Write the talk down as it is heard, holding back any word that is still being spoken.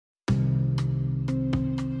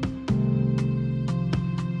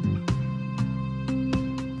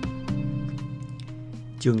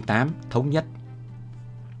Chương 8 Thống nhất.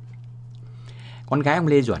 Con gái ông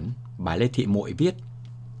Lê Duẩn, bà Lê Thị Muội viết: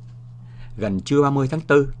 gần trưa 30 tháng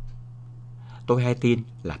 4, tôi hay tin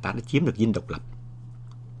là ta đã chiếm được Dinh Độc Lập.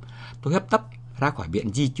 Tôi hấp tấp ra khỏi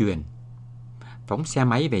viện di truyền, phóng xe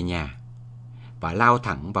máy về nhà và lao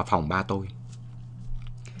thẳng vào phòng ba tôi.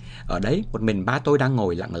 Ở đấy một mình ba tôi đang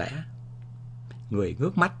ngồi lặng lẽ. Người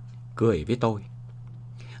ngước mắt cười với tôi,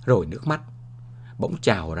 rồi nước mắt bỗng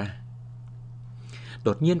trào ra.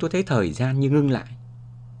 Đột nhiên tôi thấy thời gian như ngưng lại,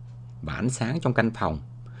 và ánh sáng trong căn phòng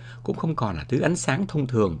cũng không còn là thứ ánh sáng thông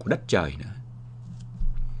thường của đất trời nữa.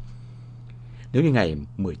 Nếu như ngày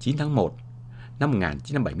 19 tháng 1 năm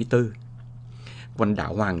 1974, quần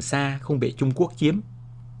đảo Hoàng Sa không bị Trung Quốc chiếm,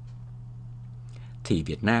 thì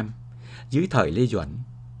Việt Nam dưới thời Lê Duẩn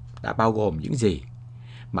đã bao gồm những gì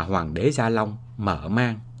mà Hoàng đế Gia Long mở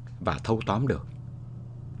mang và thâu tóm được.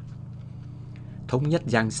 Thống nhất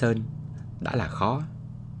Giang Sơn đã là khó,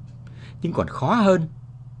 nhưng còn khó hơn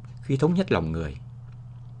khi thống nhất lòng người.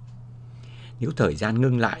 Nếu thời gian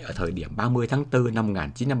ngưng lại ở thời điểm 30 tháng 4 năm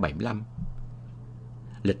 1975,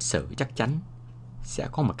 lịch sử chắc chắn sẽ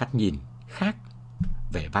có một cách nhìn khác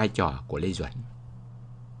về vai trò của Lê Duẩn.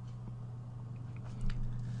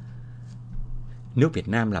 Nước Việt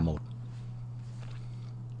Nam là một.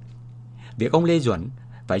 Việc ông Lê Duẩn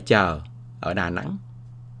phải chờ ở Đà Nẵng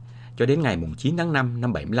cho đến ngày 9 tháng 5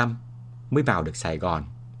 năm 75 mới vào được Sài Gòn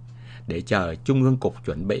để chờ Trung ương Cục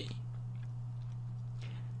chuẩn bị.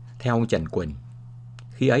 Theo ông Trần Quỳnh,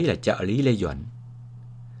 khi ấy là trợ lý Lê Duẩn,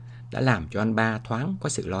 đã làm cho anh ba thoáng có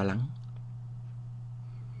sự lo lắng.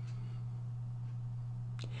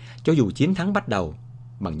 Cho dù chiến thắng bắt đầu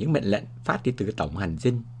bằng những mệnh lệnh phát đi từ Tổng hành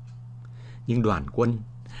dinh, nhưng đoàn quân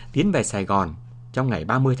tiến về Sài Gòn trong ngày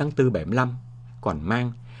 30 tháng 4 75 còn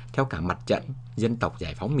mang theo cả mặt trận dân tộc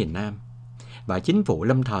giải phóng miền Nam và chính phủ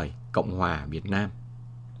lâm thời Cộng hòa Việt Nam,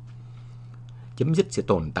 chấm dứt sự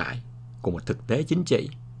tồn tại của một thực tế chính trị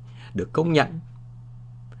được công nhận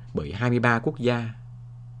bởi 23 quốc gia.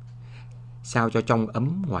 Sao cho trong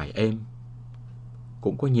ấm ngoài êm,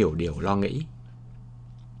 cũng có nhiều điều lo nghĩ.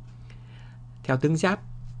 Theo tướng Giáp,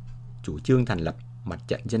 chủ trương thành lập Mặt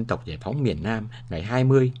trận Dân tộc Giải phóng miền Nam ngày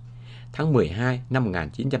 20 tháng 12 năm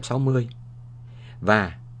 1960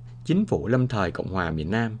 và Chính phủ lâm thời Cộng hòa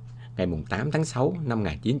miền Nam ngày 8 tháng 6 năm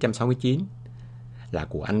 1969 là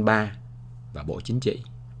của anh ba và Bộ Chính trị.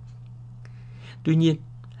 Tuy nhiên,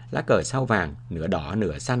 lá cờ sao vàng nửa đỏ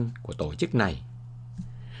nửa xanh của tổ chức này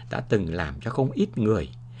đã từng làm cho không ít người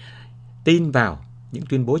tin vào những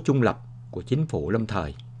tuyên bố trung lập của chính phủ lâm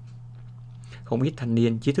thời. Không ít thanh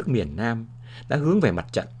niên trí thức miền Nam đã hướng về mặt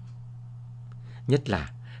trận, nhất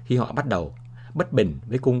là khi họ bắt đầu bất bình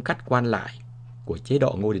với cung cách quan lại của chế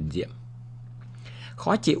độ Ngô Đình Diệm,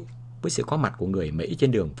 khó chịu với sự có mặt của người Mỹ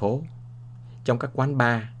trên đường phố, trong các quán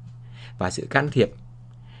bar và sự can thiệp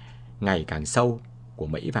ngày càng sâu của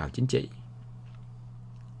Mỹ vào chính trị.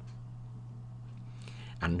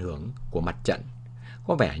 Ảnh hưởng của mặt trận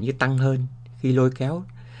có vẻ như tăng hơn khi lôi kéo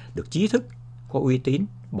được trí thức có uy tín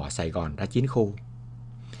bỏ Sài Gòn ra chiến khu.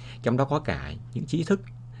 Trong đó có cả những trí thức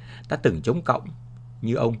đã từng chống cộng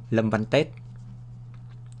như ông Lâm Văn Tết.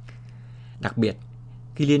 Đặc biệt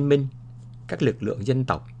khi liên minh các lực lượng dân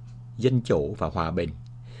tộc, dân chủ và hòa bình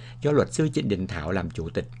do luật sư Trịnh Đình Thảo làm chủ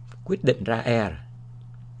tịch quyết định ra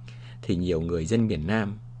thì nhiều người dân miền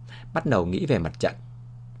Nam bắt đầu nghĩ về mặt trận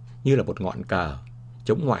như là một ngọn cờ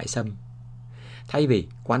chống ngoại xâm, thay vì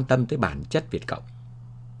quan tâm tới bản chất Việt Cộng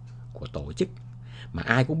của tổ chức mà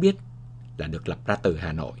ai cũng biết là được lập ra từ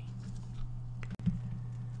Hà Nội.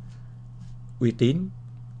 Uy tín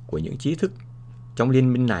của những trí thức trong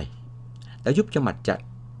liên minh này đã giúp cho mặt trận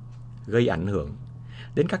gây ảnh hưởng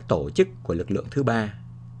đến các tổ chức của lực lượng thứ ba,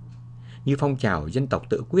 như phong trào dân tộc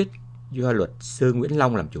tự quyết do luật sư Nguyễn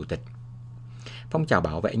Long làm chủ tịch, phong trào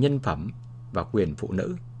bảo vệ nhân phẩm và quyền phụ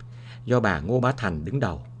nữ do bà Ngô Bá Thành đứng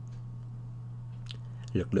đầu,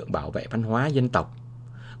 lực lượng bảo vệ văn hóa dân tộc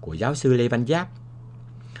của giáo sư Lê Văn Giáp,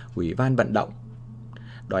 ủy ban vận động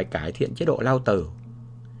đòi cải thiện chế độ lao tử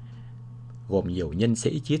gồm nhiều nhân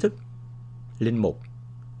sĩ trí thức, linh mục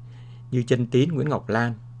như Chân Tín Nguyễn Ngọc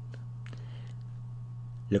Lan,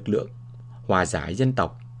 lực lượng hòa giải dân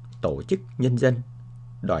tộc, tổ chức nhân dân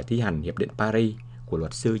đòi thi hành Hiệp định Paris của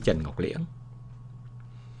luật sư Trần Ngọc Liễn.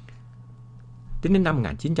 Đến năm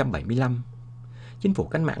 1975, Chính phủ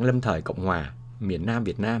cách mạng lâm thời Cộng hòa miền Nam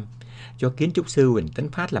Việt Nam do kiến trúc sư Huỳnh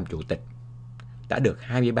Tấn Phát làm chủ tịch đã được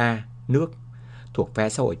 23 nước thuộc phe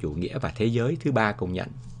xã hội chủ nghĩa và thế giới thứ ba công nhận.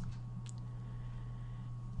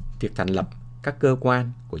 Việc thành lập các cơ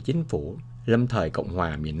quan của Chính phủ lâm thời Cộng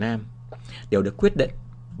hòa miền Nam đều được quyết định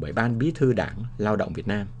bởi Ban Bí thư Đảng Lao động Việt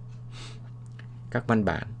Nam. Các văn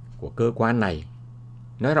bản của cơ quan này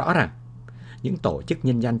nói rõ rằng những tổ chức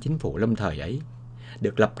nhân dân chính phủ lâm thời ấy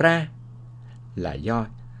được lập ra là do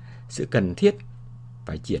sự cần thiết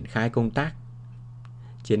phải triển khai công tác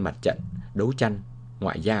trên mặt trận đấu tranh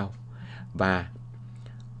ngoại giao và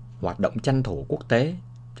hoạt động tranh thủ quốc tế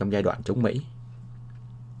trong giai đoạn chống Mỹ.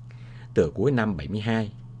 Từ cuối năm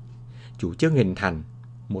 72, chủ trương hình thành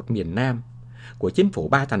một miền Nam của chính phủ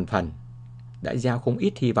 3 thành phần đã gieo không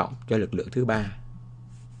ít hy vọng cho lực lượng thứ ba.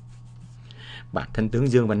 Bản thân tướng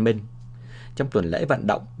Dương Văn Minh trong tuần lễ vận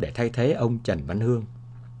động để thay thế ông Trần Văn Hương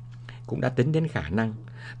cũng đã tính đến khả năng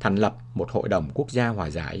thành lập một hội đồng quốc gia hòa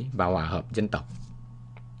giải và hòa hợp dân tộc.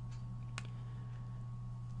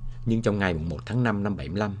 Nhưng trong ngày 1 tháng 5 năm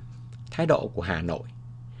 75, thái độ của Hà Nội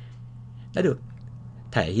đã được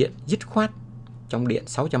thể hiện dứt khoát trong điện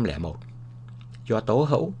 601 do Tố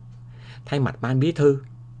Hữu thay mặt ban bí thư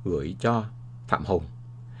gửi cho Phạm Hùng,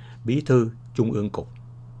 bí thư Trung ương Cục.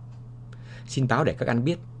 Xin báo để các anh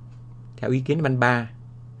biết, theo ý kiến văn 3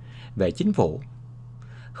 về chính phủ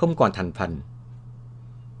không còn thành phần,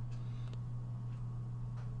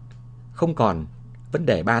 không còn vấn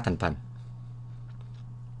đề 3 thành phần.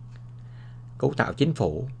 Cấu tạo chính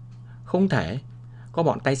phủ không thể có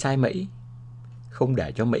bọn tay sai Mỹ, không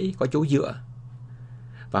để cho Mỹ có chỗ dựa,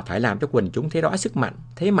 và phải làm cho quần chúng thấy rõ sức mạnh,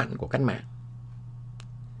 thế mạnh của cách mạng.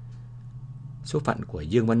 Số phận của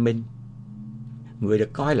Dương Văn Minh, người được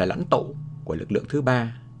coi là lãnh tụ của lực lượng thứ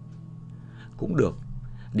ba, cũng được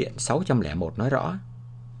điện 601 nói rõ.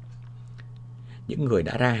 Những người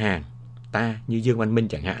đã ra hàng ta như Dương Văn Minh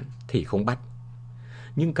chẳng hạn thì không bắt,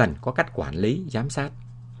 nhưng cần có cách quản lý, giám sát.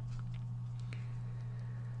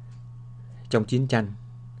 Trong chiến tranh,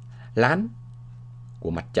 lán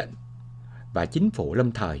của mặt trận và chính phủ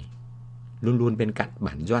lâm thời luôn luôn bên cạnh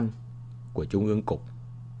bản doanh của Trung ương Cục.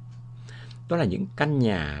 Đó là những căn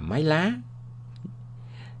nhà mái lá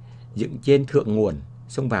dựng trên thượng nguồn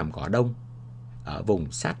sông Vàm Cỏ Đông ở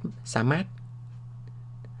vùng sát sa mát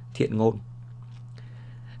Thiện Ngôn.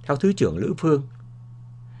 Theo Thứ trưởng Lữ Phương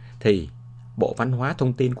thì Bộ Văn hóa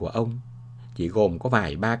Thông tin của ông chỉ gồm có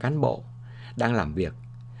vài ba cán bộ đang làm việc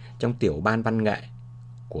trong tiểu ban văn nghệ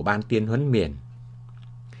của Ban Tuyên huấn miền.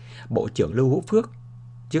 Bộ trưởng Lưu Hữu Phước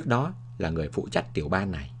trước đó là người phụ trách tiểu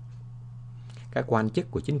ban này. Các quan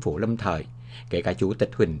chức của chính phủ lâm thời, kể cả Chủ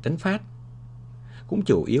tịch Huỳnh Tấn Phát, cũng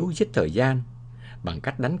chủ yếu giết thời gian bằng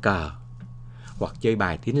cách đánh cờ hoặc chơi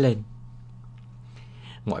bài tiến lên.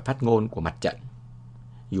 Mọi phát ngôn của mặt trận,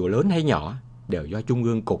 dù lớn hay nhỏ, đều do Trung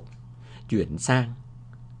ương Cục chuyển sang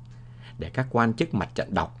để các quan chức mặt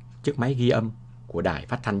trận đọc trước máy ghi âm của Đài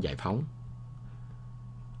Phát thanh Giải phóng.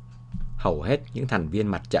 Hầu hết những thành viên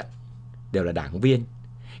mặt trận đều là đảng viên,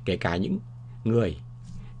 kể cả những người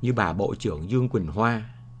như bà Bộ trưởng Dương Quỳnh Hoa,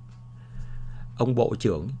 ông Bộ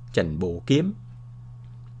trưởng Trần Bổ Kiếm.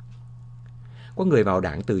 Có người vào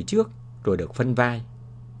đảng từ trước rồi được phân vai,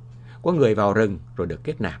 có người vào rừng rồi được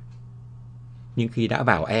kết nạp. Nhưng khi đã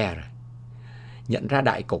vào rồi, nhận ra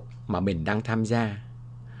đại cục mà mình đang tham gia,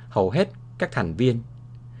 hầu hết các thành viên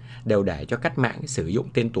đều để cho cách mạng sử dụng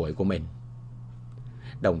tên tuổi của mình,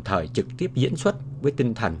 đồng thời trực tiếp diễn xuất với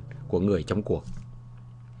tinh thần của người trong cuộc.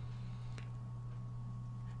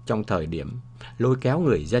 Trong thời điểm lôi kéo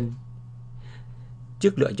người dân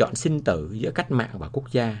trước lựa chọn sinh tử giữa cách mạng và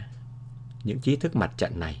quốc gia, những trí thức mặt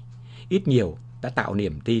trận này ít nhiều đã tạo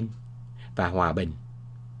niềm tin và hòa bình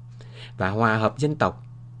và hòa hợp dân tộc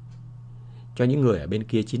cho những người ở bên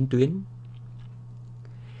kia chiến tuyến.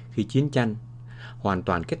 Khi chiến tranh hoàn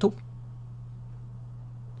toàn kết thúc,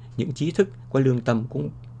 những trí thức có lương tâm cũng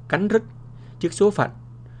cắn rứt trước số phận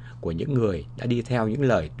của những người đã đi theo những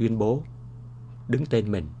lời tuyên bố đứng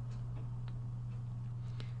tên mình.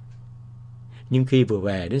 Nhưng khi vừa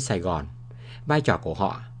về đến Sài Gòn, vai trò của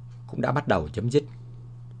họ cũng đã bắt đầu chấm dứt.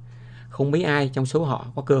 Không mấy ai trong số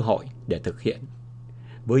họ có cơ hội để thực hiện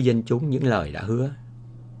với dân chúng những lời đã hứa.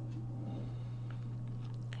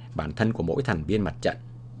 Bản thân của mỗi thành viên mặt trận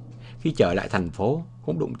khi trở lại thành phố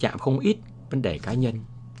cũng đụng chạm không ít vấn đề cá nhân.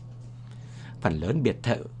 Phần lớn biệt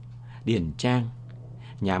thự, điền trang,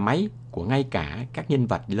 nhà máy của ngay cả các nhân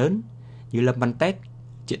vật lớn như Lâm Văn Tét,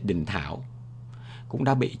 Trịnh Đình Thảo cũng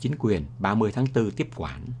đã bị chính quyền 30 tháng 4 tiếp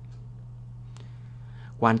quản.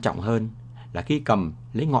 Quan trọng hơn là khi cầm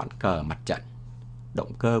lấy ngọn cờ mặt trận,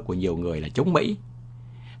 động cơ của nhiều người là chống Mỹ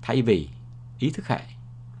thay vì ý thức hệ.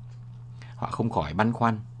 Họ không khỏi băn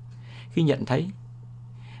khoăn khi nhận thấy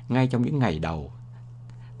ngay trong những ngày đầu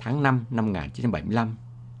tháng 5 năm 1975,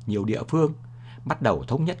 nhiều địa phương bắt đầu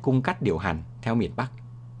thống nhất cung cách điều hành theo miền Bắc.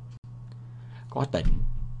 Có tỉnh,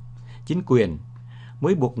 chính quyền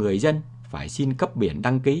mới buộc người dân phải xin cấp biển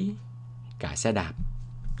đăng ký cả xe đạp.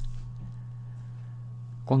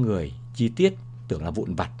 Có người chi tiết tưởng là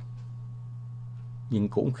vụn vặt, nhưng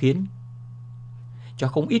cũng khiến cho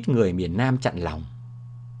không ít người miền Nam chạnh lòng.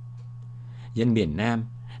 Dân miền Nam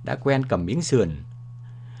đã quen cầm miếng sườn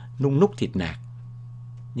nung núc thịt nạc,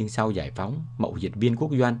 nhưng sau giải phóng, mậu dịch viên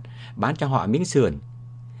quốc doanh bán cho họ miếng sườn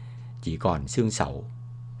chỉ còn xương sẩu.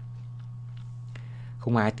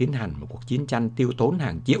 Không ai tiến hành một cuộc chiến tranh tiêu tốn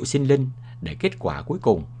hàng triệu sinh linh để kết quả cuối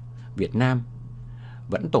cùng Việt Nam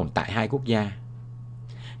vẫn tồn tại hai quốc gia.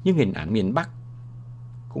 Nhưng hình ảnh miền Bắc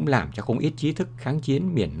cũng làm cho không ít trí thức kháng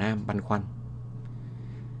chiến miền Nam băn khoăn.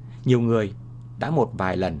 Nhiều người đã một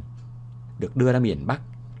vài lần được đưa ra miền Bắc,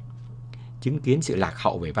 chứng kiến sự lạc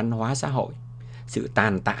hậu về văn hóa xã hội, sự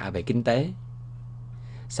tàn tạ về kinh tế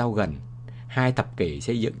sau gần 2 thập kỷ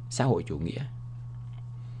xây dựng xã hội chủ nghĩa.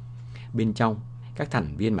 Bên trong các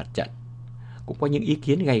thành viên mặt trận cũng có những ý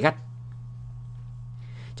kiến gay gắt.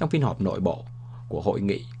 Trong phiên họp nội bộ của Hội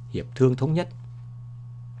nghị Hiệp thương Thống nhất,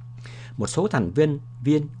 một số thành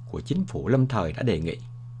viên của chính phủ lâm thời đã đề nghị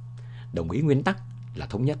đồng ý nguyên tắc là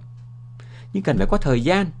thống nhất, nhưng cần phải có thời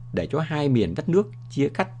gian để cho hai miền đất nước chia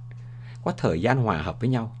cắt có thời gian hòa hợp với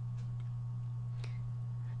nhau.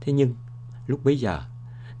 Thế nhưng lúc bấy giờ,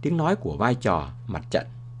 tiếng nói của vai trò mặt trận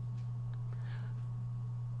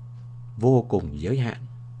vô cùng giới hạn.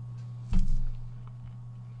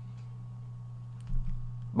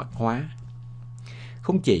 Bắc hóa.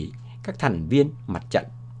 Không chỉ các thành viên mặt trận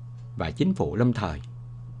và chính phủ lâm thời,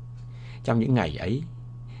 trong những ngày ấy,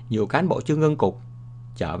 nhiều cán bộ Trung ương cục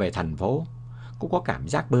trở về thành phố cũng có cảm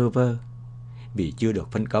giác bơ vơ vì chưa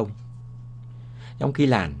được phân công. Trong khi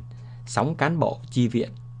làn sóng cán bộ chi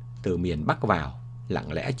viện từ miền Bắc vào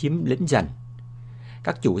lặng lẽ chiếm lĩnh dần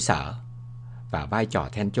các trụ sở và vai trò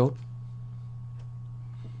then chốt.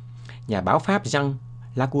 Nhà báo Pháp Jean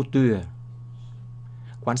Lacouture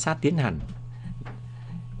quan sát tiến hành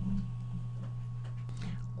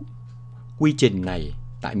quy trình này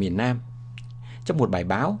tại miền Nam trong một bài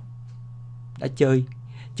báo đã chơi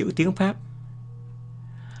chữ tiếng Pháp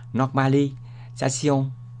normalisation,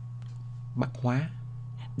 Bắc hóa,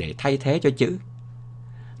 để thay thế cho chữ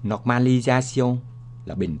normalisation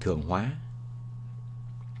là bình thường hóa.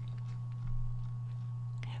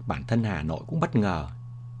 Bản thân Hà Nội cũng bất ngờ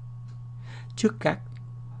trước các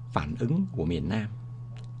phản ứng của miền Nam.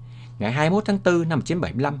 Ngày 21 tháng 4 năm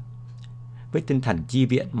 1975, với tinh thần chi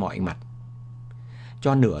viện mọi mặt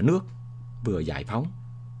cho nửa nước vừa giải phóng,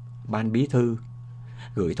 Ban Bí thư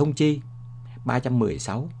gửi thông chi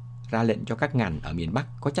 316 ra lệnh cho các ngành ở miền Bắc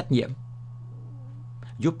có trách nhiệm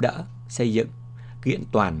giúp đỡ xây dựng kiện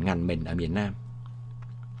toàn ngành mình ở miền Nam.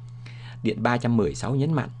 Điện 316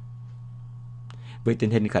 nhấn mạnh với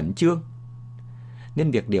tình hình khẩn trương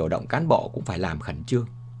nên việc điều động cán bộ cũng phải làm khẩn trương.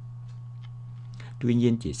 Tuy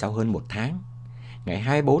nhiên chỉ sau hơn một tháng, ngày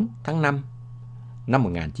 24 tháng 5 năm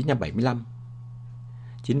 1975,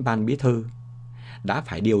 chính Ban Bí thư đã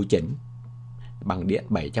phải điều chỉnh bằng điện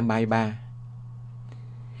 733.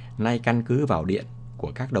 Nay căn cứ vào điện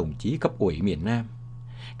của các đồng chí cấp ủy miền Nam,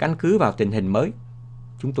 căn cứ vào tình hình mới,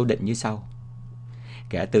 chúng tôi định như sau.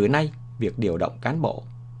 Kể từ nay, việc điều động cán bộ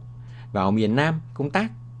vào miền Nam công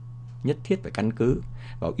tác nhất thiết phải căn cứ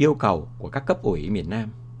vào yêu cầu của các cấp ủy miền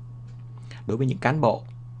Nam. Đối với những cán bộ,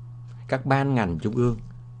 các ban ngành trung ương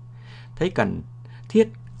thấy cần thiết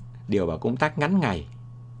điều vào công tác ngắn ngày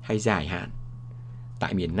hay dài hạn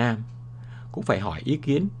tại miền Nam cũng phải hỏi ý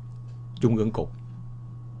kiến Trung ương cục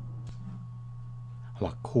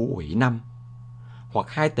hoặc khu ủy 5 hoặc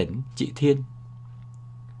 2 tỉnh Trị Thiên.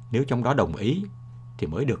 Nếu trong đó đồng ý thì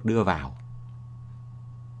mới được đưa vào.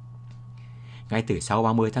 Ngay từ sau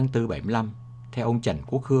 30 tháng 4 75, theo ông Trần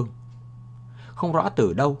Quốc Hương, không rõ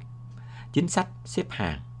từ đâu chính sách xếp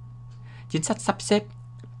hàng, chính sách sắp xếp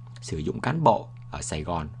sử dụng cán bộ ở Sài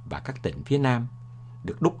Gòn và các tỉnh phía Nam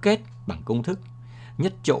được đúc kết bằng công thức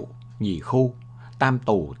nhất trụ, nhì khu, tam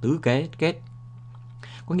tù, tứ kết.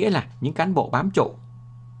 Có nghĩa là những cán bộ bám trụ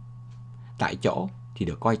tại chỗ thì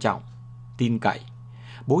được coi trọng, tin cậy,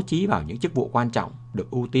 bố trí vào những chức vụ quan trọng,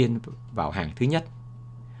 được ưu tiên vào hàng thứ nhất.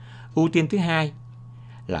 Ưu tiên thứ hai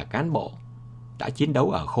là cán bộ đã chiến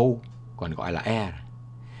đấu ở khu, còn gọi là E,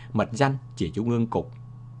 mật danh chỉ Trung ương cục,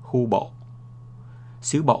 khu bộ,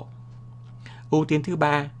 xứ bộ. Ưu tiên thứ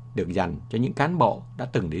ba được dành cho những cán bộ đã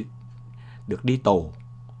từng được đi tù,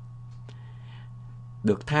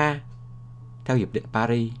 được tha theo Hiệp định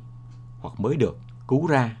Paris hoặc mới được cứu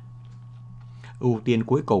ra. Ưu tiên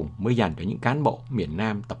cuối cùng mới dành cho những cán bộ miền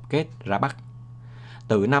Nam tập kết ra Bắc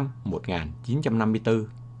từ năm 1954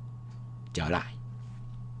 trở lại.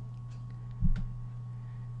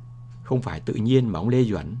 Không phải tự nhiên mà ông Lê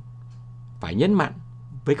Duẩn phải nhấn mạnh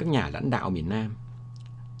với các nhà lãnh đạo miền Nam,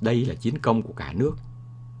 đây là chiến công của cả nước.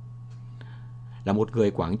 là một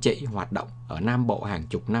người Quảng Trị hoạt động ở Nam Bộ hàng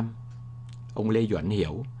chục năm, ông Lê Duẩn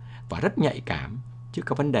hiểu và rất nhạy cảm trước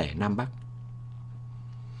các vấn đề Nam Bắc.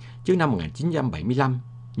 Trước năm 1975,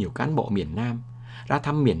 nhiều cán bộ miền Nam ra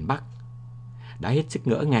thăm miền Bắc đã hết sức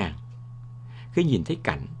ngỡ ngàng khi nhìn thấy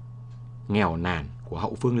cảnh nghèo nàn của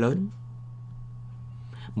hậu phương lớn.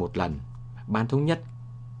 Một lần, Ban Thống nhất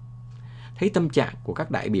thấy tâm trạng của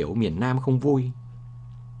các đại biểu miền Nam không vui.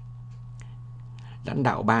 Lãnh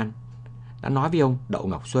đạo ban đã nói với ông Đậu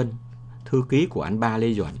Ngọc Xuân, thư ký của anh ba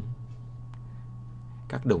Lê Duẩn.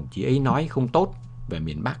 Các đồng chí ấy nói không tốt về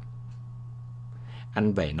miền Bắc.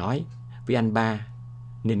 Anh về nói với anh ba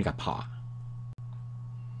nên gặp họ.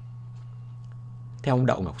 Theo ông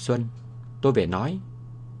Đậu Ngọc Xuân, tôi về nói.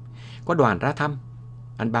 Có đoàn ra thăm,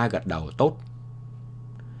 anh ba gật đầu tốt.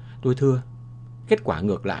 Tôi thưa, kết quả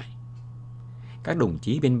ngược lại. Các đồng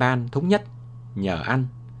chí bên Ban Thống nhất nhờ anh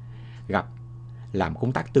gặp làm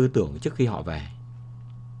công tác tư tưởng trước khi họ về.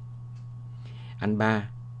 Anh ba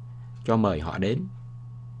cho mời họ đến.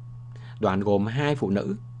 Đoàn gồm 2 phụ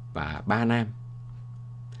nữ và 3 nam.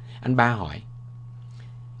 Anh ba hỏi,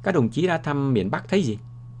 các đồng chí ra thăm miền Bắc thấy gì?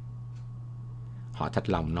 Họ thật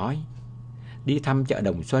lòng nói, đi thăm chợ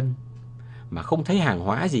Đồng Xuân mà không thấy hàng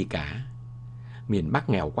hóa gì cả. Miền Bắc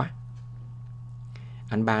nghèo quá.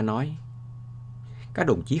 Anh ba nói, các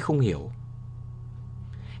đồng chí không hiểu.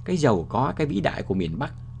 Cái giàu có, cái vĩ đại của miền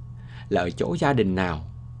Bắc là ở chỗ gia đình nào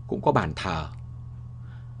cũng có bàn thờ.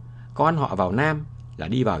 Con họ vào Nam là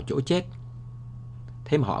đi vào chỗ chết,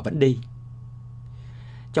 thế mà họ vẫn đi.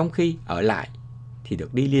 Trong khi ở lại thì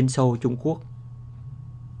được đi Liên Xô, Trung Quốc.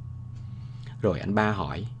 Rồi anh ba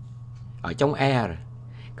hỏi, ở trong E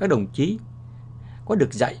các đồng chí có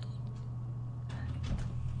được dạy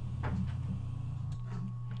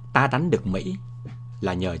ta đánh được Mỹ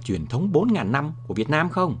là nhờ truyền thống 4.000 năm của Việt Nam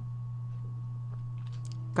không?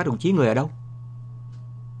 Các đồng chí người ở đâu?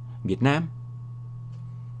 Việt Nam.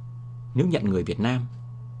 Nếu nhận người Việt Nam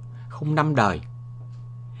không 5 đời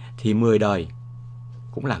thì 10 đời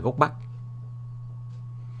cũng là gốc Bắc.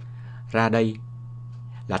 Ra đây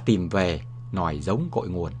là tìm về nòi giống cội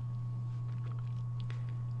nguồn.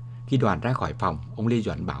 Khi đoàn ra khỏi phòng, ông Lê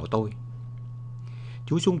Duẩn bảo tôi,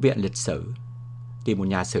 chú xuống viện lịch sử tìm một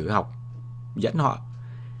nhà sử học dẫn họ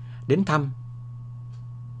đến thăm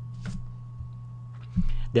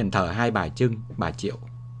đền thờ hai bà Trưng, bà Triệu.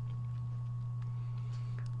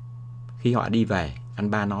 Khi họ đi về,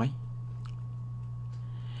 anh ba nói,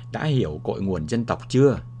 đã hiểu cội nguồn dân tộc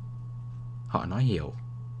chưa? Họ nói hiểu.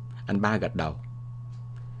 Anh ba gật đầu.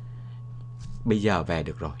 Bây giờ về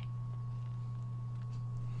được rồi.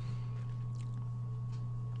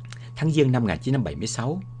 Tháng Giêng năm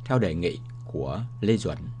 1976, theo đề nghị của Lê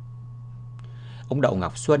Duẩn, ông Đậu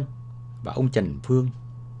Ngọc Xuân và ông Trần Phương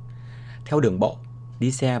theo đường bộ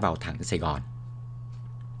đi xe vào thẳng Sài Gòn.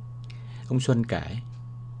 Ông Xuân kể,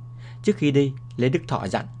 trước khi đi, Lê Đức Thọ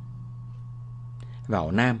dặn,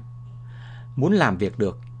 vào Nam muốn làm việc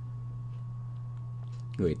được,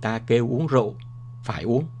 người ta kêu uống rượu phải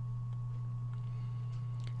uống.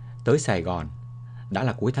 Tới Sài Gòn đã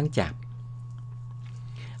là cuối tháng Chạp.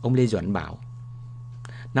 Ông Lê Duẩn bảo,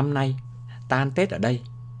 năm nay ta ăn Tết ở đây,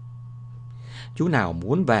 chú nào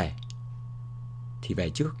muốn về thì về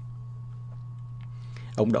trước.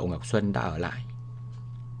 Ông Đậu Ngọc Xuân đã ở lại.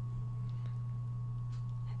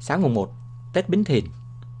 Sáng mùng 1 Tết Bính Thìn,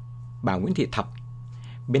 bà Nguyễn Thị Thập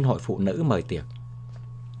bên hội phụ nữ mời tiệc.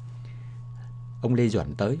 Ông Lê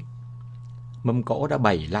Duẩn tới. Mâm cỗ đã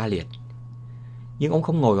bày la liệt, nhưng ông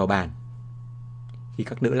không ngồi vào bàn. Khi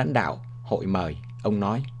các nữ lãnh đạo hội mời, ông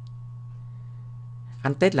nói,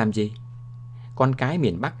 ăn Tết làm gì? Con cái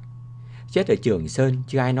miền Bắc chết ở Trường Sơn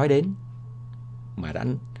chưa ai nói đến, mà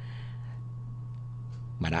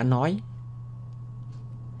đã nói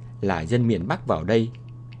là dân miền Bắc vào đây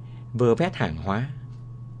vơ vét hàng hóa.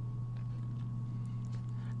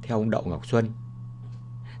 Theo ông Đậu Ngọc Xuân,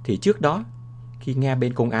 thì trước đó khi nghe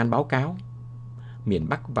bên công an báo cáo miền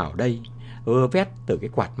Bắc vào đây vơ vét từ cái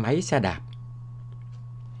quạt máy xe đạp,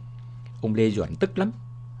 ông Lê Duẩn tức lắm.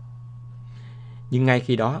 Nhưng ngay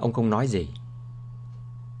khi đó ông không nói gì.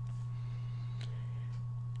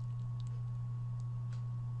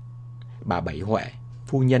 Bà Bảy Huệ,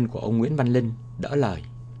 phu nhân của ông Nguyễn Văn Linh, đỡ lời.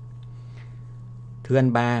 Thưa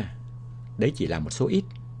anh ba, đấy chỉ là một số ít.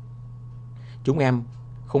 Chúng em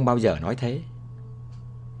không bao giờ nói thế.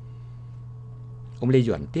 Ông Lê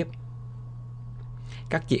Duẩn tiếp,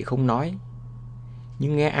 các chị không nói,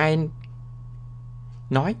 nhưng nghe ai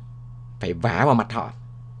nói phải vả vào mặt họ.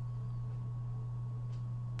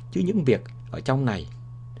 Chứ những việc ở trong này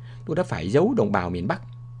tôi đã phải giấu đồng bào miền Bắc.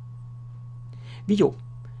 Ví dụ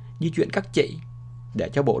như chuyện các chị để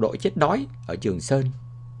cho bộ đội chết đói ở Trường Sơn.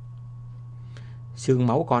 Xương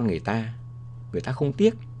máu con người ta không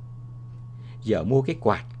tiếc. Giờ mua cái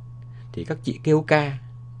quạt thì các chị kêu ca.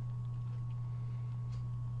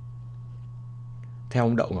 Theo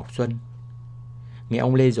ông Đậu Ngọc Xuân, nghe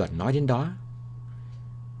ông Lê Duẩn nói đến đó,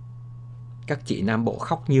 các chị Nam Bộ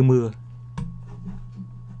khóc như mưa.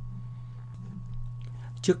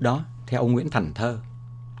 Trước đó, theo ông Nguyễn Thành Thơ,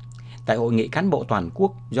 tại hội nghị cán bộ toàn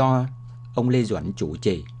quốc do ông Lê Duẩn chủ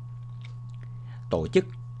trì, tổ chức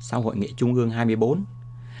sau hội nghị Trung ương 24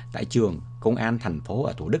 tại trường Công an thành phố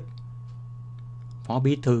ở Thủ Đức, Phó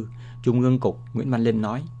Bí thư Trung ương Cục Nguyễn Văn Linh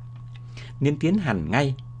nói nên tiến hành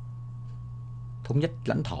ngay thống nhất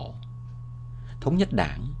lãnh thổ, thống nhất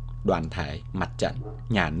đảng, đoàn thể, mặt trận,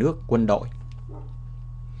 nhà nước, quân đội.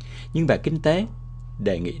 Nhưng về kinh tế,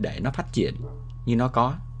 đề nghị để nó phát triển như nó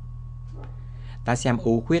có. Ta xem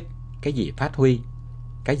ưu khuyết, cái gì phát huy,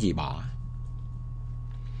 cái gì bỏ.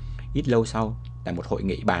 Ít lâu sau, tại một hội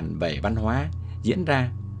nghị bàn về văn hóa diễn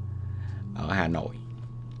ra ở Hà Nội,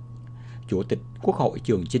 Chủ tịch Quốc hội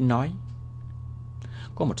Trường Chinh nói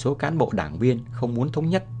có một số cán bộ đảng viên không muốn thống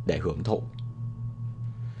nhất để hưởng thụ.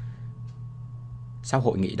 Sau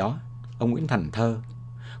hội nghị đó, ông Nguyễn Thành Thơ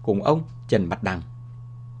cùng ông Trần Bạch Đằng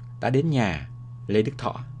đã đến nhà Lê Đức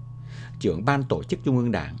Thọ, trưởng ban tổ chức Trung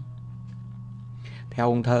ương Đảng. Theo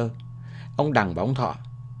ông Thơ, ông Đằng và ông Thọ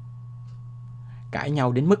cãi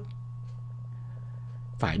nhau đến mức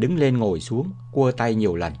phải đứng lên ngồi xuống, cua tay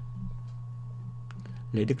nhiều lần.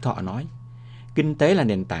 Lê Đức Thọ nói, kinh tế là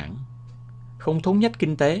nền tảng, không thống nhất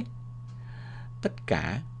kinh tế, tất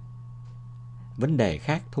cả vấn đề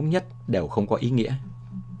khác thống nhất đều không có ý nghĩa.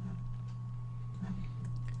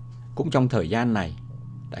 Cũng trong thời gian này,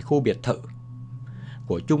 tại khu biệt thự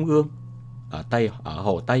của Trung ương ở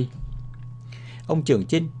Hồ Tây, ông Trường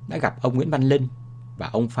Chinh đã gặp ông Nguyễn Văn Linh và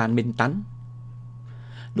ông Phan Minh Tánh,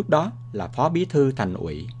 lúc đó là Phó Bí thư Thành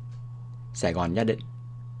ủy Sài Gòn Gia Định.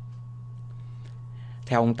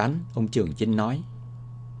 Theo ông Tánh, ông Trường Chinh nói,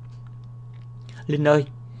 Linh ơi,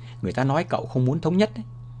 người ta nói cậu không muốn thống nhất đấy.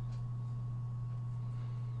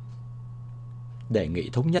 Đề nghị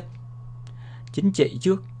thống nhất chính trị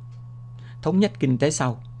trước, thống nhất kinh tế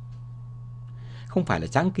sau, không phải là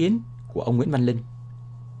sáng kiến của ông Nguyễn Văn Linh.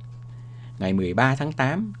 Ngày 13 tháng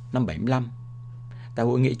 8 năm 75, tại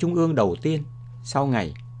hội nghị trung ương đầu tiên sau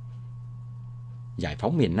ngày giải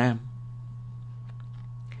phóng miền Nam,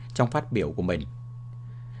 trong phát biểu của mình,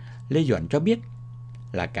 Lê Duẩn cho biết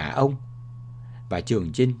là cả ông và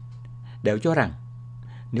Trường Chinh đều cho rằng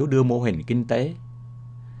nếu đưa mô hình kinh tế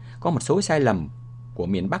có một số sai lầm của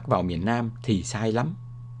miền Bắc vào miền Nam thì sai lắm.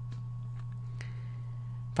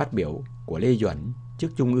 Phát biểu của Lê Duẩn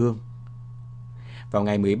trước Trung ương vào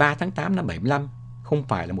ngày 13 tháng 8 năm 75 không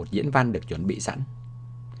phải là một diễn văn được chuẩn bị sẵn.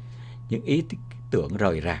 Những ý tưởng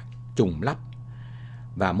rời rạc, trùng lắp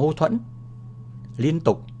và mâu thuẫn liên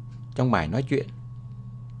tục trong bài nói chuyện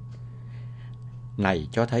này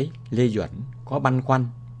cho thấy Lê Duẩn có băn khoăn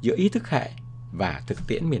giữa ý thức hệ và thực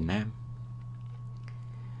tiễn miền Nam.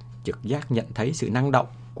 Trực giác nhận thấy sự năng động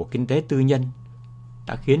của kinh tế tư nhân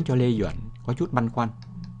đã khiến cho Lê Duẩn có chút băn khoăn.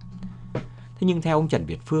 Thế nhưng theo ông Trần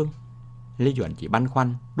Việt Phương, Lê Duẩn chỉ băn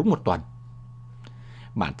khoăn đúng một tuần.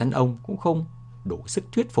 Bản thân ông cũng không đủ sức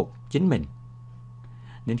thuyết phục chính mình,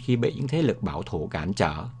 nên khi bị những thế lực bảo thủ cản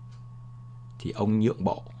trở thì ông nhượng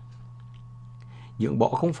bộ. Nhượng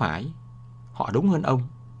bộ không phải họ đúng hơn ông,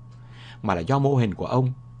 mà là do mô hình của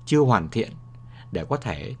ông chưa hoàn thiện để có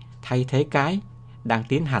thể thay thế cái đang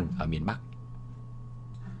tiến hành ở miền Bắc.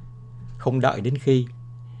 Không đợi đến khi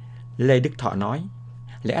Lê Đức Thọ nói,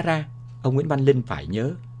 lẽ ra ông Nguyễn Văn Linh phải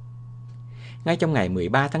nhớ. Ngay trong ngày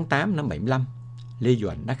 13 tháng 8 năm 75, Lê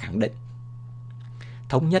Duẩn đã khẳng định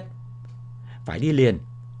thống nhất phải đi liền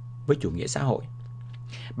với chủ nghĩa xã hội,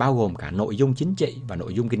 bao gồm cả nội dung chính trị và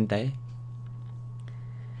nội dung kinh tế.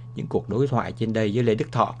 Những cuộc đối thoại trên đây với Lê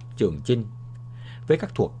Đức Thọ, Trường Chinh với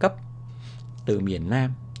các thuộc cấp từ miền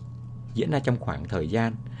Nam diễn ra trong khoảng thời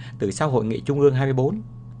gian từ sau hội nghị Trung ương 24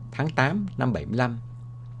 tháng 8 năm 75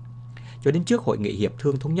 cho đến trước hội nghị Hiệp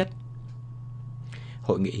thương Thống nhất.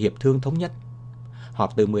 Hội nghị Hiệp thương Thống nhất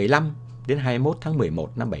họp từ 15 đến 21 tháng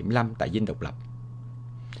 11 năm 75 tại Dinh Độc Lập.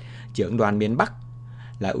 Trưởng đoàn miền Bắc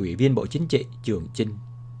là Ủy viên Bộ Chính trị Trường Chinh.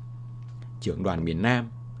 Trưởng đoàn miền Nam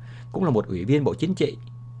cũng là một Ủy viên Bộ Chính trị,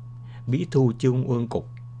 Bí thư Trung ương Cục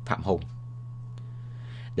Phạm Hùng.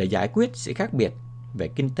 Để giải quyết sự khác biệt về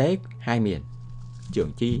kinh tế hai miền,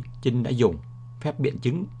 Trường Chinh đã dùng phép biện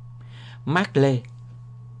chứng Mác Lê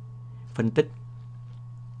phân tích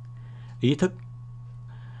ý thức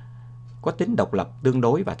có tính độc lập tương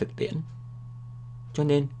đối và thực tiễn, cho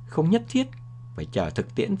nên không nhất thiết phải chờ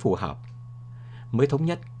thực tiễn phù hợp mới thống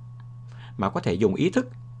nhất, mà có thể dùng ý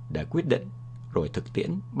thức để quyết định, rồi thực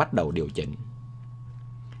tiễn bắt đầu điều chỉnh.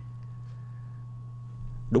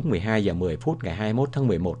 Đúng 12 giờ 10 phút ngày 21 tháng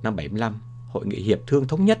 11 năm 75, Hội nghị hiệp thương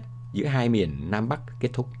thống nhất giữa hai miền Nam Bắc kết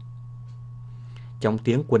thúc. Trong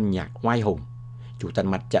tiếng quân nhạc oai hùng, Chủ tịch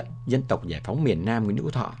Mặt trận Dân tộc Giải phóng miền Nam Nguyễn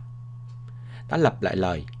Hữu Thọ đã lặp lại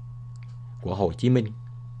lời của Hồ Chí Minh: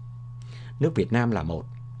 nước Việt Nam là một.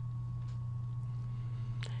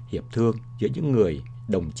 Hiệp thương giữa những người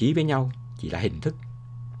đồng chí với nhau chỉ là hình thức.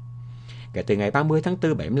 Kể từ ngày 30 tháng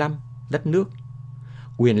 4 75, đất nước,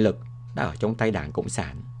 quyền lực đã ở trong tay Đảng Cộng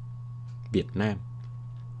sản Việt Nam.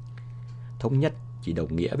 Thống nhất chỉ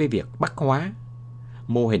đồng nghĩa với việc Bắc hóa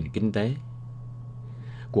mô hình kinh tế,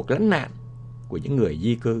 cuộc lánh nạn của những người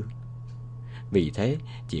di cư. Vì thế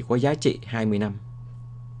chỉ có giá trị 20 năm.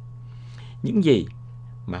 Những gì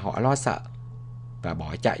mà họ lo sợ và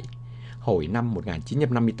bỏ chạy hồi năm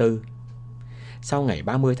 1954, sau ngày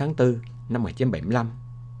 30 tháng 4 năm 1975,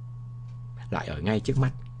 lại ở ngay trước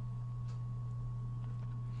mắt.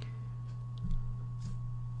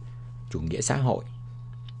 Chủ nghĩa xã hội.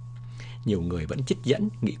 Nhiều người vẫn trích dẫn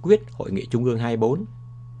nghị quyết Hội nghị Trung ương 24.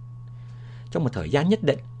 Trong một thời gian nhất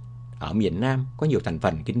định, ở miền Nam có nhiều thành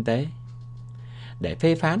phần kinh tế để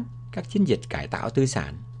phê phán các chiến dịch cải tạo tư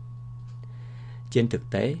sản. Trên thực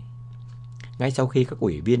tế, ngay sau khi các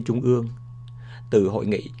ủy viên Trung ương từ Hội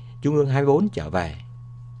nghị Trung ương 24 trở về,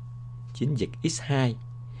 chiến dịch X2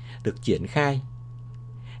 được triển khai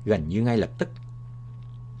gần như ngay lập tức.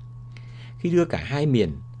 Khi đưa cả hai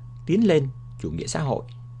miền tiến lên chủ nghĩa xã hội,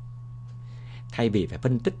 thay vì phải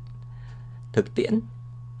phân tích thực tiễn,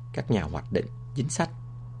 các nhà hoạch định chính sách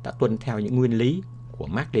đã tuân theo những nguyên lý của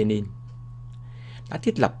Mác Lênin, đã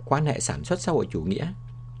thiết lập quan hệ sản xuất xã hội chủ nghĩa,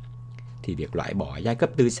 thì việc loại bỏ giai cấp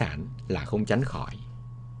tư sản là không tránh khỏi.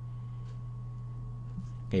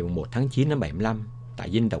 Ngày 1 tháng 9 năm 75,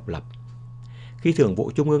 tại Dinh Độc Lập, khi Thường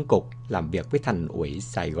vụ Trung ương Cục làm việc với Thành ủy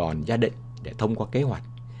Sài Gòn Gia Định để thông qua kế hoạch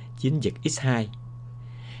chiến dịch X2,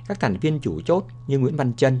 các thành viên chủ chốt như Nguyễn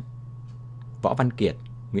Văn Trân, Võ Văn Kiệt,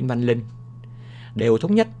 Nguyễn Văn Linh đều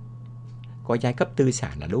thống nhất coi giai cấp tư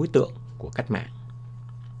sản là đối tượng của cách mạng.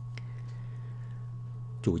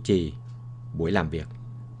 Chủ trì buổi làm việc,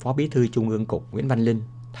 Phó Bí thư Trung ương Cục Nguyễn Văn Linh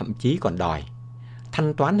thậm chí còn đòi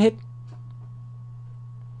thanh toán hết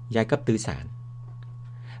giai cấp tư sản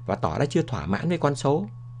và tỏ ra chưa thỏa mãn với con số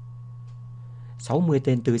 60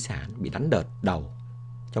 tên tư sản bị đánh đợt đầu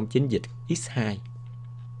trong chiến dịch X2.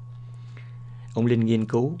 Ông Linh nghiên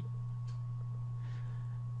cứu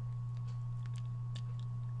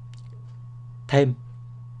thêm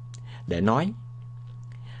để nói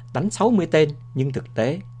đánh 60 tên nhưng thực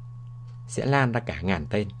tế sẽ lan ra cả ngàn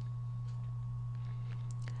tên.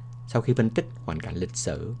 Sau khi phân tích hoàn cảnh lịch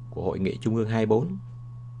sử của Hội nghị Trung ương 24,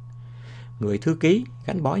 người thư ký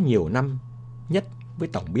gắn bó nhiều năm nhất với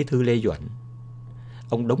Tổng Bí thư Lê Duẩn,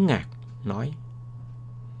 ông Đống Ngạc nói: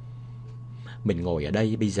 mình ngồi ở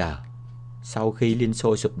đây bây giờ, sau khi Liên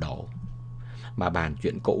Xô sụp đổ, mà bàn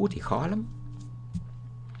chuyện cũ thì khó lắm.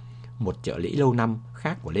 Một trợ lý lâu năm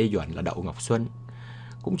khác của Lê Duẩn là Đậu Ngọc Xuân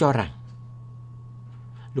cũng cho rằng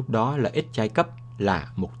lúc đó lợi ích giai cấp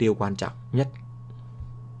là mục tiêu quan trọng nhất.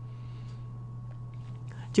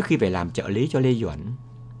 Trước khi về làm trợ lý cho Lê Duẩn,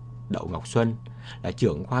 Đậu Ngọc Xuân là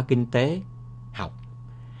trưởng khoa kinh tế học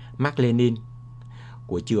Mác Lênin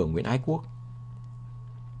của trường Nguyễn Ái Quốc.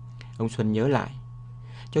 Ông Xuân nhớ lại,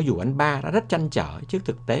 cho dù anh ba đã rất trăn trở trước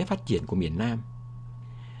thực tế phát triển của miền Nam,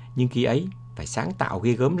 nhưng khi ấy phải sáng tạo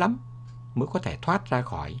ghê gớm lắm mới có thể thoát ra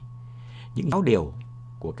khỏi những giáo điều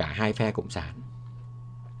của cả hai phe cộng sản.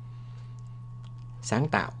 Sáng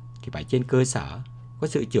tạo thì phải trên cơ sở có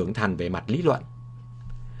sự trưởng thành về mặt lý luận,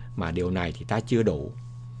 mà điều này thì ta chưa đủ.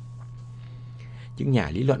 Những nhà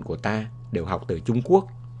lý luận của ta đều học từ Trung Quốc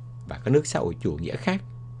và các nước xã hội chủ nghĩa khác.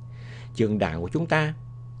 Trường đảng của chúng ta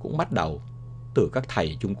cũng bắt đầu từ các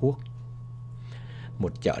thầy Trung Quốc.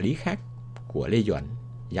 Một trợ lý khác của Lê Duẩn,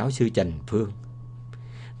 giáo sư Trần Phương,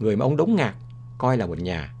 người mà ông Đống Ngạc coi là một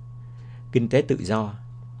nhà kinh tế tự do,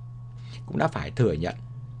 cũng đã phải thừa nhận: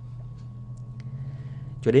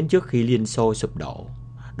 cho đến trước khi Liên Xô sụp đổ,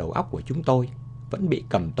 đầu óc của chúng tôi vẫn bị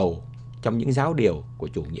cầm tù trong những giáo điều của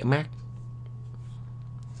chủ nghĩa Mác.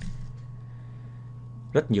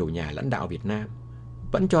 Rất nhiều nhà lãnh đạo Việt Nam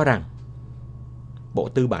vẫn cho rằng bộ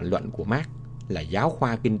tư bản luận của Mác là giáo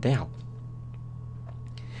khoa kinh tế học.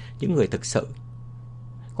 Những người thực sự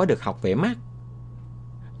có được học về Mác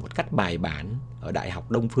một cách bài bản ở Đại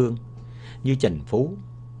học Đông Phương như Trần Phú,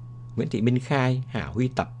 Nguyễn Thị Minh Khai, Hà Huy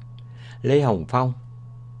Tập, Lê Hồng Phong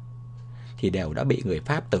thì đều đã bị người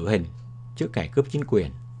Pháp tử hình trước ngày cướp chính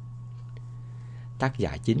quyền. tác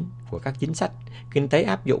giả chính của các chính sách kinh tế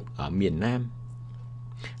áp dụng ở miền Nam.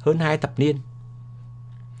 Hơn 2 thập niên,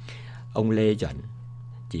 ông Lê Duẩn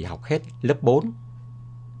chỉ học hết lớp 4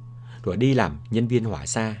 rồi đi làm nhân viên hỏa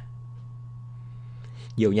xa.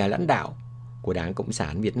 Nhiều nhà lãnh đạo của Đảng Cộng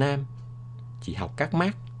sản Việt Nam chỉ học các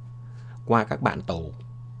Mác qua các bạn tù.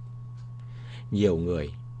 Nhiều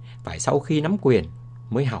người phải sau khi nắm quyền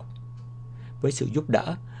mới học, với sự giúp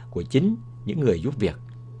đỡ của chính những người giúp việc.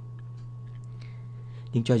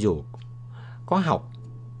 Nhưng cho dù có học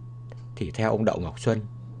thì theo ông Đậu Ngọc Xuân,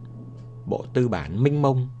 bộ tư bản mênh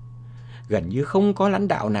mông, gần như không có lãnh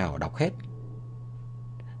đạo nào đọc hết.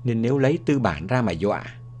 Nên nếu lấy tư bản ra mà dọa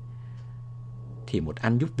thì một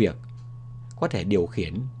anh giúp việc có thể điều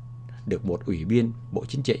khiển được một ủy viên Bộ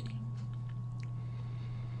Chính trị.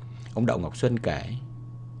 Ông Đậu Ngọc Xuân kể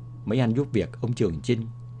mấy anh giúp việc ông Trường Chinh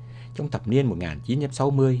trong thập niên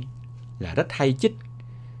 1960 là rất hay chích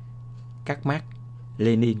các Mác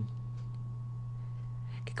Lênin.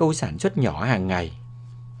 Cái câu sản xuất nhỏ hàng ngày,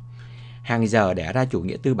 hàng giờ đẻ ra chủ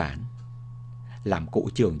nghĩa tư bản làm cụ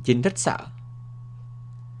Trường Chinh rất sợ.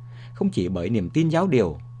 Không chỉ bởi niềm tin giáo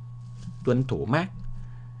điều tuân thủ Mác,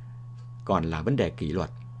 còn là vấn đề kỷ luật.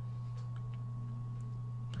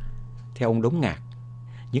 Theo ông Đống Ngạc,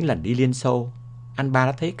 những lần đi Liên Xô, anh ba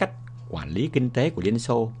đã thấy cách quản lý kinh tế của Liên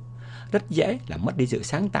Xô rất dễ làm mất đi sự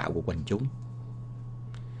sáng tạo của quần chúng.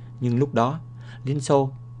 Nhưng lúc đó, Liên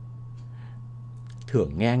Xô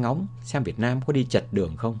thường nghe ngóng xem Việt Nam có đi chật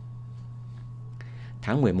đường không.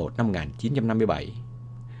 Tháng 11 năm 1957,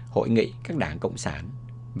 Hội nghị các đảng Cộng sản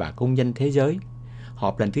và Công nhân Thế giới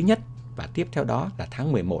họp lần thứ nhất, và tiếp theo đó là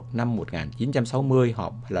tháng 11 năm 1960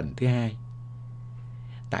 họp lần thứ hai.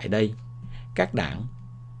 Tại đây, các đảng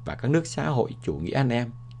và các nước xã hội chủ nghĩa anh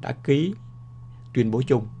em đã ký tuyên bố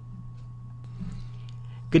chung.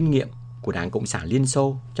 Kinh nghiệm của Đảng Cộng sản Liên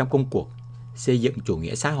Xô trong công cuộc xây dựng chủ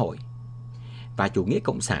nghĩa xã hội và chủ nghĩa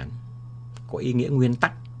cộng sản có ý nghĩa nguyên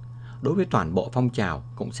tắc đối với toàn bộ phong trào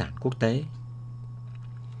cộng sản quốc tế.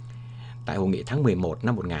 Tại hội nghị tháng 11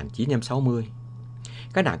 năm 1960,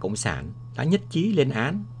 các đảng Cộng sản đã nhất trí lên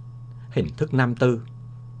án hình thức Nam Tư,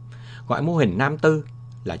 gọi mô hình Nam Tư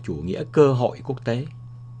là chủ nghĩa cơ hội quốc tế,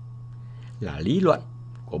 là lý luận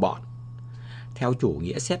của bọn theo chủ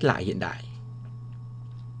nghĩa xét lại hiện đại.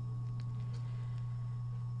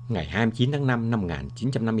 Ngày 29 tháng 5 năm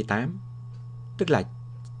 1958, tức là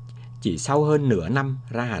chỉ sau hơn nửa năm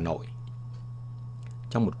ra Hà Nội,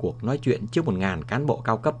 trong một cuộc nói chuyện trước 1.000 cán bộ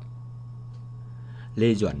cao cấp,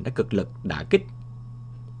 Lê Duẩn đã cực lực đả kích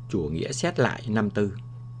chủ nghĩa xét lại Nam Tư.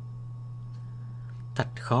 Thật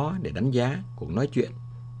khó để đánh giá cuộc nói chuyện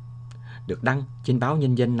được đăng trên báo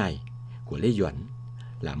Nhân dân này của Lê Duẩn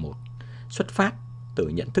là một xuất phát từ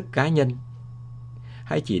nhận thức cá nhân,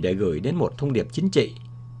 hay chỉ để gửi đến một thông điệp chính trị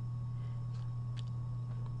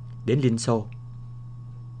đến Liên Xô.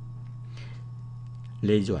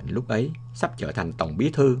 Lê Duẩn lúc ấy sắp trở thành tổng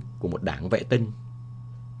bí thư của một đảng vệ tinh,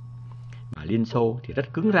 mà Liên Xô thì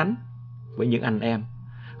rất cứng rắn với những anh em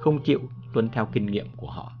không chịu tuân theo kinh nghiệm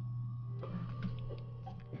của họ.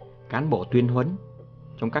 Cán bộ tuyên huấn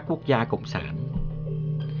trong các quốc gia cộng sản,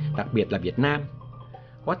 đặc biệt là Việt Nam,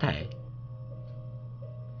 có thể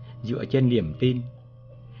dựa trên niềm tin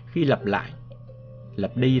khi lập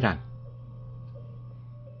đi rằng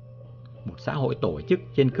một xã hội tổ chức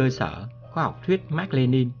trên cơ sở khoa học thuyết Mác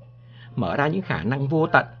Lênin mở ra những khả năng vô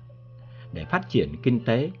tận để phát triển kinh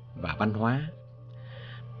tế và văn hóa,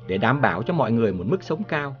 để đảm bảo cho mọi người một mức sống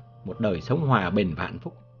cao, một đời sống hòa bình và hạnh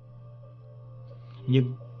phúc.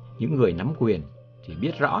 Nhưng những người nắm quyền thì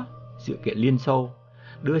biết rõ sự kiện Liên Xô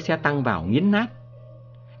đưa xe tăng vào nghiến nát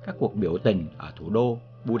các cuộc biểu tình ở thủ đô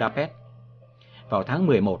Budapest vào tháng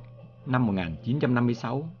 11 năm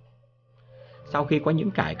 1956, sau khi có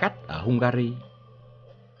những cải cách ở Hungary.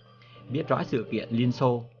 Biết rõ sự kiện Liên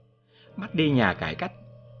Xô bắt đi nhà cải cách,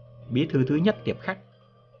 bí thư thứ nhất Tiệp Khắc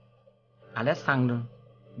Alexander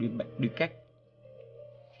Duycek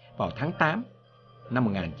vào tháng 8 năm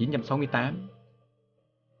 1968.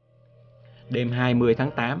 Đêm 20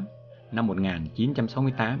 tháng 8 năm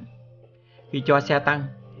 1968, khi cho xe tăng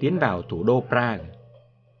tiến vào thủ đô Prague,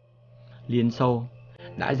 Liên Xô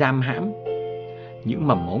đã giam hãm những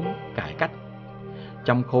mầm mống cải cách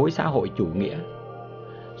trong khối xã hội chủ nghĩa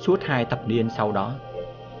suốt 2 thập niên sau đó.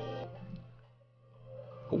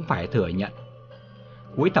 Cũng phải thừa nhận,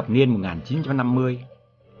 cuối thập niên 1950,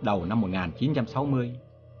 đầu năm 1960,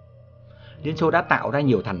 Liên Xô đã tạo ra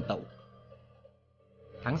nhiều thành tựu.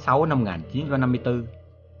 Tháng 6 năm 1954,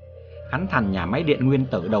 khánh thành nhà máy điện nguyên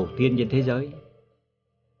tử đầu tiên trên thế giới.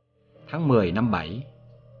 Tháng 10 năm 7,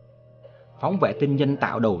 phóng vệ tinh nhân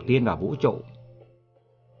tạo đầu tiên vào vũ trụ.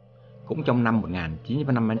 Cũng trong năm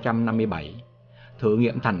 1957, thử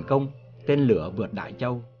nghiệm thành công tên lửa vượt Đại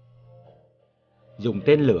Châu. Dùng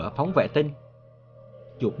tên lửa phóng vệ tinh,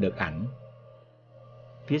 chụp được ảnh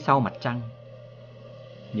phía sau mặt trăng.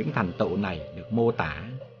 Những thành tựu này được mô tả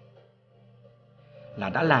là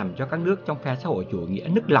đã làm cho các nước trong phe xã hội chủ nghĩa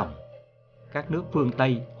nức lòng, các nước phương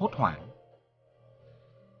Tây hốt hoảng.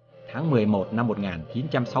 Tháng 11 năm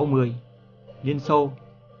 1960, Liên Xô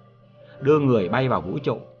đưa người bay vào vũ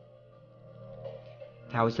trụ.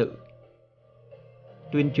 Theo sự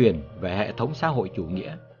tuyên truyền về hệ thống xã hội chủ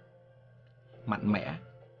nghĩa mạnh mẽ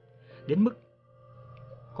đến mức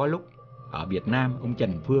có lúc ở Việt Nam, ông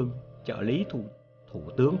Trần Phương, trợ lý thủ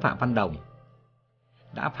tướng Phạm Văn Đồng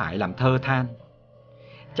đã phải làm thơ than: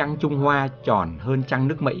 trăng Trung Hoa tròn hơn trăng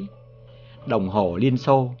nước Mỹ, đồng hồ Liên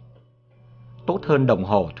Xô tốt hơn đồng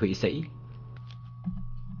hồ Thụy Sĩ.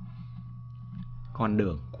 Con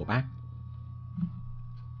đường của Bác.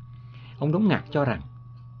 Ông Đống Ngạc cho rằng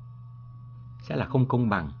sẽ là không công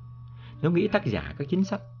bằng nếu nghĩ tác giả các chính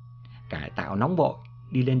sách cải tạo nóng vội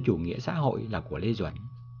đi lên chủ nghĩa xã hội là của Lê Duẩn.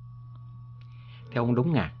 Theo ông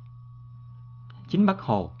Đống Ngạc, chính Bác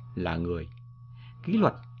Hồ là người ký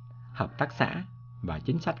luật hợp tác xã và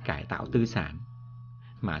chính sách cải tạo tư sản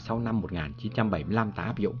mà sau năm 1975 ta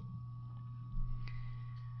áp dụng.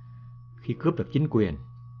 Khi cướp được chính quyền,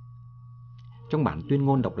 trong bản tuyên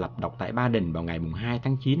ngôn độc lập đọc tại Ba Đình vào ngày 2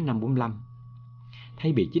 tháng 9 năm 45,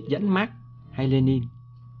 thay vì trích dẫn Mác hay Lenin,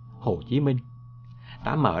 Hồ Chí Minh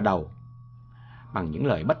đã mở đầu bằng những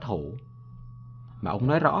lời bất hủ mà ông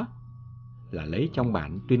nói rõ là lấy trong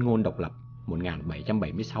bản tuyên ngôn độc lập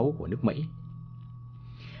 1776 của nước Mỹ.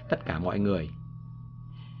 Tất cả mọi người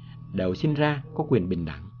đều sinh ra có quyền bình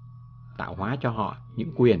đẳng, tạo hóa cho họ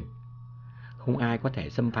những quyền không ai có thể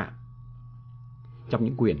xâm phạm. Trong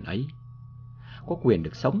những quyền ấy có quyền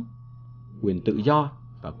được sống, quyền tự do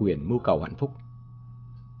và quyền mưu cầu hạnh phúc.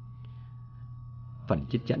 Phần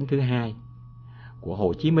trích dẫn thứ hai của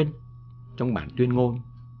Hồ Chí Minh trong bản tuyên ngôn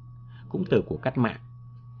cũng từ cuộc cách mạng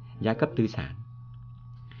giai cấp tư sản,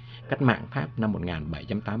 cách mạng Pháp năm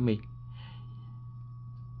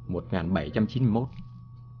 1791.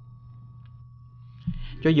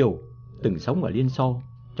 Cho dù từng sống ở Liên Xô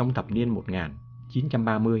trong thập niên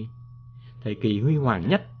 1930, thời kỳ huy hoàng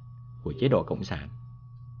nhất của chế độ Cộng sản,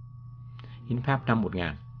 Hiến pháp năm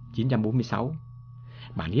 1946,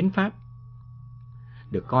 bản hiến pháp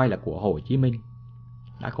được coi là của Hồ Chí Minh,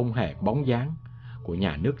 đã không hề bóng dáng của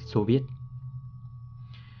nhà nước Xô Viết.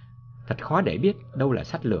 Thật khó để biết đâu là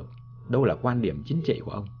sách lược, đâu là quan điểm chính trị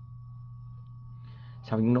của ông.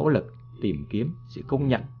 Sau những nỗ lực tìm kiếm sự công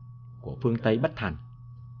nhận của phương Tây bất thành,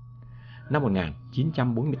 năm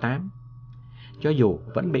 1948, cho dù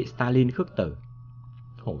vẫn bị Stalin khước từ,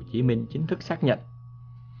 Hồ Chí Minh chính thức xác nhận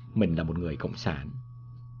mình là một người cộng sản.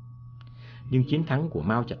 Nhưng chiến thắng của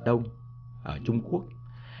Mao Trạch Đông ở Trung Quốc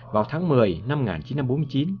vào tháng 10 năm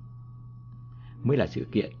 1949 mới là sự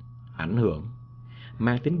kiện ảnh hưởng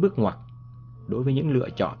mang tính bước ngoặt đối với những lựa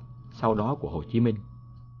chọn sau đó của Hồ Chí Minh.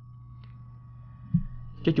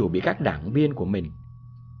 Cho dù bị các đảng viên của mình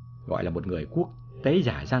gọi là một người quốc tế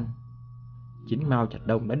giả danh, chính Mao Trạch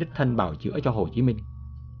Đông đã đích thân bào chữa cho Hồ Chí Minh.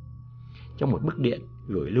 Trong một bức điện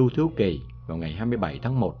gửi Lưu Thiếu Kỳ vào ngày 27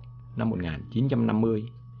 tháng 1 năm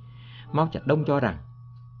 1950, Mao Trạch Đông cho rằng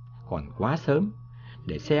còn quá sớm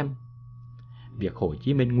để xem việc Hồ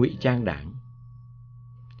Chí Minh ngụy trang đảng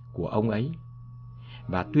của ông ấy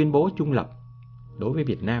và tuyên bố trung lập đối với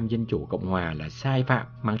Việt Nam Dân Chủ Cộng Hòa là sai phạm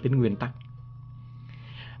mang tính nguyên tắc.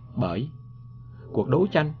 Bởi cuộc đấu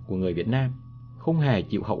tranh của người Việt Nam không hề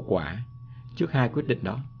chịu hậu quả trước hai quyết định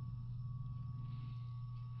đó.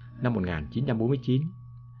 Năm 1949,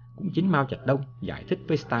 cũng chính Mao Trạch Đông giải thích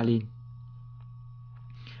với Stalin: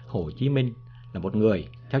 Hồ Chí Minh là một người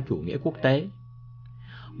theo chủ nghĩa quốc tế.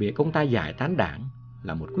 Việc ông ta giải tán đảng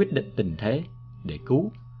là một quyết định tình thế để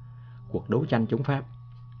cứu cuộc đấu tranh chống Pháp.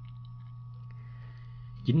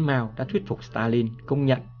 Chính Mao đã thuyết phục Stalin công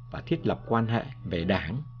nhận và thiết lập quan hệ về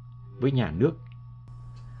đảng với nhà nước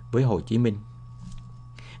với Hồ Chí Minh,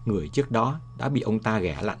 người trước đó đã bị ông ta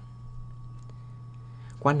ghẻ lạnh.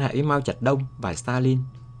 Quan hệ với Mao Trạch Đông và Stalin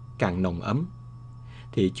càng nồng ấm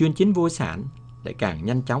thì chuyên chính vô sản lại càng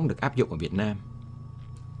nhanh chóng được áp dụng ở Việt Nam.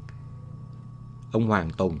 Ông Hoàng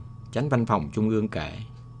Tùng, Chánh Văn phòng Trung ương kể,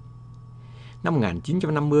 năm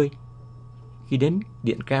 1950, khi đến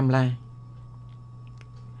Điện Kremlin,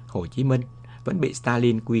 Hồ Chí Minh vẫn bị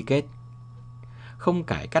Stalin quy kết: không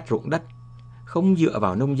cải cách ruộng đất, không dựa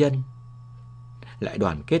vào nông dân, lại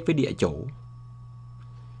đoàn kết với địa chủ.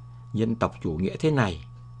 Dân tộc chủ nghĩa thế này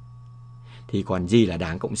thì còn gì là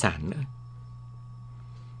Đảng Cộng sản nữa.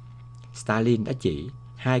 Stalin đã chỉ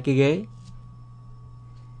 2 cái ghế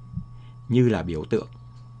như là biểu tượng,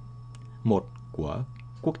 một của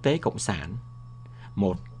quốc tế cộng sản,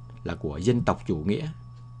 một là của dân tộc chủ nghĩa.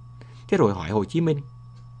 Thế rồi hỏi Hồ Chí Minh,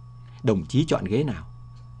 đồng chí chọn ghế nào?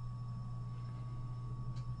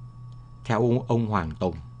 Theo ông Hoàng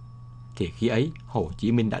Tùng thì khi ấy Hồ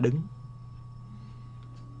Chí Minh đã đứng.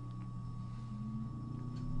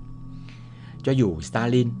 Cho dù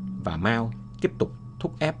Stalin và Mao tiếp tục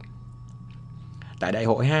thúc ép, tại Đại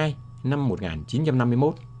hội 2 năm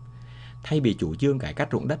 1951, thay vì chủ trương cải cách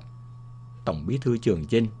ruộng đất, Tổng Bí thư Trường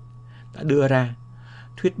Chinh đã đưa ra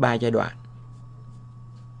thuyết 3 giai đoạn.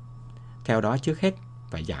 Theo đó trước hết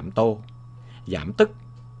phải giảm tô, giảm tức,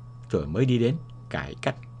 rồi mới đi đến cải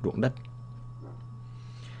cách ruộng đất.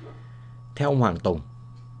 Theo ông Hoàng Tùng,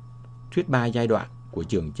 thuyết 3 giai đoạn của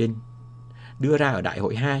Trường Chinh đưa ra ở Đại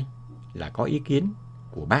hội 2 là có ý kiến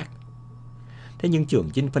của Bác. Thế nhưng Trường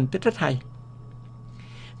Chinh phân tích rất hay.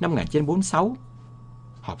 Năm 1946,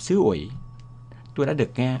 họp xứ ủy, tôi đã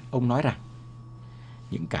được nghe ông nói rằng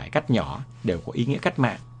những cải cách nhỏ đều có ý nghĩa cách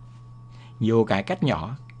mạng. Nhiều cải cách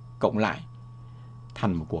nhỏ cộng lại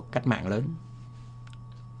thành một cuộc cách mạng lớn.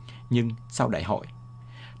 Nhưng sau đại hội,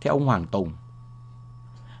 theo ông Hoàng Tùng,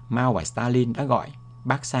 Mao và Stalin đã gọi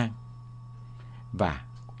Bác sang và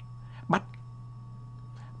bắt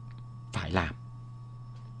phải làm.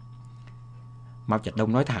 Mao Trạch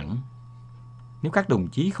Đông nói thẳng, nếu các đồng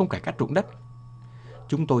chí không cải cách ruộng đất,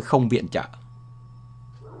 chúng tôi không viện trợ.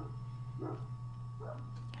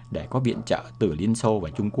 Để có viện trợ từ Liên Xô và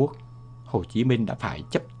Trung Quốc, Hồ Chí Minh đã phải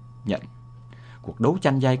chấp nhận cuộc đấu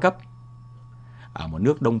tranh giai cấp ở một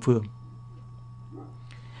nước Đông phương,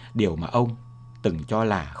 điều mà ông từng cho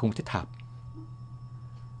là không thích hợp.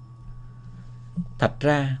 Thật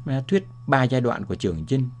ra, thuyết 3 giai đoạn của Trường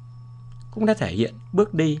Chinh cũng đã thể hiện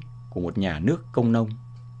bước đi của một nhà nước công nông.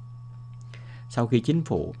 Sau khi chính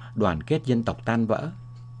phủ đoàn kết dân tộc tan vỡ,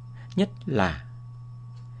 nhất là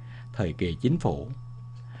thời kỳ chính phủ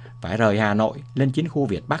phải rời Hà Nội lên chiến khu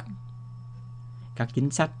Việt Bắc, các chính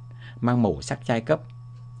sách mang màu sắc giai cấp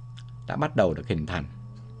đã bắt đầu được hình thành.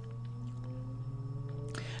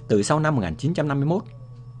 Từ sau năm 1951,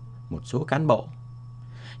 một số cán bộ,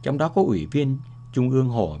 trong đó có Ủy viên Trung ương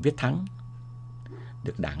Hồ Viết Thắng,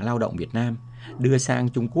 được Đảng Lao động Việt Nam đưa sang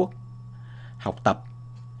Trung Quốc học tập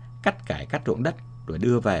cách cải cách ruộng đất rồi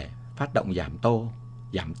đưa về phát động giảm tô,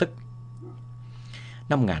 giảm tức.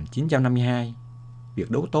 Năm 1952,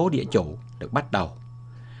 việc đấu tố địa chủ được bắt đầu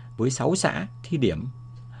với 6 xã thí điểm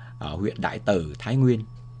ở huyện Đại Từ, Thái Nguyên,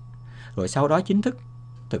 rồi sau đó chính thức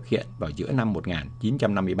thực hiện vào giữa năm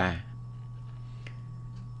 1953.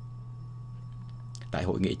 Tại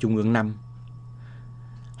Hội nghị Trung ương 5,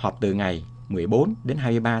 họp từ ngày 14 đến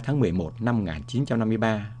 23 tháng 11 năm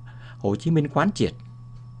 1953, Hồ Chí Minh quán triệt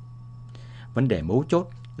vấn đề mấu chốt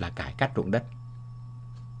là cải cách ruộng đất.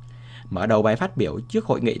 Mở đầu bài phát biểu trước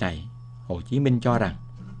hội nghị này, Hồ Chí Minh cho rằng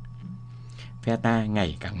phe ta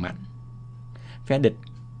ngày càng mạnh, phe địch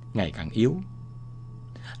ngày càng yếu.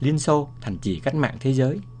 Liên Xô, thành trì cách mạng thế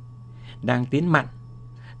giới, đang tiến mạnh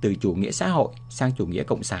từ chủ nghĩa xã hội sang chủ nghĩa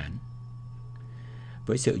cộng sản.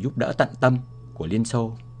 Với sự giúp đỡ tận tâm của Liên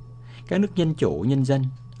Xô, các nước dân chủ nhân dân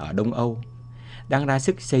ở Đông Âu đang ra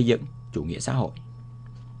sức xây dựng chủ nghĩa xã hội.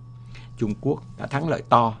 Trung Quốc đã thắng lợi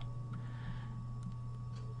to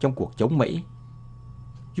trong cuộc chống Mỹ,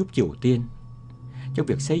 giúp Triều Tiên trong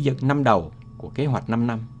việc xây dựng năm đầu của kế hoạch 5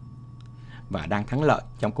 năm và đang thắng lợi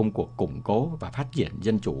trong công cuộc củng cố và phát triển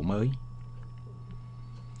dân chủ mới.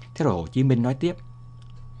 Thế rồi Hồ Chí Minh nói tiếp,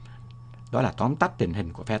 đó là tóm tắt tình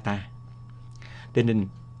hình của phe ta. Tình hình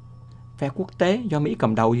phe quốc tế do Mỹ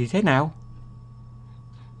cầm đầu thì thế nào?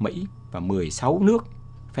 Mỹ và 16 nước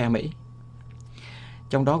phe Mỹ,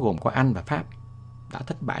 trong đó gồm có Anh và Pháp, đã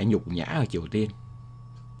thất bại nhục nhã ở Triều Tiên.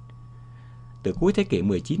 Từ cuối thế kỷ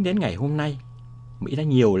 19 đến ngày hôm nay, Mỹ đã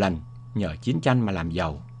nhiều lần nhờ chiến tranh mà làm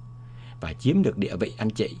giàu và chiếm được địa vị anh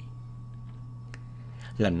chị.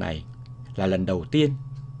 Lần này là lần đầu tiên,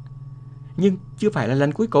 nhưng chưa phải là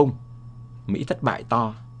lần cuối cùng. Mỹ thất bại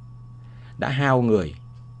to, đã hao người.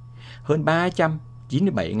 Hơn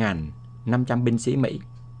 397.500 binh sĩ Mỹ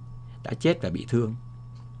đã chết và bị thương.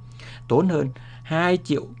 Tốn hơn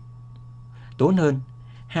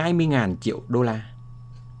 20.000 triệu đô la.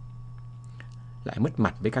 Lại mất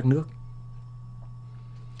mặt với các nước.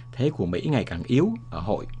 Thế của Mỹ ngày càng yếu ở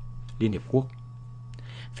Hội Liên Hiệp Quốc.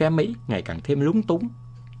 Phe Mỹ ngày càng thêm lúng túng,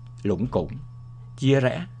 lủng củng, chia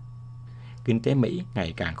rẽ. Kinh tế Mỹ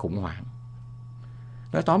ngày càng khủng hoảng.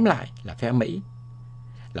 Nói tóm lại là phe Mỹ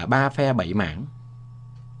là 3 phe 7 mảng.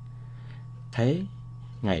 Thế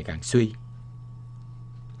ngày càng suy.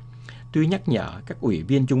 Tuy nhắc nhở các ủy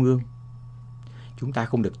viên trung ương, chúng ta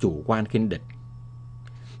không được chủ quan khinh địch.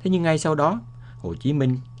 Thế nhưng ngay sau đó, Hồ Chí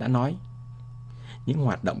Minh đã nói những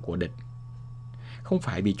hoạt động của địch không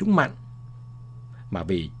phải vì chúng mạnh, mà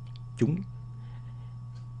vì chúng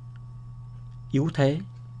yếu thế.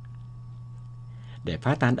 Để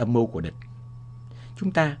phá tan âm mưu của địch,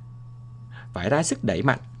 chúng ta phải ra sức đẩy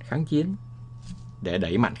mạnh kháng chiến. Để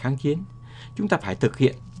đẩy mạnh kháng chiến, chúng ta phải thực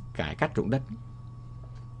hiện cải cách ruộng đất.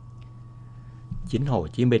 Chính Hồ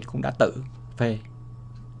Chí Minh cũng đã tự phê.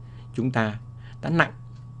 Chúng ta đã nặng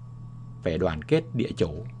về đoàn kết địa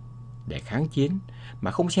chủ để kháng chiến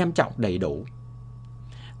mà không xem trọng đầy đủ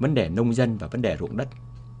vấn đề nông dân và vấn đề ruộng đất.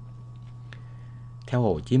 Theo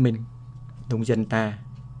Hồ Chí Minh, nông dân ta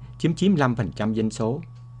chiếm 95% dân số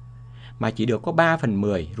mà chỉ được có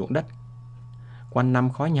 3/10 ruộng đất, quanh năm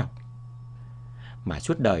khó nhọc, mà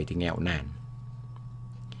suốt đời thì nghèo nàn.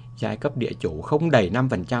 Giai cấp địa chủ không đầy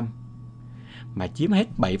 5% mà chiếm hết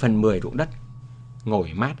 7/10 ruộng đất,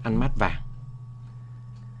 ngồi mát ăn mát vàng.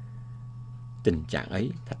 Tình trạng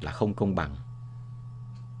ấy thật là không công bằng.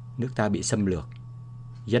 Nước ta bị xâm lược,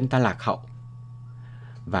 dân ta lạc hậu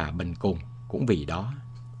và bần cùng cũng vì đó.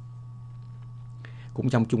 Cũng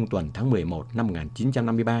trong trung tuần tháng 11 năm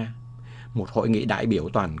 1953, một hội nghị đại biểu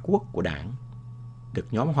toàn quốc của Đảng được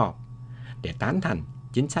nhóm họp để tán thành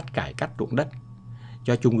chính sách cải cách ruộng đất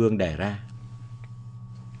do Trung ương đề ra.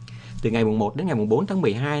 Từ ngày 1 đến ngày 4 tháng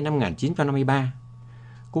 12 năm 1953,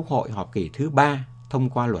 Quốc hội họp kỳ thứ 3 thông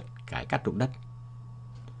qua luật cải cách ruộng đất.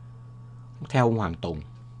 Theo ông Hoàng Tùng,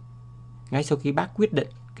 ngay sau khi bác quyết định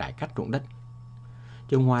cải cách ruộng đất,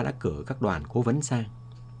 Trung Hoa đã cử các đoàn cố vấn sang.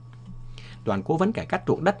 Đoàn cố vấn cải cách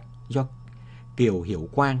ruộng đất do Kiều Hiểu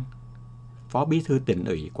Quang, Phó Bí thư Tỉnh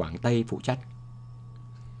ủy Quảng Tây phụ trách.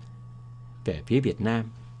 Về phía Việt Nam,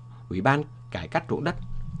 Ủy ban cải cách ruộng đất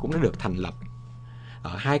cũng đã được thành lập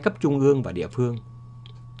ở 2 cấp trung ương và địa phương.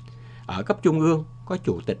 Ở cấp trung ương có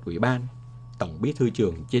Chủ tịch Ủy ban, Tổng Bí thư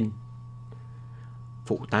Trường Chinh,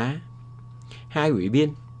 phụ tá, 2 ủy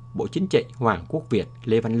viên Bộ Chính trị Hoàng Quốc Việt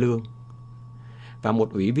Lê Văn Lương và 1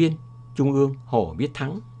 ủy viên Trung ương Hồ Viết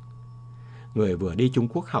Thắng, người vừa đi Trung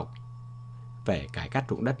Quốc học về cải cách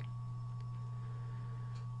ruộng đất.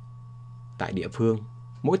 Tại địa phương,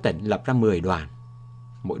 mỗi tỉnh lập ra 10 đoàn,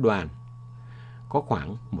 mỗi đoàn có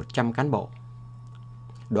khoảng 100 cán bộ.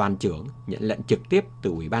 Đoàn trưởng nhận lệnh trực tiếp từ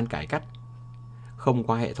Ủy ban cải cách, không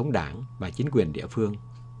qua hệ thống đảng và chính quyền địa phương.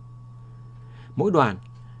 Mỗi đoàn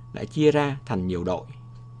lại chia ra thành nhiều đội.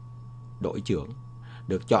 Đội trưởng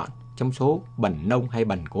được chọn trong số bần nông hay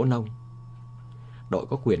bần cố nông. Đội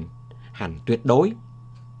có quyền hành tuyệt đối,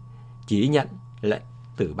 chỉ nhận lệnh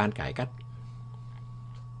từ ban cải cách.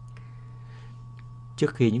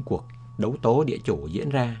 Trước khi những cuộc đấu tố địa chủ diễn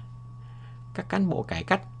ra, các cán bộ cải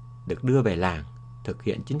cách được đưa về làng thực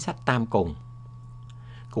hiện chính sách tam cùng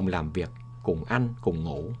làm việc, cùng ăn, cùng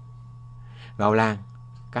ngủ. Vào làng,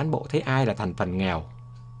 cán bộ thấy ai là thành phần nghèo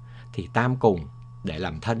thì tam cùng để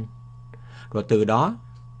làm thân, rồi từ đó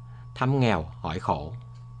thăm nghèo hỏi khổ.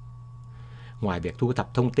 Ngoài việc thu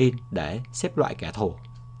thập thông tin để xếp loại kẻ thù,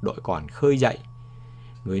 đội còn khơi dậy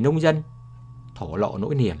người nông dân thổ lộ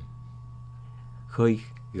nỗi niềm, khơi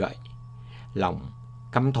gợi lòng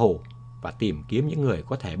căm thù và tìm kiếm những người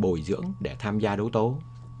có thể bồi dưỡng để tham gia đấu tố.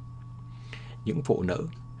 Những phụ nữ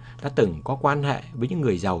đã từng có quan hệ với những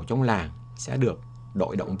người giàu trong làng sẽ được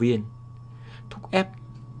đội động viên, thúc ép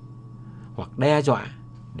hoặc đe dọa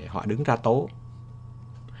để họ đứng ra tố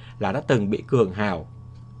là đã từng bị cường hào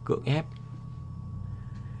cưỡng ép.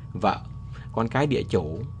 Vợ, con cái địa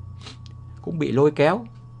chủ cũng bị lôi kéo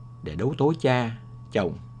để đấu tố cha,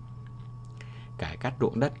 chồng. Cải cách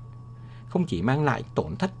ruộng đất không chỉ mang lại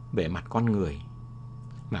tổn thất về mặt con người,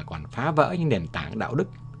 mà còn phá vỡ những nền tảng đạo đức,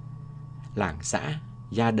 làng xã,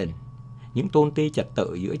 gia đình, những tôn ti trật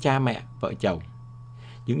tự giữa cha mẹ, vợ chồng,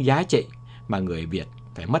 những giá trị mà người Việt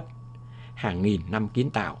phải mất hàng nghìn năm kiến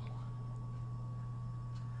tạo.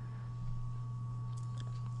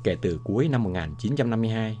 Kể từ cuối năm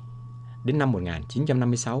 1952 đến năm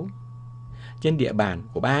 1956, trên địa bàn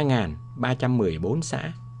của 3.314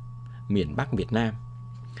 xã miền Bắc Việt Nam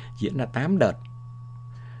diễn ra 8 đợt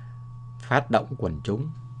phát động quần chúng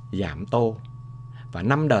giảm tô và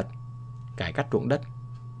 5 đợt cải cách ruộng đất,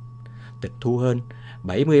 tịch thu hơn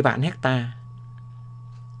 70 vạn hecta,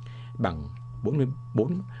 bằng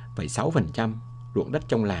 44,6% ruộng đất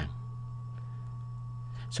trong làng.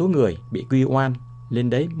 Số người bị quy oan lên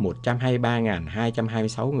đến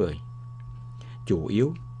 123.226 người, chủ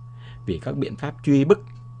yếu vì các biện pháp truy bức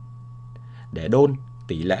để đôn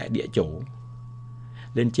tỷ lệ địa chủ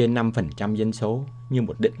lên trên 5% dân số như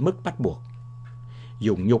một định mức bắt buộc,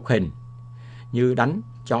 dùng nhục hình như đánh,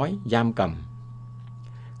 trói, giam cầm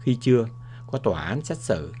khi chưa có tòa án xét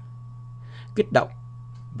xử, kích động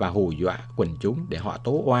và hù dọa quần chúng để họ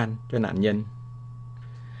tố oan cho nạn nhân.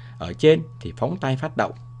 Ở trên thì phóng tay phát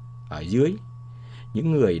động, ở dưới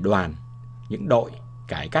những người đoàn, những đội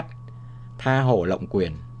cải cách tha hồ lộng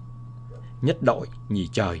quyền, nhất đội nhì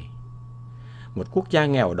trời. Một quốc gia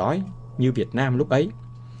nghèo đói như Việt Nam lúc ấy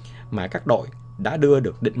mà các đội đã đưa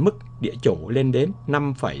được định mức địa chủ lên đến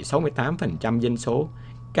 5,68% dân số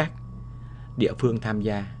các địa phương tham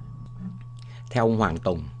gia. Theo ông Hoàng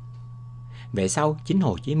Tùng, về sau chính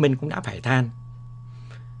Hồ Chí Minh cũng đã phải than: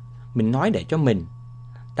 mình nói để cho mình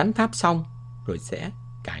đánh Pháp xong rồi sẽ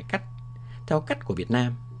cải cách theo cách của Việt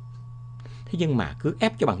Nam, thế nhưng mà cứ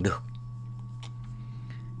ép cho bằng được.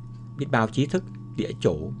 Biết bao trí thức địa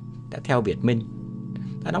chủ đã theo Việt Minh,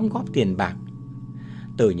 đã đóng góp tiền bạc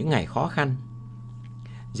từ những ngày khó khăn,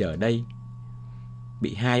 giờ đây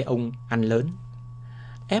bị hai ông ăn lớn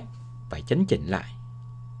ép phải chấn chỉnh lại,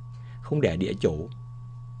 không để địa chủ,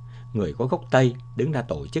 người có gốc Tây đứng ra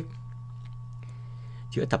tổ chức.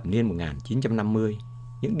 Giữa thập niên 1950,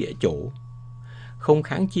 những địa chủ không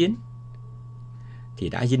kháng chiến thì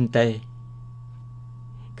đã dinh tê.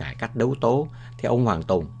 Cải cách đấu tố theo ông Hoàng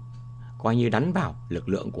Tùng coi như đánh vào lực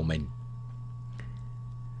lượng của mình.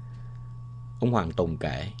 Ông Hoàng Tùng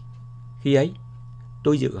kể, khi ấy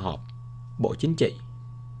tôi dự họp Bộ Chính trị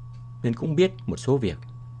nên cũng biết một số việc.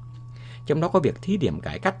 Trong đó có việc thí điểm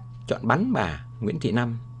cải cách chọn bắn bà Nguyễn Thị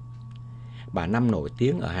Năm. Bà Năm nổi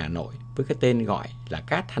tiếng ở Hà Nội với cái tên gọi là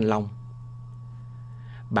Cát Thanh Long.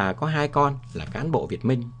 Bà có hai con là cán bộ Việt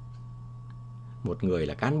Minh. Một người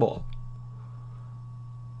là cán bộ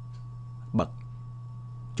bậc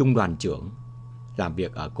trung đoàn trưởng làm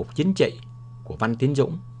việc ở Cục Chính trị của Văn Tiến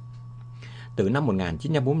Dũng. Từ năm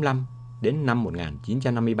 1945 đến năm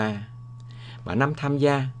 1953, bà Năm tham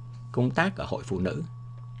gia công tác ở Hội Phụ Nữ.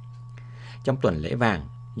 Trong tuần lễ vàng,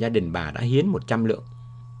 gia đình bà đã hiến 100 lượng.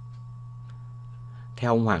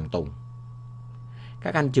 Theo ông Hoàng Tùng,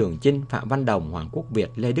 các anh Trường Chinh, Phạm Văn Đồng, Hoàng Quốc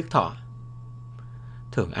Việt, Lê Đức Thọ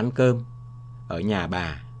thường ăn cơm ở nhà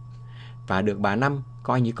bà và được bà Năm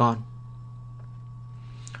coi như con.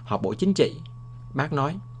 Họp Bộ Chính trị, bác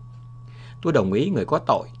nói: tôi đồng ý người có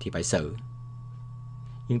tội thì phải xử,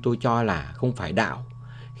 nhưng tôi cho là không phải đạo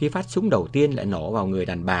khi phát súng đầu tiên lại nổ vào người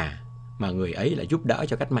đàn bà mà người ấy lại giúp đỡ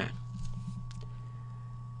cho cách mạng.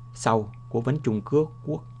 Sau, Cố vấn Trung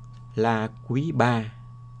Quốc La Quý Ba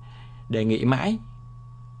đề nghị mãi,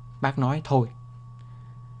 bác nói thôi,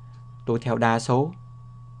 tôi theo đa số,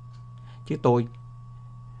 chứ tôi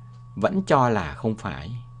vẫn cho là không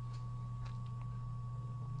phải.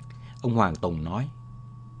 Ông Hoàng Tùng nói,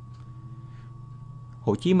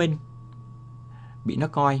 Hồ Chí Minh bị nó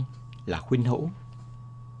coi là khuynh hữu.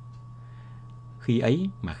 Khi ấy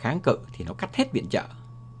mà kháng cự thì nó cắt hết viện trợ.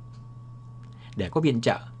 Để có viện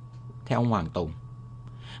trợ, theo ông Hoàng Tùng,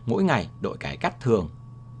 mỗi ngày đội cải cách thường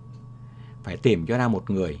phải tìm cho ra một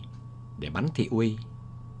người để bắn thị uy.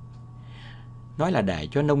 Nói là để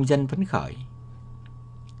cho nông dân phấn khởi.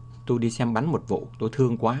 Tôi đi xem bắn một vụ, tôi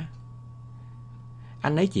thương quá.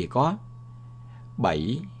 Anh ấy chỉ có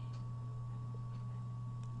 7,5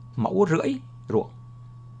 mẫu ruộng.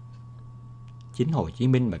 Chính Hồ Chí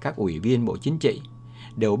Minh và các ủy viên Bộ Chính trị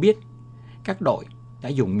đều biết các đội đã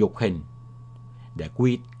dùng nhục hình để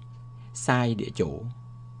quy sai địa chủ.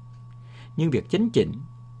 Nhưng việc chấn chỉnh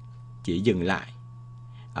chỉ dừng lại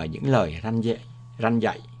ở những lời răn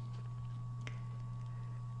dạy.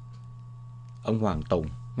 Ông Hoàng Tùng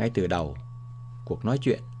ngay từ đầu cuộc nói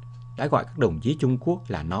chuyện đã gọi các đồng chí Trung Quốc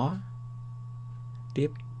là nó.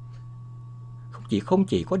 Tiếp, không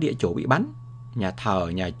chỉ có địa chủ bị bắn, nhà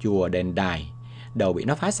thờ, nhà chùa, đền đài đều bị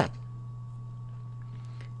nó phá sạch.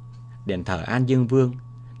 Đền thờ An Dương Vương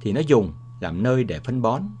thì nó dùng làm nơi để phân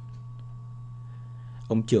bón.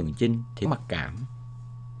 Ông Trường Chinh thì mặc cảm,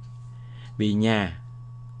 vì nhà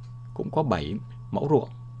cũng có 7 mẫu ruộng.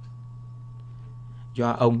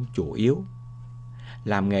 Do ông chủ yếu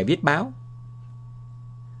làm nghề viết báo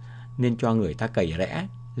nên cho người ta cày rẽ,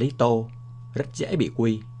 lấy tô, rất dễ bị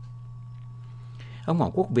quy. Ông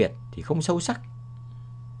Hoàng Quốc Việt thì không sâu sắc.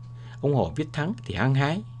 Ông Hồ Viết Thắng thì hăng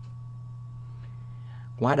hái.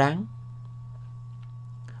 Quá đáng.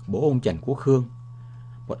 Bố ông Trần Quốc Khương,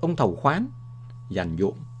 một ông thầu khoán, dành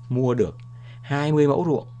dụm mua được 20 mẫu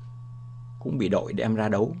ruộng, cũng bị đội đem ra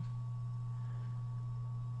đấu.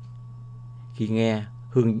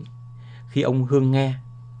 Khi ông Hương nghe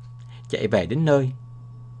chạy về đến nơi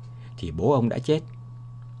thì bố ông đã chết.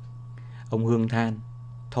 Ông Hương than,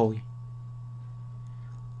 thôi,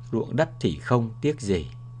 ruộng đất thì không tiếc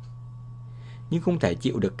gì, nhưng không thể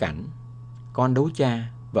chịu được cảnh con đấu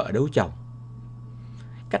cha, vợ đấu chồng.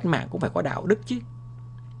 Cách mạng cũng phải có đạo đức chứ.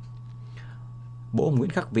 bố Nguyễn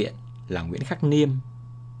Khắc Viện là Nguyễn Khắc Niêm,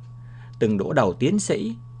 từng đỗ đầu tiến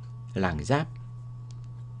sĩ, làng Giáp.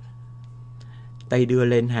 Tây đưa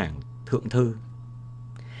lên hàng thượng thư.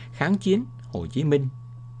 Kháng chiến, Hồ Chí Minh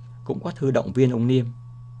cũng có thư động viên ông Niêm.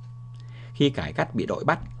 Khi cải cách bị đội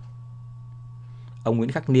bắt, ông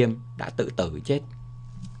Nguyễn Khắc Niêm đã tự tử chết.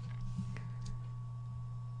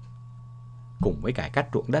 Cùng với cải cách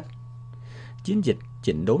ruộng đất, chiến dịch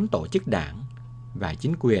chỉnh đốn tổ chức đảng và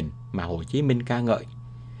chính quyền mà Hồ Chí Minh ca ngợi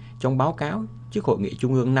trong báo cáo trước Hội nghị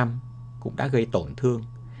Trung ương 5 cũng đã gây tổn thương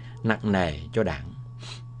nặng nề cho đảng.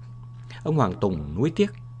 Ông Hoàng Tùng nuối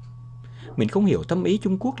tiếc, mình không hiểu tâm ý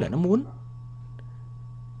Trung Quốc là nó muốn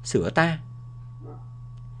sửa ta.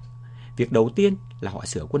 Việc đầu tiên là họ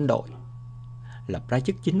sửa quân đội, lập ra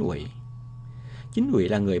chức chính ủy. Chính ủy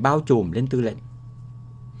là người bao trùm lên tư lệnh.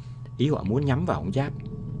 Ý họ muốn nhắm vào ông Giáp,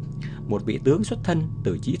 một vị tướng xuất thân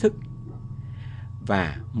từ trí thức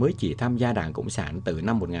và mới chỉ tham gia Đảng Cộng sản từ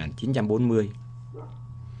năm 1940.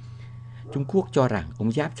 Trung Quốc cho rằng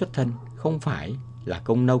ông Giáp xuất thân không phải là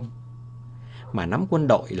công nông, mà nắm quân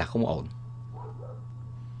đội là không ổn.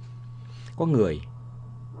 Có người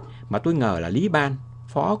mà tôi ngờ là Lý Ban,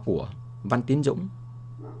 phó của Văn Tiến Dũng,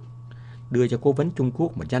 đưa cho cố vấn Trung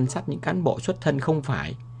Quốc một danh sách những cán bộ xuất thân không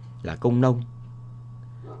phải là công nông,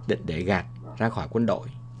 định để gạt ra khỏi quân đội.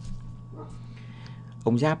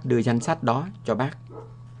 Ông Giáp đưa danh sách đó cho bác.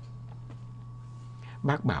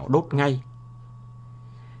 Bác bảo đốt ngay.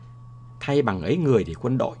 Thay bằng ấy người thì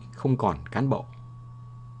quân đội không còn cán bộ.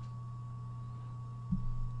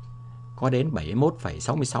 Có đến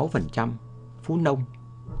 71,66% phú nông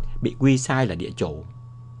bị quy sai là địa chủ.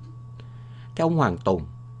 Theo ông Hoàng Tùng,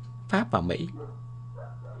 Pháp và Mỹ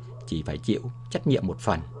chỉ phải chịu trách nhiệm một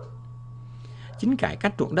phần. Chính cải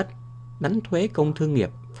cách ruộng đất, đánh thuế công thương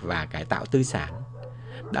nghiệp và cải tạo tư sản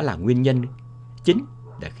đã là nguyên nhân chính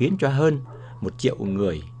để khiến cho hơn 1 triệu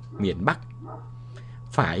người miền Bắc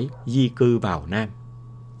phải di cư vào Nam.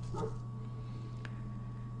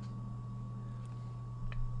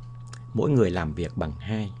 Mỗi người làm việc bằng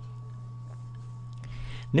 2.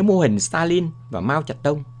 Nếu mô hình Stalin và Mao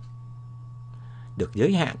Trạch-đông được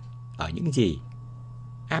giới hạn ở những gì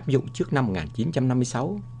áp dụng trước năm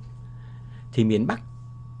 1956, thì miền Bắc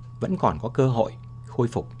vẫn còn có cơ hội khôi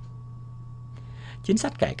phục. Chính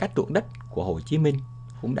sách cải cách ruộng đất của Hồ Chí Minh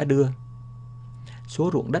cũng đã đưa số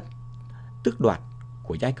ruộng đất tước đoạt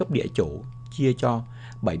của giai cấp địa chủ chia cho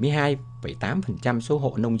 72,8% số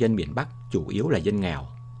hộ nông dân miền Bắc, chủ yếu là dân nghèo.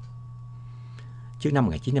 Trước năm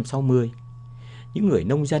 1960, những người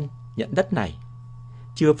nông dân nhận đất này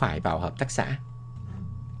chưa phải vào hợp tác xã.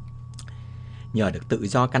 Nhờ được tự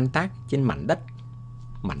do canh tác trên mảnh đất,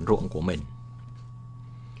 mảnh ruộng của mình,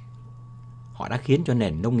 họ đã khiến cho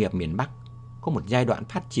nền nông nghiệp miền Bắc có một giai đoạn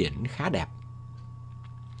phát triển khá đẹp.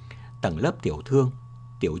 Tầng lớp tiểu thương,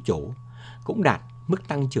 tiểu chủ cũng đạt mức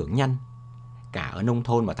tăng trưởng nhanh cả ở nông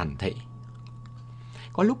thôn và thành thị.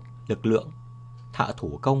 Có lúc lực lượng thợ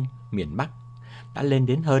thủ công miền Bắc đã lên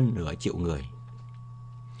đến hơn nửa triệu người.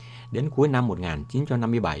 Đến cuối năm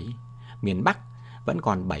 1957, miền Bắc vẫn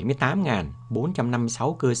còn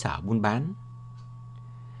 78.456 cơ sở buôn bán.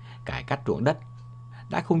 Cải cách ruộng đất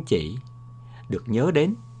đã không chỉ được nhớ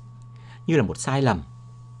đến như là một sai lầm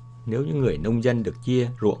nếu những người nông dân được chia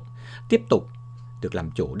ruộng tiếp tục được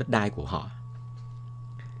làm chủ đất đai của họ.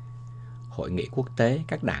 Hội nghị quốc tế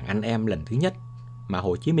các đảng anh em lần thứ nhất mà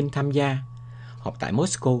Hồ Chí Minh tham gia, họp tại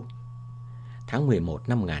Moscow tháng 11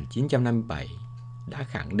 năm 1957, đã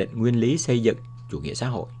khẳng định nguyên lý xây dựng chủ nghĩa xã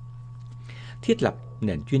hội, thiết lập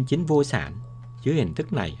nền chuyên chính vô sản dưới hình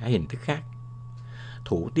thức này hay hình thức khác,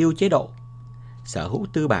 thủ tiêu chế độ sở hữu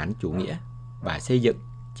tư bản chủ nghĩa và xây dựng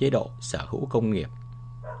chế độ sở hữu công nghiệp,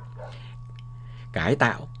 cải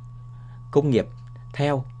tạo công nghiệp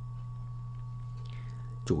theo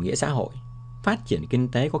chủ nghĩa xã hội, phát triển kinh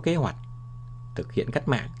tế có kế hoạch, thực hiện cách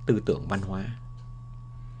mạng tư tưởng văn hóa.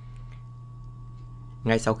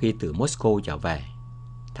 Ngay sau khi từ Moscow trở về,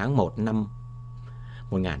 tháng 1 năm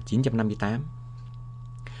 1958,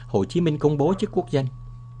 Hồ Chí Minh công bố chức quốc dân.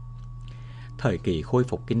 Thời kỳ khôi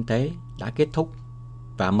phục kinh tế đã kết thúc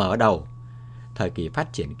và mở đầu thời kỳ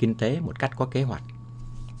phát triển kinh tế một cách có kế hoạch.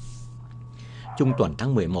 Trung tuần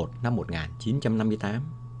tháng 11 năm 1958,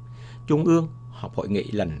 Trung ương họp hội nghị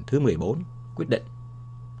lần thứ 14 quyết định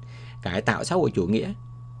cải tạo xã hội chủ nghĩa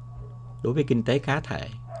đối với kinh tế cá thể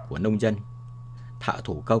của nông dân, thợ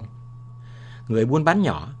thủ công, người buôn bán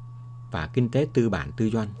nhỏ và kinh tế tư bản tư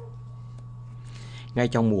doanh. Ngay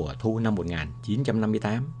trong mùa thu năm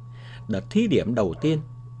 1958, đợt thí điểm đầu tiên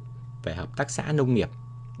về hợp tác xã nông nghiệp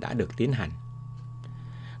đã được tiến hành.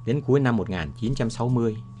 Đến cuối năm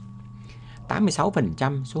 1960,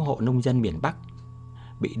 86% số hộ nông dân miền Bắc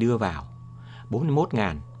bị đưa vào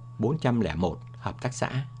 41.401 hợp tác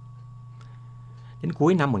xã. Đến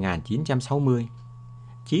cuối năm 1960,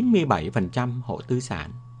 97% hộ tư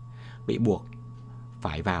sản bị buộc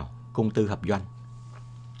phải vào công tư hợp doanh.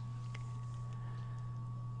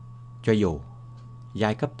 Cho dù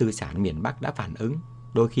giai cấp tư sản miền Bắc đã phản ứng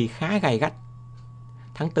đôi khi khá gay gắt,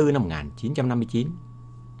 tháng 4 năm 1959,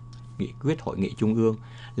 nghị quyết Hội nghị Trung ương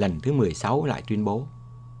lần thứ 16 lại tuyên bố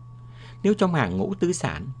nếu trong hàng ngũ tư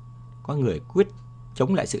sản có người quyết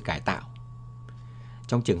chống lại sự cải tạo,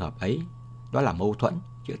 trong trường hợp ấy đó là mâu thuẫn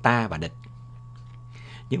giữa ta và địch.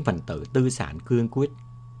 Những phần tử tư sản cương quyết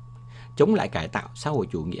chống lại cải tạo xã hội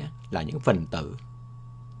chủ nghĩa là những phần tử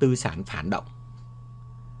tư sản phản động.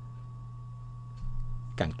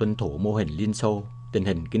 Càng tuân thủ mô hình Liên Xô, tình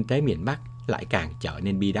hình kinh tế miền Bắc lại càng trở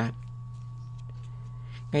nên bi đát.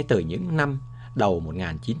 Ngay từ những năm đầu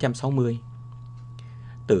 1960,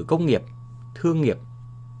 từ công nghiệp, thương nghiệp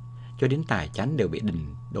cho đến tài chánh đều bị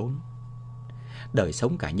đình đốn. Đời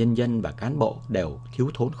sống cả nhân dân và cán bộ đều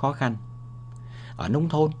thiếu thốn khó khăn. Ở nông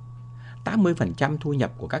thôn, 80% thu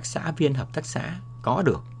nhập của các xã viên hợp tác xã có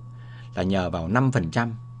được là nhờ vào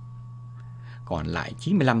 5%, còn lại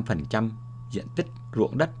 95% diện tích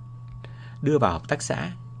ruộng đất đưa vào hợp tác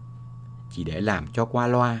xã chỉ để làm cho qua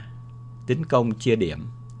loa, tính công chia điểm.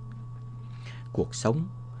 Cuộc sống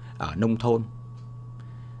ở nông thôn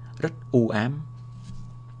rất u ám.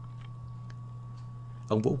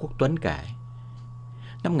 Ông Vũ Quốc Tuấn kể,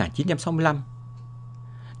 năm 1965,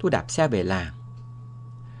 tôi đạp xe về làng,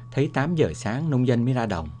 thấy 8 giờ sáng nông dân mới ra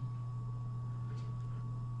đồng.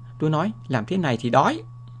 Tôi nói, làm thế này thì đói.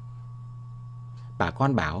 Bà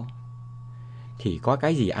con bảo, thì có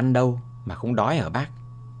cái gì ăn đâu mà không đói hả bác?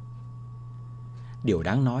 Điều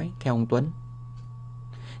đáng nói, theo ông Tuấn,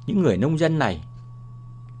 những người nông dân này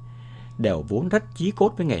đều vốn rất chí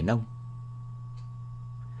cốt với nghề nông.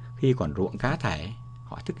 Khi còn ruộng cá thể,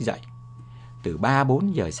 họ thức dậy từ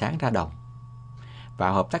 3-4 giờ sáng ra đồng.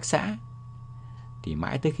 Vào hợp tác xã thì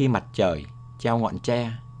mãi tới khi mặt trời treo ngọn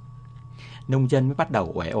tre, nông dân mới bắt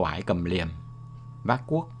đầu uể oải cầm liềm, vác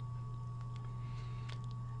cuốc.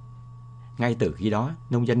 Ngay từ khi đó,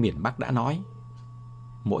 nông dân miền Bắc đã nói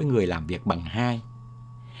mỗi người làm việc bằng 2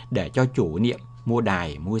 để cho chủ niệm mua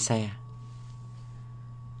đài, mua xe.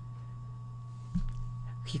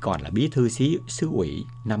 Khi còn là bí thư xứ ủy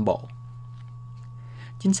Nam Bộ,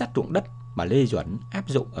 chính sách ruộng đất mà Lê Duẩn áp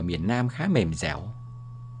dụng ở miền Nam khá mềm dẻo.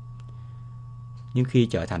 Nhưng khi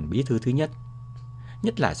trở thành bí thư thứ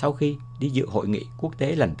nhất là sau khi đi dự hội nghị quốc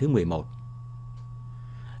tế lần thứ 11,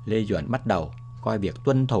 Lê Duẩn bắt đầu coi việc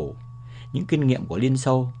tuân thủ những kinh nghiệm của Liên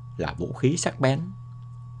Xô là vũ khí sắc bén.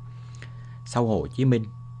 Sau Hồ Chí Minh,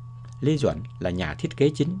 Lê Duẩn là nhà thiết kế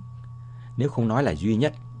chính, nếu không nói là duy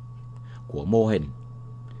nhất, của mô hình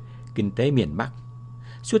kinh tế miền Bắc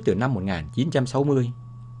suốt từ năm 1960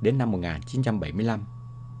 đến năm 1975.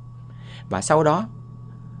 Và sau đó,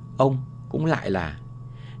 ông cũng lại là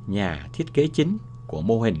nhà thiết kế chính của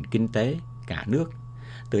mô hình kinh tế cả nước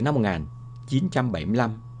từ năm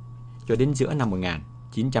 1975 cho đến giữa năm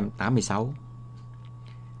 1986.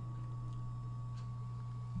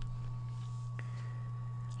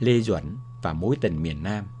 Lê Duẩn và mối tình miền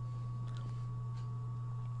Nam.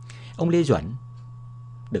 Ông Lê Duẩn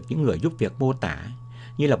được những người giúp việc mô tả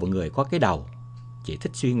như là một người có cái đầu, chỉ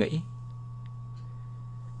thích suy nghĩ.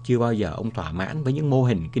 Chưa bao giờ ông thỏa mãn với những mô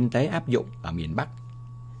hình kinh tế áp dụng ở miền Bắc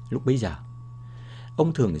lúc bấy giờ.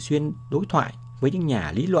 Ông thường xuyên đối thoại với những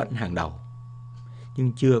nhà lý luận hàng đầu,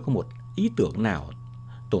 nhưng chưa có một ý tưởng nào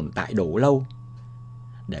tồn tại đủ lâu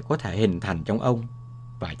để có thể hình thành trong ông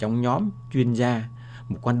và trong nhóm chuyên gia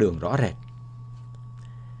một con đường rõ rệt.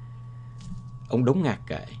 Ông Đống Ngạc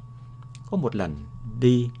kể, có một lần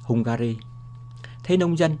đi Hungary, thấy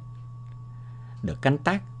nông dân được canh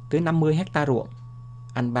tác tới 50 hecta ruộng,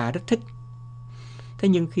 anh ba rất thích. Thế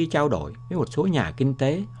nhưng khi trao đổi với một số nhà kinh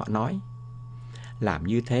tế, họ nói, làm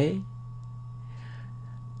như thế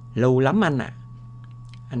lâu lắm anh ạ.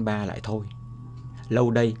 Anh ba lại thôi,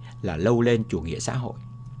 lâu đây là lâu lên chủ nghĩa xã hội.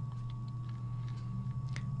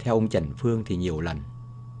 Theo ông Trần Phương thì nhiều lần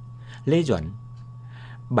Lê Duẩn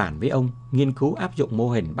bàn với ông nghiên cứu áp dụng mô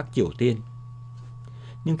hình Bắc Triều Tiên.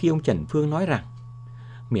 Nhưng khi ông Trần Phương nói rằng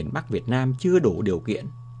miền Bắc Việt Nam chưa đủ điều kiện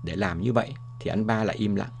để làm như vậy thì anh ba lại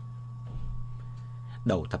im lặng.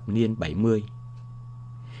 Đầu thập niên 70,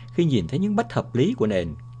 khi nhìn thấy những bất hợp lý của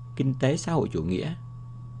nền kinh tế xã hội chủ nghĩa,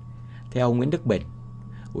 theo ông Nguyễn Đức Bình,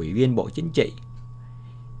 Ủy viên Bộ Chính trị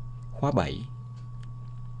khóa 7,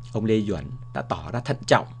 ông Lê Duẩn đã tỏ ra thận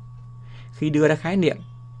trọng khi đưa ra khái niệm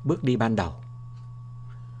bước đi ban đầu.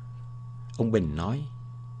 Ông Bình nói,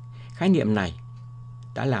 khái niệm này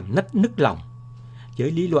đã làm nứt lòng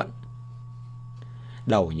giới lý luận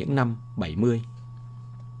đầu những năm 70.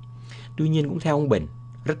 Tuy nhiên cũng theo ông Bình,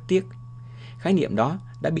 rất tiếc, khái niệm đó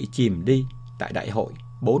đã bị chìm đi tại Đại hội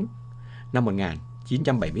 4 năm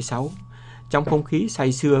 1976 trong không khí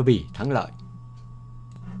say sưa vì thắng lợi.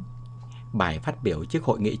 Bài phát biểu trước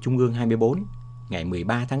Hội nghị Trung ương 24 ngày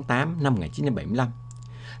 13 tháng 8 năm 1975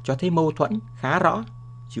 cho thấy mâu thuẫn khá rõ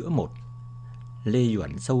giữa một Lê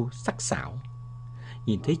Duẩn sâu sắc sảo,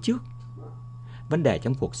 nhìn thấy trước vấn đề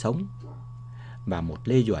trong cuộc sống, và một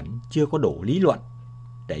Lê Duẩn chưa có đủ lý luận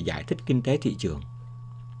để giải thích kinh tế thị trường.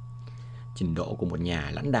 Trình độ của một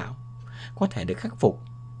nhà lãnh đạo có thể được khắc phục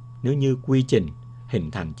nếu như quy trình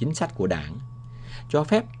hình thành chính sách của Đảng cho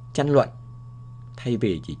phép tranh luận thay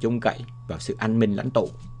vì chỉ trông cậy vào sự an minh lãnh tụ.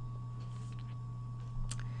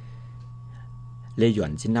 Lê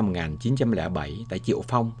Duẩn sinh năm 1907 tại Triệu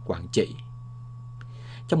Phong, Quảng Trị,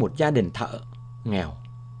 trong một gia đình thợ nghèo.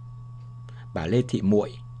 Bà Lê Thị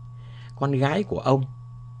Muội, con gái của ông,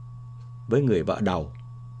 với người vợ đầu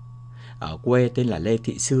ở quê tên là Lê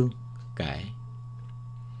Thị Sương, kể: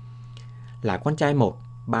 là con trai một,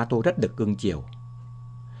 ba tôi rất được cưng chiều.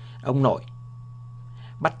 Ông nội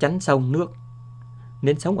bắt chắn sông nước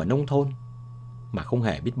nên sống ở nông thôn mà không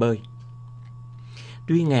hề biết bơi.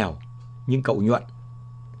 Tuy nghèo nhưng cậu Nhuận,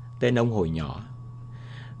 tên ông hồi nhỏ,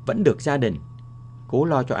 vẫn được gia đình cố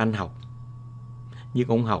lo cho ăn học. Nhưng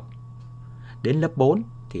ông học đến lớp 4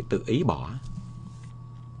 thì tự ý bỏ.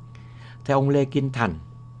 Theo ông Lê Kiên Thành,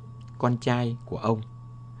 con trai của ông,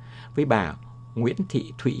 với bà Nguyễn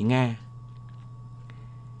Thị Thụy Nga,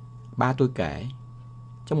 ba tôi kể,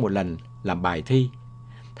 trong một lần làm bài thi,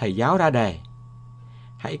 thầy giáo ra đề: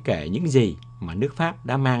 hãy kể những gì mà nước Pháp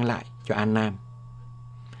đã mang lại cho An Nam.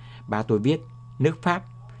 Ba tôi viết nước Pháp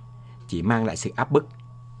chỉ mang lại sự áp bức.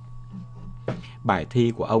 Bài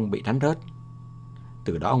thi của ông bị đánh rớt.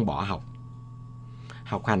 Từ đó ông bỏ học.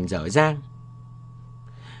 Học hành dở dang.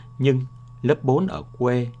 Nhưng lớp 4 ở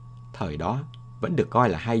quê thời đó vẫn được coi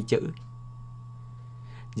là hay chữ.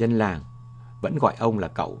 Dân làng vẫn gọi ông là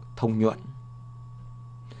cậu Thông Nhuận.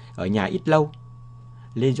 Ở nhà ít lâu,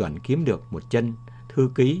 Lê Duẩn kiếm được một chân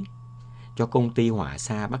thư ký cho công ty hỏa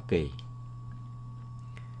xa Bắc Kỳ.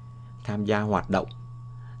 Tham gia hoạt động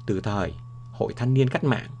từ thời Hội Thanh niên Cách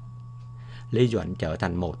mạng, Lê Duẩn trở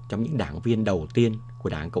thành một trong những đảng viên đầu tiên của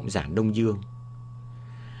Đảng Cộng sản Đông Dương.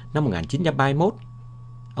 Năm 1931,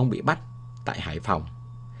 ông bị bắt tại Hải Phòng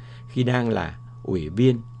khi đang là ủy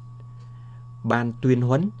viên Ban tuyên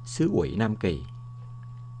huấn xứ ủy Nam Kỳ.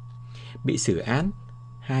 Bị xử án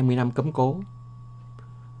 20 năm cấm cố.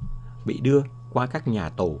 Bị đưa qua các nhà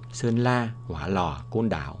tù Sơn La, Hỏa Lò, Côn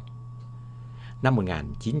Đảo. Năm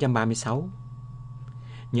 1936,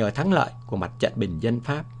 nhờ thắng lợi của mặt trận bình dân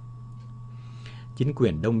Pháp, chính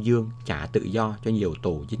quyền Đông Dương trả tự do cho nhiều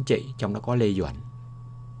tù chính trị, trong đó có Lê Duẩn.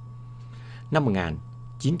 Năm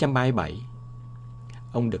 1937,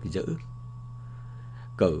 ông được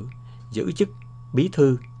cử giữ chức bí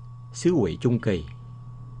thư xứ ủy Trung Kỳ,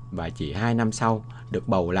 và chỉ 2 năm sau được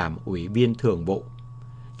bầu làm ủy viên thường vụ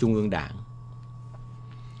Trung ương Đảng.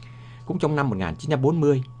 Cũng trong năm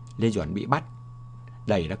 1940, Lê Duẩn bị bắt,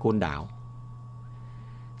 đẩy ra Côn Đảo.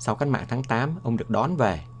 Sau cách mạng tháng 8, ông được đón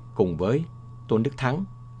về cùng với Tôn Đức Thắng,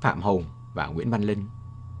 Phạm Hùng và Nguyễn Văn Linh.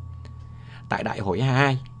 Tại Đại hội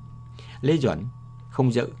 22, Lê Duẩn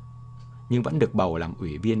không dự nhưng vẫn được bầu làm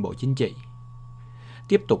ủy viên Bộ Chính trị,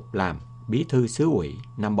 tiếp tục làm bí thư xứ ủy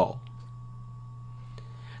Nam Bộ.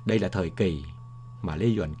 Đây là thời kỳ mà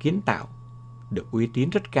Lê Duẩn kiến tạo được uy tín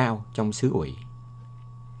rất cao trong xứ ủy.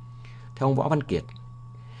 Theo ông Võ Văn Kiệt,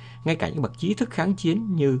 ngay cả những bậc trí thức kháng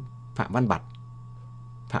chiến như Phạm Văn Bạch,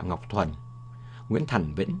 Phạm Ngọc Thuần, Nguyễn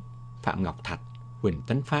Thành Vĩnh, Phạm Ngọc Thạch, Huỳnh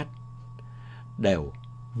Tấn Phát đều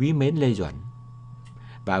quý mến Lê Duẩn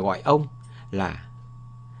và gọi ông là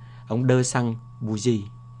ông Đơ Xăng Buji,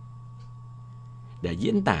 để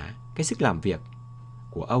diễn tả cái sức làm việc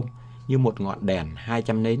của ông như một ngọn đèn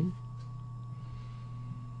 200 nến.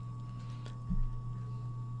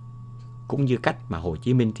 Cũng như cách mà Hồ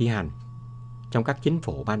Chí Minh thi hành trong các chính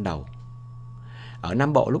phủ ban đầu. Ở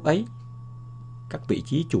Nam Bộ lúc ấy, các vị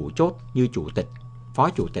trí chủ chốt như chủ tịch, phó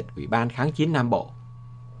chủ tịch Ủy ban kháng chiến Nam Bộ,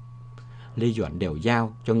 Lê Duẩn đều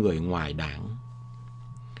giao cho người ngoài đảng.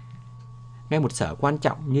 Ngay một sở quan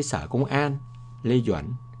trọng như Sở Công an, Lê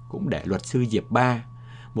Duẩn cũng để luật sư Diệp Ba,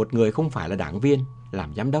 một người không phải là đảng viên,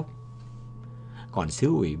 làm giám đốc. Còn xứ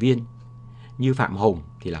ủy viên như Phạm Hùng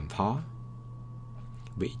thì làm phó.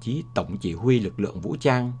 Vị trí tổng chỉ huy lực lượng vũ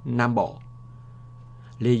trang Nam Bộ,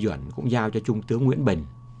 Lê Duẩn cũng giao cho Trung tướng Nguyễn Bình,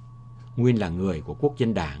 nguyên là người của Quốc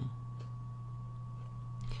dân Đảng.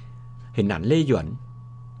 Hình ảnh Lê Duẩn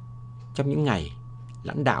trong những ngày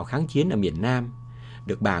lãnh đạo kháng chiến ở miền Nam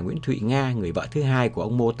được bà Nguyễn Thụy Nga, người vợ thứ hai của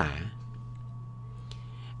ông mô tả.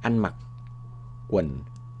 Ăn mặc quần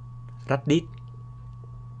rách đít,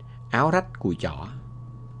 áo rách cùi chỏ.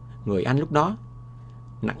 Người anh lúc đó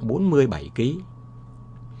nặng 47 kg.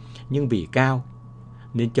 Nhưng vì cao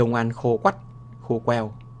nên trông anh khô quắt, khô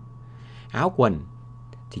queo. Áo quần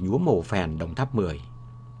thì nhuốm màu phèn Đồng Tháp 10.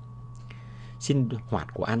 Sinh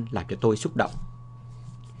hoạt của anh làm cho tôi xúc động.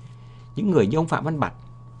 Những người như ông Phạm Văn Bạch,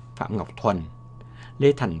 Phạm Ngọc Thuần,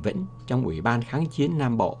 Lê Thành Vĩnh trong Ủy ban Kháng chiến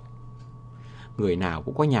Nam Bộ, người nào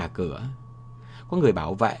cũng có nhà cửa, có người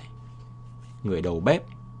bảo vệ, người đầu bếp.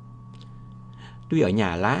 Tuy ở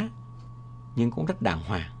nhà lá nhưng cũng rất đàng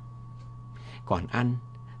hoàng. Còn anh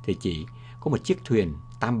thì chỉ có một chiếc thuyền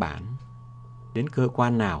tam bản. Đến cơ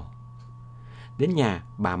quan nào, đến nhà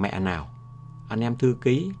bà mẹ nào, anh em thư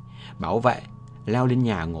ký, bảo vệ leo lên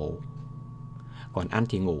nhà ngủ. Còn anh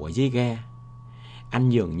thì ngủ ở dưới ghe. Anh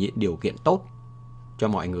nhường nhịn điều kiện tốt cho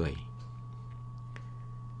mọi người.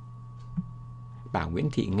 Bà Nguyễn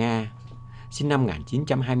Thị Nga, sinh năm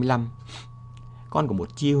 1925, con của một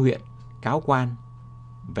chi huyện cáo quan,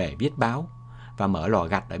 về viết báo và mở lò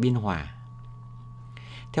gặt ở Biên Hòa.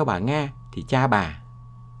 Theo bà Nga thì cha bà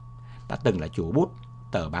đã từng là chủ bút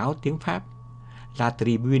tờ báo tiếng Pháp La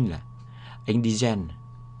Tribune là Indigène.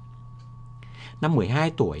 Năm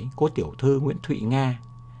 12 tuổi, cô tiểu thư Nguyễn Thụy Nga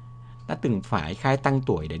đã từng phải khai tăng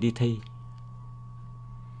tuổi để đi thi.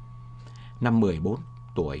 Năm 14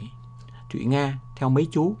 tuổi, Thụy Nga theo mấy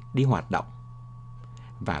chú đi hoạt động.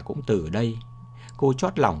 Và cũng từ đây, cô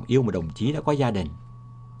chót lòng yêu một đồng chí đã có gia đình.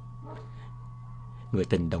 Người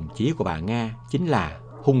tình đồng chí của bà Nga chính là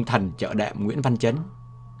hung thần chợ đệm Nguyễn Văn Chấn,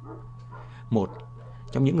 một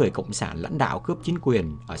trong những người cộng sản lãnh đạo cướp chính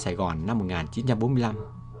quyền ở Sài Gòn năm 1945.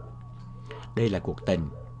 Đây là cuộc tình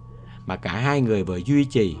mà cả hai người vừa duy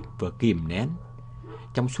trì vừa kìm nén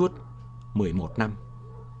trong suốt 11 năm.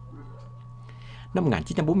 Năm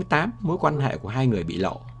 1948, mối quan hệ của hai người bị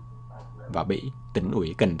lộ và bị tỉnh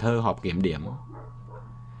ủy Cần Thơ họp kiểm điểm.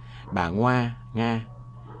 Bà Nga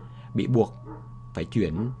bị buộc phải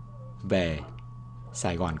chuyển về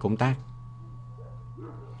Sài Gòn công tác.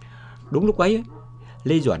 Đúng lúc ấy,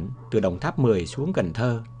 Lê Duẩn từ Đồng Tháp 10 xuống Cần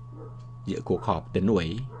Thơ dự cuộc họp tỉnh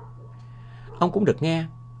ủy. Ông cũng được nghe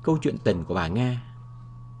câu chuyện tình của bà Nga.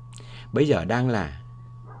 Bây giờ đang là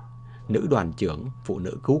nữ đoàn trưởng Phụ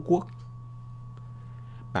nữ Cứu Quốc.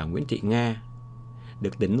 Bà Nguyễn Thị Nga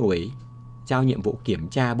được tỉnh ủy giao nhiệm vụ kiểm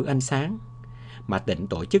tra bữa ăn sáng mà tỉnh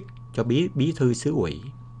tổ chức cho bí thư xứ ủy.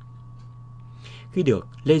 Khi được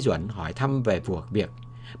Lê Duẩn hỏi thăm về việc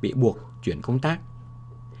bị buộc chuyển công tác,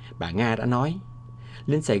 bà Nga đã nói,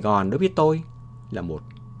 lên Sài Gòn đối với tôi là một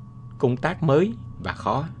công tác mới và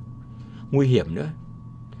khó, nguy hiểm nữa.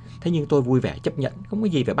 Thế nhưng tôi vui vẻ chấp nhận, không có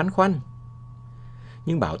gì phải băn khoăn.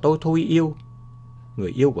 Nhưng bảo tôi thôi yêu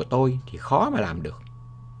người yêu của tôi thì khó mà làm được.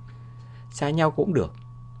 Xa nhau cũng được,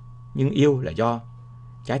 nhưng yêu là do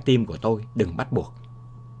trái tim của tôi, đừng bắt buộc.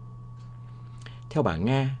 Theo bà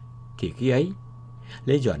Nga thì khi ấy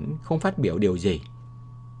Lê Duẩn không phát biểu điều gì.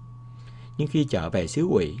 Nhưng khi trở về xứ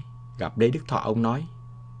ủy gặp Lê Đức Thọ, ông nói,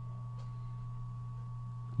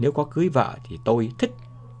 nếu có cưới vợ thì tôi thích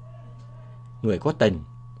người có tình,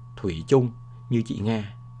 thủy chung như chị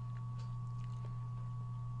Nga.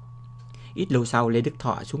 Ít lâu sau, Lê Đức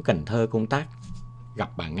Thọ xuống Cần Thơ công tác,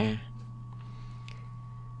 gặp bà Nga.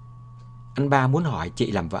 Anh ba muốn hỏi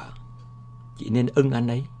chị làm vợ, chị nên ưng anh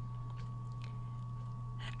ấy.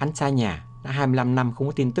 Anh xa nhà đã 25 năm không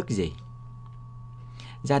có tin tức gì.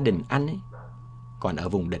 Gia đình anh ấy còn ở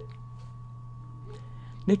vùng địch.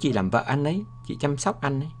 Nếu chị làm vợ anh ấy, chị chăm sóc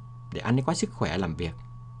anh ấy để anh ấy có sức khỏe làm việc.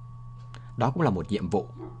 Đó cũng là một nhiệm vụ.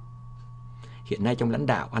 Hiện nay trong lãnh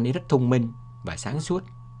đạo, anh ấy rất thông minh và sáng suốt.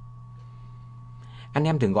 Anh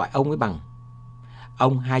em thường gọi ông ấy bằng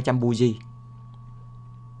ông 200 buji.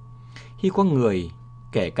 Khi có người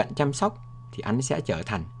kể cận chăm sóc thì anh ấy sẽ trở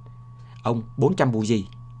thành ông 400 buji.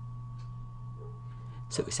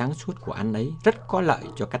 Sự sáng suốt của anh ấy rất có lợi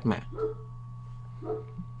cho cách mạng.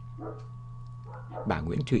 Bà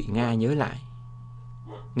Nguyễn Thụy Nga nhớ lại,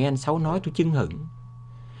 nghe anh Sáu nói tôi chưng hửng,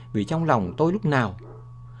 vì trong lòng tôi lúc nào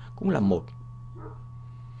cũng là một.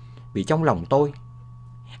 Vì trong lòng tôi,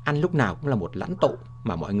 anh lúc nào cũng là một lãnh tụ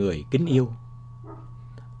mà mọi người kính yêu.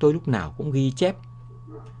 Tôi lúc nào cũng ghi chép,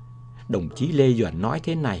 đồng chí Lê Duẩn nói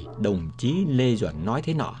thế này, đồng chí Lê Duẩn nói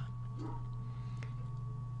thế nọ.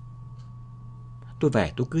 Tôi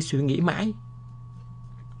về tôi cứ suy nghĩ mãi.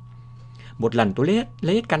 Một lần tôi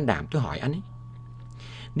lấy hết can đảm, tôi hỏi anh ấy,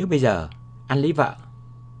 nếu bây giờ anh lấy vợ,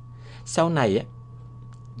 sau này ấy,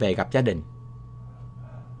 về gặp gia đình,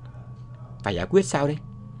 phải giải quyết sao đây?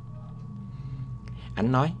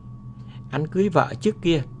 Anh nói, anh cưới vợ trước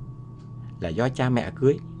kia là do cha mẹ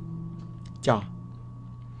cưới cho.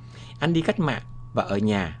 Anh đi cách mạng và ở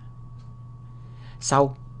nhà.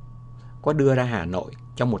 Sau có đưa ra Hà Nội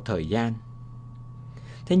trong một thời gian.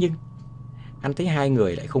 Thế nhưng anh thấy hai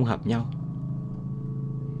người lại không hợp nhau.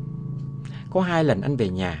 Có 2 lần anh về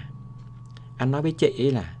nhà, anh nói với chị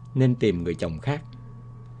ấy là nên tìm người chồng khác.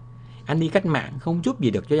 Anh đi cách mạng không giúp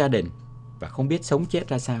gì được cho gia đình và không biết sống chết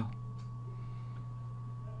ra sao.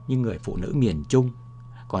 Nhưng người phụ nữ miền Trung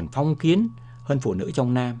còn phong kiến hơn phụ nữ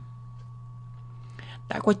trong Nam.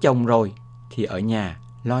 Đã có chồng rồi thì ở nhà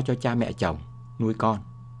lo cho cha mẹ chồng, nuôi con.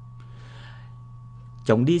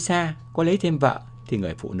 Chồng đi xa, có lấy thêm vợ thì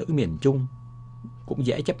người phụ nữ miền Trung cũng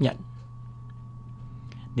dễ chấp nhận.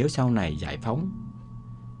 Nếu sau này giải phóng,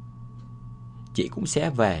 chị cũng sẽ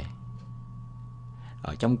về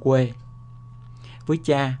ở trong quê với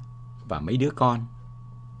cha và mấy đứa con.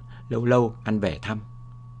 Lâu lâu anh về thăm.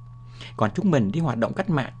 Còn chúng mình đi hoạt động cách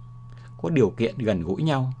mạng, có điều kiện gần gũi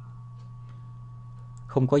nhau,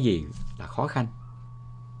 không có gì là khó khăn.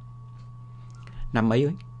 Năm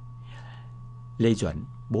ấy, Lê Duẩn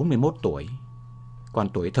 41 tuổi, còn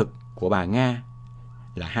tuổi thực của bà Nga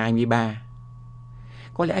là 23.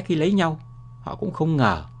 Có lẽ khi lấy nhau, họ cũng không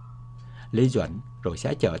ngờ Lê Duẩn rồi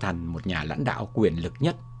sẽ trở thành một nhà lãnh đạo quyền lực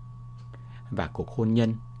nhất. Và cuộc hôn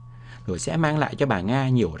nhân rồi sẽ mang lại cho bà Nga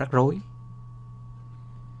nhiều rắc rối.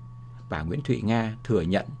 Bà Nguyễn Thụy Nga thừa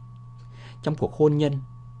nhận trong cuộc hôn nhân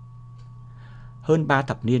hơn 3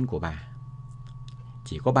 thập niên của bà,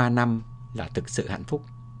 chỉ có 3 năm là thực sự hạnh phúc.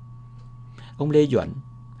 Ông Lê Duẩn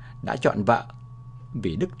đã chọn vợ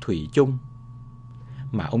vì đức thủy chung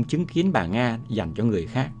mà ông chứng kiến bà Nga dành cho người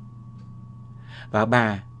khác. Và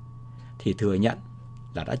bà thì thừa nhận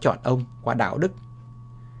là đã chọn ông qua đạo đức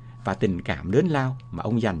và tình cảm lớn lao mà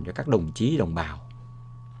ông dành cho các đồng chí đồng bào.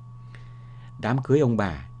 Đám cưới ông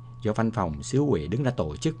bà do văn phòng xứ ủy đứng ra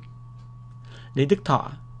tổ chức. Lê Đức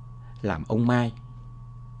Thọ làm ông mai,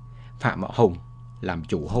 Phạm Mạo Hùng làm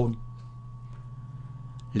chủ hôn.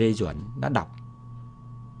 Lê Duẩn đã đọc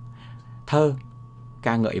thơ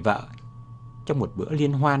ca ngợi vợ trong một bữa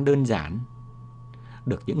liên hoan đơn giản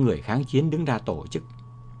được những người kháng chiến đứng ra tổ chức.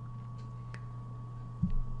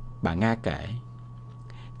 Bà Nga kể,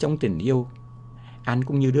 trong tình yêu, anh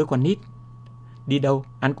cũng như đứa con nít, đi đâu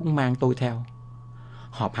anh cũng mang tôi theo.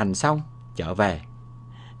 Họp hành xong, trở về,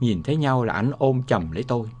 nhìn thấy nhau là anh ôm chầm lấy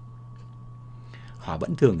tôi. Họ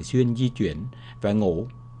vẫn thường xuyên di chuyển và ngủ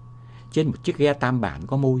trên một chiếc ghe tam bản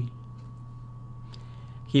có mui.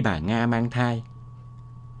 Khi bà Nga mang thai,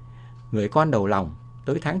 người con đầu lòng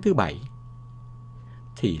tới tháng thứ 7,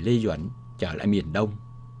 thì Lê Duẩn trở lại miền Đông.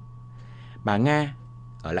 Bà Nga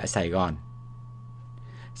ở lại Sài Gòn,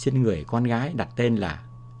 xin người con gái đặt tên là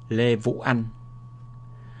Lê Vũ Anh,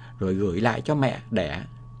 rồi gửi lại cho mẹ đẻ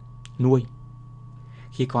nuôi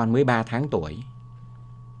khi con mới 3 tháng tuổi.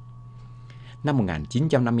 Năm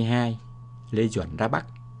 1952, Lê Duẩn ra Bắc.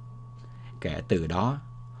 Kể từ đó,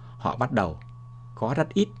 họ bắt đầu có rất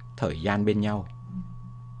ít thời gian bên nhau.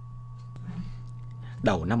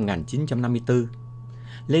 Đầu năm 1954,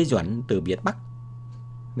 Lê Duẩn từ biệt Bắc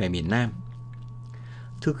về miền Nam.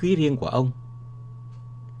 Thư ký riêng của ông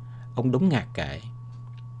Đống Ngạc kể,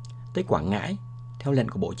 tới Quảng Ngãi theo lệnh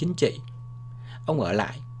của Bộ Chính trị, ông ở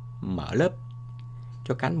lại mở lớp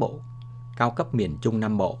cho cán bộ cao cấp miền Trung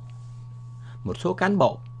Nam Bộ. Một số cán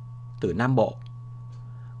bộ từ Nam Bộ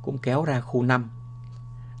cũng kéo ra khu 5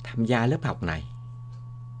 tham gia lớp học này.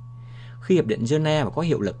 Khi Hiệp định Geneva có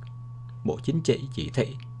hiệu lực, Bộ Chính trị chỉ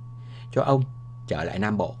thị cho ông trở lại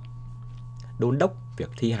Nam Bộ, đôn đốc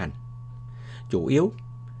việc thi hành, chủ yếu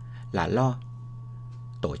là lo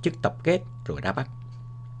tổ chức tập kết rồi ra Bắc.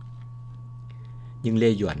 Nhưng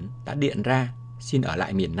Lê Duẩn đã điện ra xin ở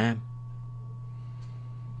lại miền Nam.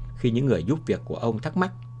 Khi những người giúp việc của ông thắc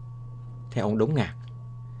mắc, theo ông Đống Ngạc,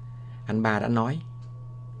 anh ba đã nói,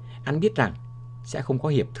 anh biết rằng sẽ không có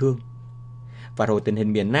hiệp thương, và rồi tình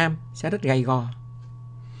hình miền Nam sẽ rất gay go.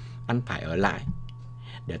 Anh phải ở lại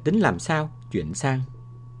để tính làm sao chuyển sang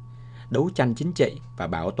đấu tranh chính trị và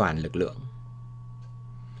bảo toàn lực lượng.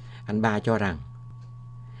 Anh ba cho rằng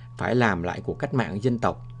phải làm lại cuộc cách mạng dân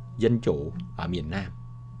tộc, dân chủ ở miền Nam.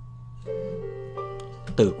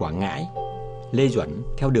 Từ Quảng Ngãi, Lê Duẩn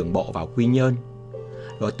theo đường bộ vào Quy Nhơn,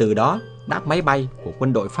 rồi từ đó đáp máy bay của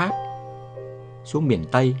quân đội Pháp xuống miền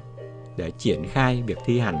Tây để triển khai việc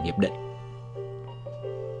thi hành hiệp định.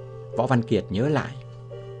 Võ Văn Kiệt nhớ lại,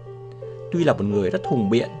 tuy là một người rất hùng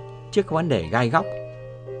biện trước các vấn đề gai góc,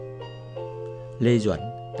 Lê Duẩn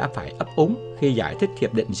đã phải ấp úng khi giải thích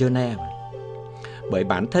hiệp định Geneva, bởi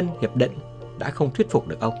bản thân hiệp định đã không thuyết phục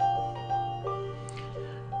được ông.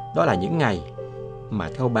 Đó là những ngày mà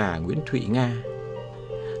theo bà Nguyễn Thụy Nga,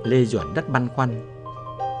 Lê Duẩn rất băn khoăn,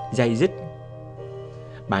 day dứt.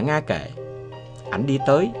 Bà Nga kể, ảnh đi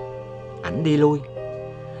tới, ảnh đi lui,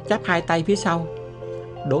 chắp hai tay phía sau,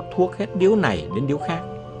 đốt thuốc hết điếu này đến điếu khác.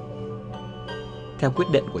 Theo quyết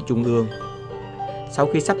định của Trung ương, sau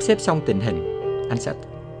khi sắp xếp xong tình hình, anh sẽ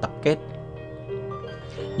tập kết.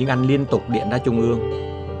 Nhưng anh liên tục điện ra Trung ương,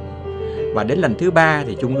 và đến lần thứ 3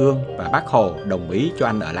 thì Trung ương và Bác Hồ đồng ý cho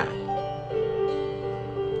anh ở lại.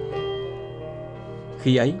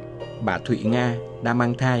 Khi ấy, bà Thụy Nga đang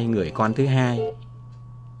mang thai người con thứ 2.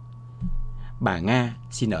 Bà Nga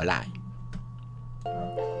xin ở lại.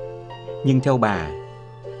 Nhưng theo bà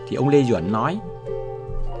thì ông Lê Duẩn nói,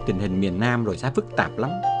 tình hình miền Nam rồi sẽ phức tạp lắm.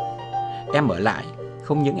 Em ở lại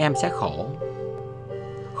không những em sẽ khổ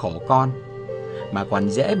con, mà còn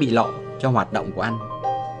dễ bị lộ cho hoạt động của anh.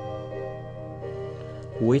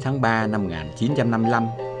 Cuối tháng 3 năm 1955,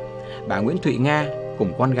 bà Nguyễn Thụy Nga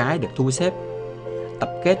cùng con gái được thu xếp tập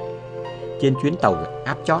kết trên chuyến tàu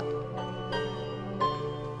áp chót.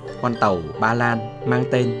 Con tàu Ba Lan mang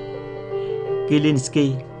tên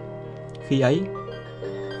Kieliński khi ấy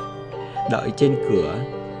đợi trên cửa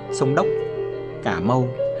sông Đốc, Cà Mau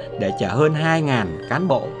để chở hơn 2.000 cán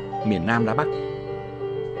bộ miền Nam ra Bắc.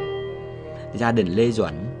 Gia đình Lê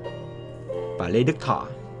Duẩn và Lê Đức Thọ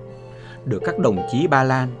được các đồng chí Ba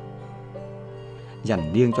Lan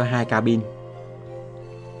dành riêng cho 2 cabin.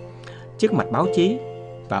 Trước mặt báo chí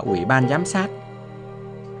và Ủy ban giám sát,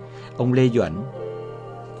 ông Lê Duẩn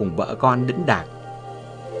cùng vợ con đĩnh đạc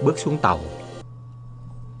bước xuống tàu.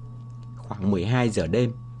 Khoảng 12 giờ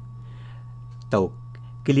đêm, tàu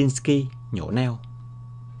Kieliński nhổ neo.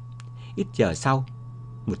 Ít giờ sau,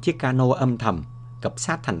 một chiếc cano âm thầm cập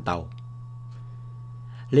sát thành tàu.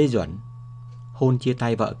 Lê Duẩn hôn chia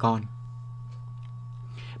tay vợ con.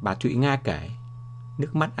 Bà Thụy Nga kể,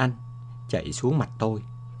 nước mắt anh chảy xuống mặt tôi.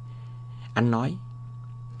 Anh nói,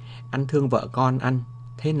 anh thương vợ con anh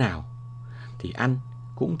thế nào thì anh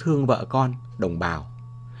cũng thương vợ con đồng bào,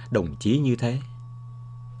 đồng chí như thế.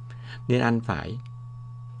 Nên anh phải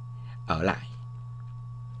ở lại.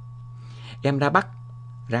 Em ra Bắc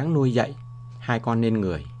ráng nuôi dạy 2 con nên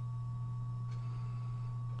người.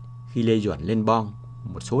 Khi Lê Duẩn lên Bon,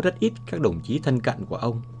 một số rất ít các đồng chí thân cận của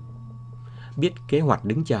ông biết kế hoạch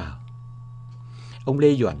đứng chờ. Ông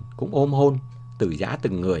Lê Duẩn cũng ôm hôn từ giã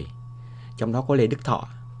từng người, trong đó có Lê Đức Thọ.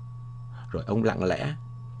 Rồi ông lặng lẽ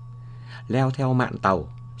leo theo mạn tàu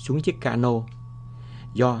xuống chiếc cano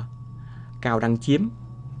do Cao Đăng Chiếm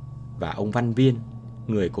và ông Văn Viên,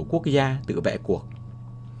 người của Quốc gia tự vệ cuộc,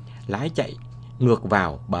 lái chạy ngược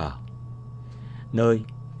vào bờ, nơi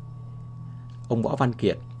ông Võ Văn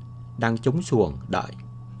Kiệt đang chống xuồng đợi,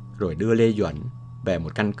 rồi đưa Lê Duẩn về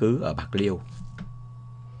một căn cứ ở Bạc Liêu.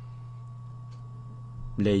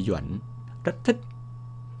 Lê Duẩn rất thích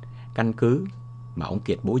căn cứ mà ông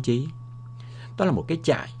Kiệt bố trí. Đó là một cái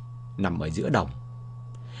trại nằm ở giữa đồng,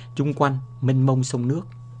 chung quanh mênh mông sông nước.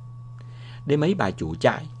 Đến mấy bà chủ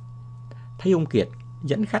trại thấy ông Kiệt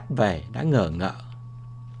dẫn khách về đã ngờ ngợ.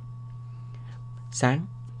 Sáng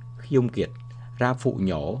khi ông Kiệt ra phụ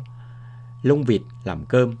nhổ lông vịt làm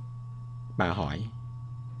cơm, bà hỏi,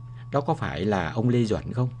 đó có phải là ông Lê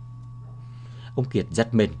Duẩn không? Ông Kiệt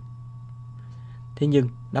giật mình, thế nhưng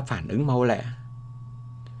đã phản ứng mau lẹ,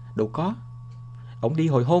 đâu có, ông đi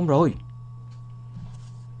hồi hôm rồi.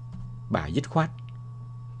 Bà dứt khoát,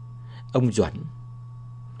 ông Duẩn,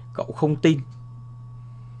 cậu không tin,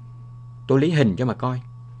 tôi lấy hình cho mà coi.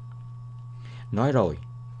 Nói rồi,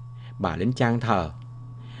 bà lên trang thờ,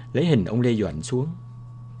 lấy hình ông Lê Duẩn xuống.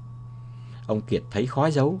 Ông Kiệt thấy khó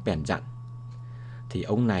giấu bèn dặn, thì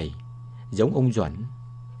ông này giống ông Duẩn,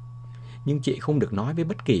 nhưng chị không được nói với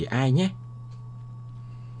bất kỳ ai nhé.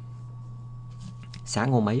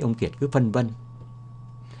 Sáng hôm ấy ông Kiệt cứ phân vân.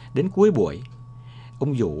 Đến cuối buổi,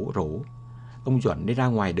 ông rủ ông Duẩn đi ra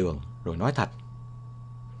ngoài đường rồi nói thật.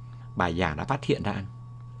 Bà già đã phát hiện ra anh.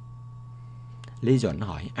 Lê Duẩn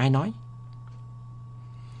hỏi, ai nói?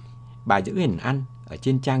 Bà giữ hình anh ở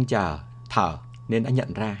trên trang thờ nên đã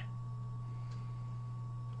nhận ra.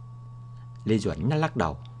 Lê Duẩn đã lắc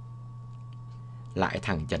đầu. Lại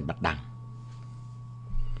thằng Trần Bạch Đằng.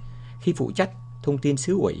 Khi phụ trách thông tin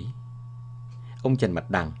xứ ủy, ông Trần Bạch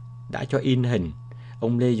Đằng đã cho in hình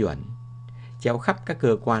ông Lê Duẩn treo khắp các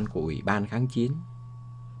cơ quan của Ủy ban kháng chiến.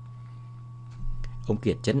 Ông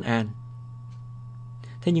Kiệt trấn an.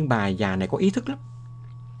 Thế nhưng bà già này có ý thức lắm.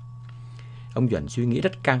 Ông Duẩn suy nghĩ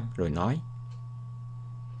rất căng rồi nói,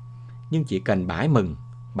 nhưng chỉ cần bà ấy mừng,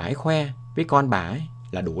 bà ấy khoe với con bà ấy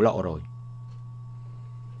là đủ lộ rồi.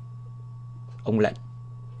 Ông lệnh,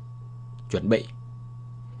 chuẩn bị,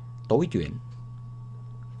 tối chuyển.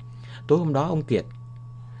 Tối hôm đó ông Kiệt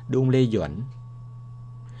đưa ông Lê Duẩn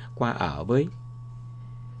qua ở với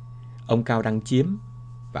ông Cao Đăng Chiếm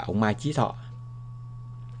và ông Mai Chí Thọ.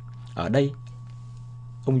 Ở đây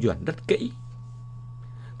ông Duẩn rất kỹ,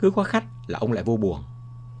 cứ có khách là ông lại vô buồng.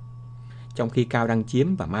 Trong khi Cao Đăng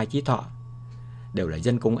Chiếm và Mai Chí Thọ đều là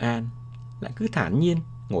dân công an, lại cứ thản nhiên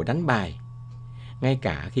ngồi đánh bài, ngay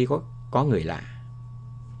cả khi có người lạ.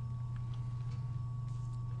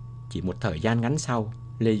 Chỉ một thời gian ngắn sau,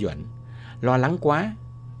 Lê Duẩn lo lắng quá,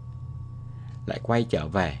 lại quay trở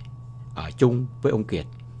về ở chung với ông Kiệt.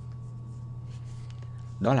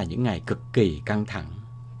 Đó là những ngày cực kỳ căng thẳng.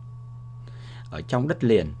 Ở trong đất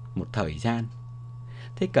liền một thời gian,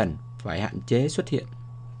 thế cần phải hạn chế xuất hiện,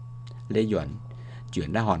 Lê Duẩn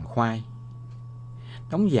chuyển ra Hòn Khoai,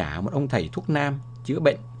 đóng giả một ông thầy thuốc nam chữa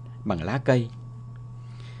bệnh bằng lá cây.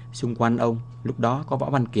 Xung quanh ông lúc đó có Võ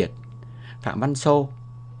Văn Kiệt, Phạm Văn Sô,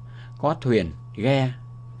 có thuyền, ghe,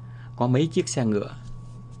 có mấy chiếc xe ngựa,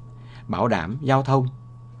 bảo đảm giao thông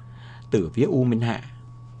từ phía U Minh Hạ.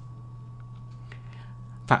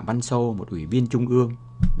 Phạm Văn Sô, một ủy viên trung ương,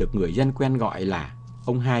 được người dân quen gọi là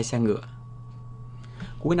ông Hai Xe Ngựa.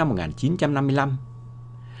 Cuối năm 1955,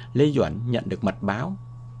 Lê Duẩn nhận được mật báo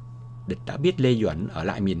địch đã biết Lê Duẩn ở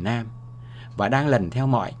lại miền Nam và đang lần theo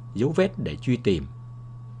mọi dấu vết để truy tìm.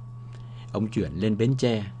 Ông chuyển lên Bến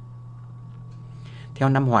Tre. Theo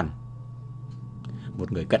Năm Hoàn,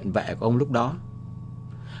 một người cận vệ của ông lúc đó,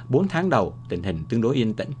 4 tháng đầu tình hình tương đối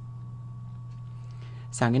yên tĩnh.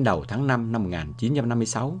 Sang đến đầu tháng 5 năm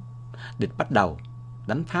 1956, địch bắt đầu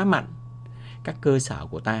đánh phá mạnh các cơ sở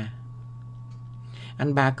của ta.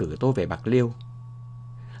 Anh Ba cử tôi về Bạc Liêu,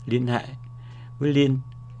 liên hệ với Liên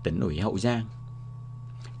tỉnh ủy Hậu Giang,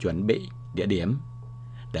 chuẩn bị địa điểm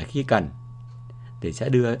để khi cần thì sẽ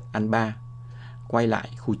đưa anh Ba quay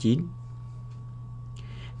lại khu 9.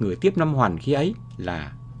 Người tiếp Năm Hoàn khi ấy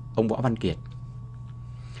là ông Võ Văn Kiệt.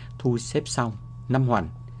 Thu xếp xong, Năm Hoàn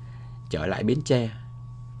trở lại Bến Tre.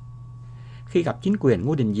 Khi gặp chính quyền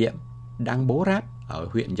Ngô Đình Diệm đang bố ráp ở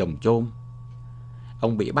huyện Rồng Chôm,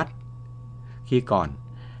 ông bị bắt khi còn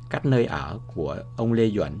cách nơi ở của ông Lê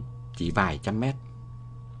Duẩn chỉ vài trăm mét.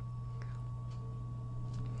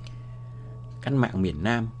 Cách mạng miền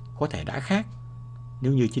Nam có thể đã khác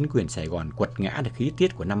nếu như chính quyền Sài Gòn quật ngã được khí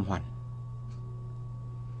tiết của Năm Hoàn.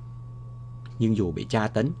 Nhưng dù bị tra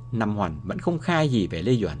tấn, Năm Hoàn vẫn không khai gì về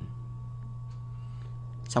Lê Duẩn.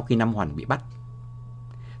 Sau khi Năm Hoàn bị bắt,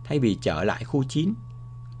 thay vì trở lại khu 9,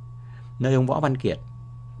 nơi ông Võ Văn Kiệt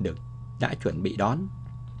đã chuẩn bị đón,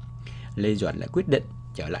 Lê Duẩn lại quyết định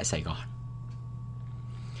trở lại Sài Gòn.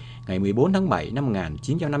 Ngày 14 tháng 7 năm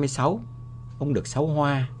 1956, ông được Sáu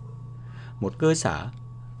Hoa, một cơ sở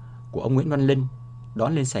của ông Nguyễn Văn Linh,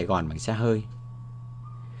 đón lên Sài Gòn bằng xe hơi.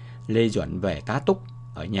 Lê Duẩn về tá túc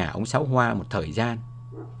ở nhà ông Sáu Hoa một thời gian,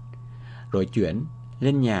 rồi chuyển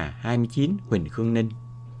lên nhà 29 Huỳnh Khương Ninh.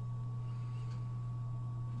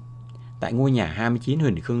 Tại ngôi nhà 29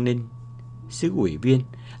 Huỳnh Khương Ninh, xứ ủy viên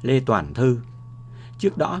Lê Toàn Thư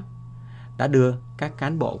trước đó đã đưa các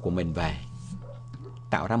cán bộ của mình về,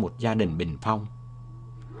 tạo ra một gia đình bình phong.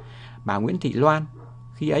 Bà Nguyễn Thị Loan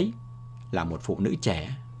khi ấy là một phụ nữ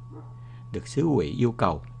trẻ, được xứ ủy yêu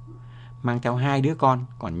cầu mang theo 2 đứa con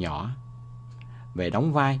còn nhỏ về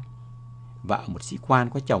đóng vai vợ một sĩ quan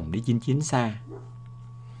có chồng đi chinh chiến xa.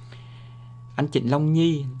 Anh Trịnh Long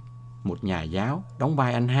Nhi, một nhà giáo, đóng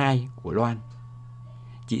vai anh hai của Loan.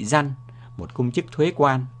 Chị Danh, một công chức thuế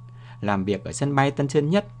quan, làm việc ở sân bay Tân Sơn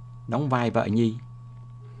Nhất, đóng vai vợ Nhi.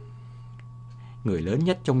 Người lớn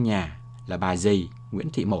nhất trong nhà là bà dì Nguyễn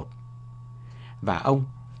Thị Một và ông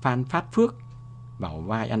Phan Phát Phước vào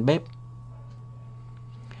vai anh bếp.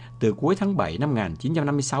 Từ cuối tháng 7 năm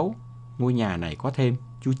 1956, ngôi nhà này có thêm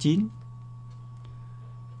chú Chín.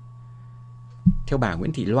 Theo bà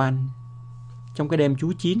Nguyễn Thị Loan, trong cái đêm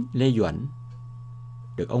chú Chín, Lê Duẩn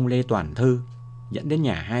được ông Lê Toàn Thư dẫn đến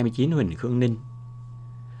nhà 29 Huỳnh Khương Ninh.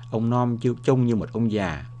 Ông nom trông như một ông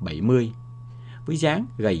già 70, với dáng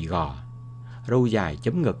gầy gò, râu dài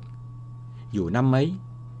chấm ngực. Dù năm ấy,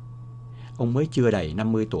 ông mới chưa đầy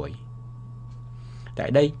 50 tuổi.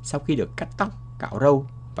 Tại đây, sau khi được cắt tóc, cạo râu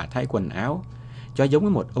và thay quần áo cho giống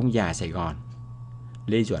với một ông già Sài Gòn,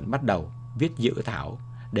 Lê Duẩn bắt đầu viết dự thảo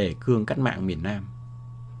đề cương cách mạng miền Nam.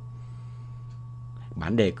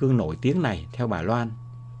 Bản đề cương nổi tiếng này, theo bà Loan,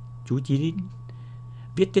 chú Chín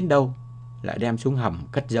viết đến đâu lại đem xuống hầm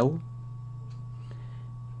cất giấu.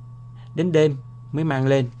 Đến đêm mới mang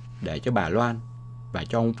lên để cho bà Loan và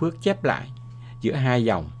cho ông Phước chép lại giữa 2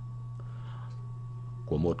 dòng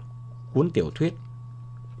của một cuốn tiểu thuyết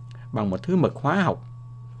bằng một thứ mực hóa học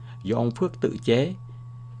do ông Phước tự chế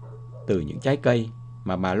từ những trái cây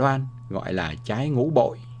mà bà Loan gọi là trái ngũ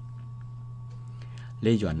bội.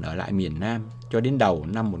 Lê Duẩn ở lại miền Nam cho đến đầu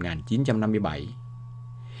năm 1957.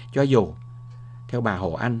 Cho dù, theo bà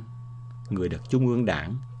Hồ Anh, người được Trung ương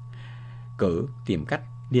Đảng cử tìm cách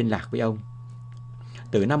liên lạc với ông.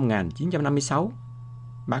 Từ năm 1956,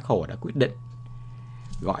 Bác Hồ đã quyết định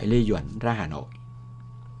gọi Lê Duẩn ra Hà Nội.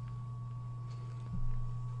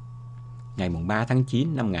 Ngày 3 tháng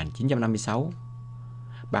 9 năm 1956,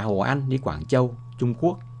 bà Hồ Anh đi Quảng Châu, Trung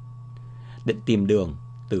Quốc, định tìm đường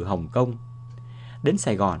từ Hồng Kông đến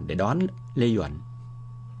Sài Gòn để đón Lê Duẩn.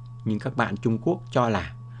 Nhưng các bạn Trung Quốc cho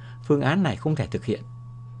là phương án này không thể thực hiện.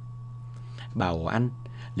 Bà Hồ Anh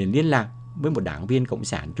liền liên lạc với một đảng viên Cộng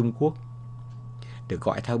sản Trung Quốc, được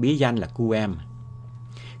gọi theo bí danh là Cu Em,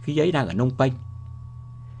 khi ấy đang ở Phnom Penh,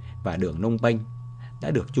 và đường Phnom Penh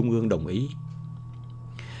đã được Trung ương đồng ý.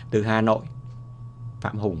 Từ Hà Nội,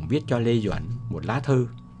 Phạm Hùng viết cho Lê Duẩn một lá thư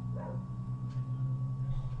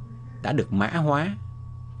đã được mã hóa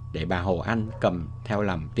để bà Hồ Anh cầm theo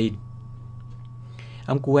làm tin.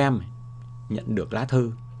 Ông Cu Em nhận được lá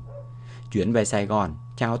thư, chuyển về Sài Gòn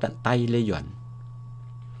trao tận tay Lê Duẩn.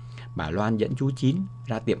 Bà Loan dẫn chú Chín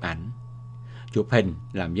ra tiệm ảnh, chụp hình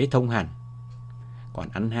làm giấy thông hành. Còn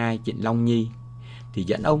anh hai Trịnh Long Nhi thì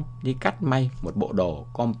dẫn ông đi cắt may một bộ đồ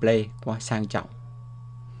comple qua sang trọng.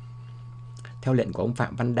 Theo lệnh của ông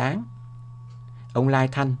Phạm Văn Đáng, ông lai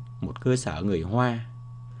thanh một cơ sở người Hoa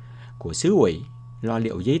của xứ ủy lo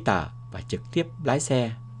liệu giấy tờ và trực tiếp lái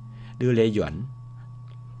xe đưa Lê Duẩn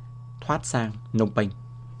thoát sang Phnom Penh.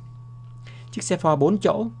 Chiếc xe Ford 4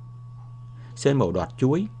 chỗ sơn màu đọt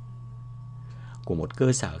chuối của một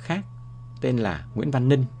cơ sở khác tên là Nguyễn Văn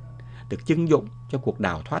Ninh được trưng dụng cho cuộc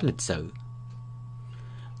đào thoát lịch sử.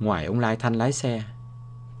 Ngoài ông lai thanh lái xe,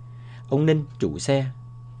 ông Ninh chủ xe,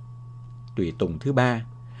 tùy tùng thứ ba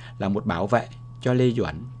là một bảo vệ cho Lê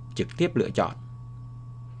Duẩn trực tiếp lựa chọn.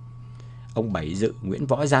 Ông Bảy Dự Nguyễn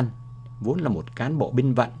Võ Danh vốn là một cán bộ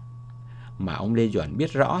binh vận mà ông Lê Duẩn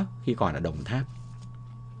biết rõ khi còn ở Đồng Tháp.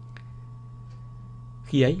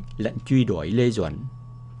 Khi ấy, lệnh truy đuổi Lê Duẩn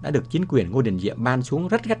đã được chính quyền Ngô Đình Diệm ban xuống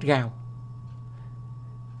rất gắt gao.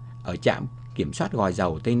 Ở trạm kiểm soát Gò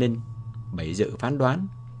Dầu Tây Ninh, Bảy Dự phán đoán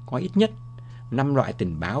có ít nhất 5 loại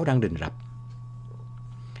tình báo đang rình rập.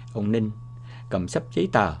 Ông Ninh cầm xấp giấy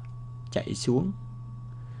tờ chạy xuống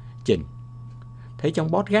trình, thấy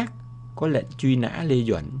trong bót gác có lệnh truy nã Lê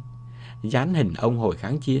Duẩn, dán hình ông hồi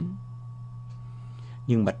kháng chiến.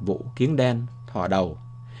 Nhưng mật vụ Kiếng Đen thò đầu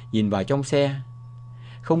nhìn vào trong xe,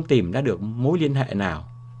 không tìm ra được mối liên hệ nào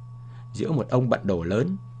giữa một ông bận đồ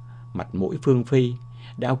lớn, mặt mũi phương phi,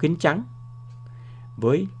 đeo kính trắng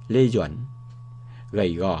với Lê Duẩn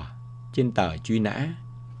gầy gò trên tờ truy nã.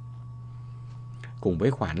 Cùng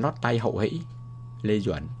với khoản lót tay hậu hĩ, Lê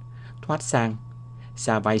Duẩn thoát sang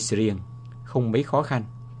Sa Vai Srieng không mấy khó khăn.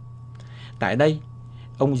 Tại đây,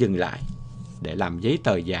 ông dừng lại để làm giấy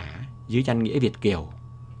tờ giả dưới danh nghĩa Việt kiều.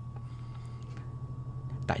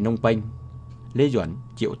 Tại Phnom Penh, Lê Duẩn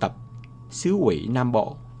triệu tập xứ ủy Nam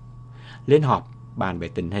Bộ lên họp bàn về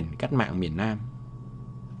tình hình cách mạng miền Nam.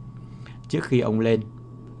 Trước khi ông lên,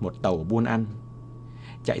 một tàu buôn ăn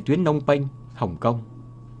chạy tuyến Phnom Penh, Hồng Kông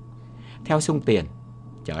theo sông Tiền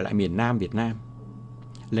trở lại miền Nam Việt Nam,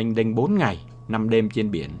 lênh đênh 4 ngày 5 đêm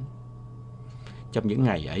trên biển. Trong những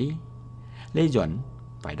ngày ấy, Lê Duẩn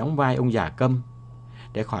phải đóng vai ông già câm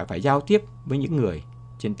để khỏi phải giao tiếp với những người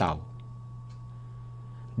trên tàu.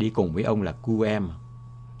 Đi cùng với ông là Cu Em,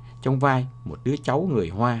 trong vai một đứa cháu người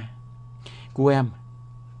Hoa. Cu Em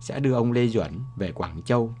sẽ đưa ông Lê Duẩn về Quảng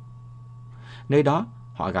Châu. Nơi đó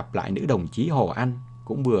họ gặp lại nữ đồng chí Hồ Anh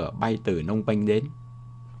cũng vừa bay từ Phnom Penh đến.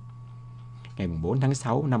 Ngày 4 tháng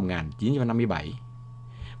 6 năm 1957,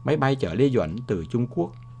 máy bay chở Lê Duẩn từ Trung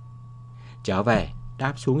Quốc trở về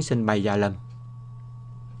đáp xuống sân bay Gia Lâm.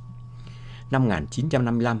 Năm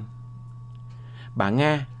 1955, bà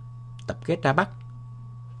Nga tập kết ra Bắc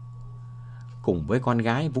cùng với con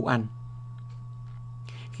gái Vũ Anh.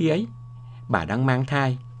 Khi ấy, bà đang mang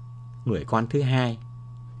thai người con thứ hai,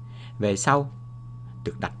 về sau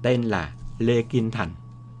được đặt tên là Lê Kiên Thành.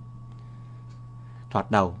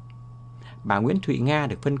 Thoạt đầu, bà Nguyễn Thụy Nga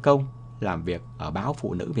được phân công làm việc ở báo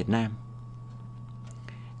Phụ Nữ Việt Nam.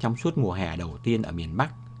 Trong suốt mùa hè đầu tiên ở miền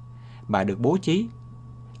Bắc, bà được bố trí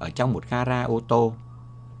ở trong một gara ô tô,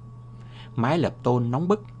 mái lập tôn nóng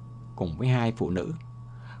bức cùng với 2 phụ nữ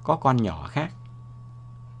có con nhỏ khác.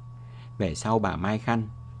 Về sau bà Mai Khanh,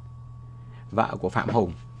 vợ của Phạm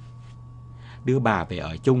Hùng, đưa bà về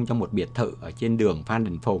ở chung trong một biệt thự ở trên đường Phan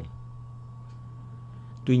Đình Phùng.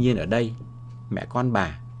 Tuy nhiên ở đây, mẹ con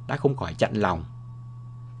bà đã không khỏi chạnh lòng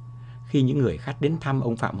khi những người khách đến thăm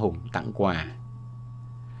ông Phạm Hùng tặng quà.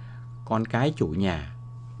 Con cái chủ nhà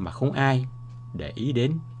mà không ai để ý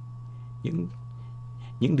đến những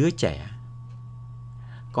những đứa trẻ,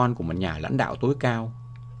 con của một nhà lãnh đạo tối cao,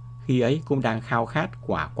 khi ấy cũng đang khao khát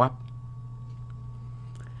quả quắp.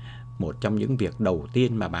 Một trong những việc đầu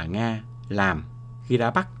tiên mà bà Nga làm khi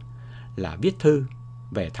ra Bắc là viết thư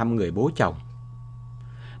về thăm người bố chồng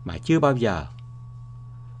mà chưa bao giờ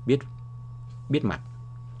biết mặt.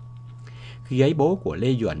 Khi ấy bố của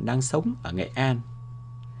Lê Duẩn đang sống ở Nghệ An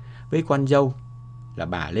với con dâu là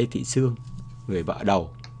bà Lê Thị Sương, người vợ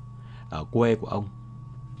đầu ở quê của ông.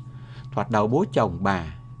 Thoạt đầu bố chồng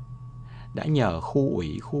bà đã nhờ khu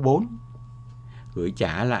ủy khu 4 gửi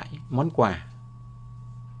trả lại món quà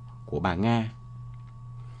của bà Nga.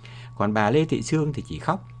 Còn bà Lê Thị Sương thì chỉ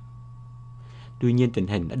khóc. Tuy nhiên tình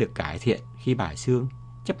hình đã được cải thiện khi bà Sương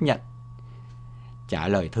chấp nhận trả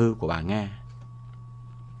lời thư của bà Nga.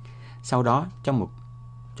 Sau đó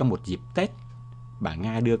trong một dịp Tết, bà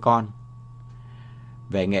Nga đưa con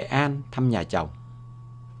về Nghệ An thăm nhà chồng.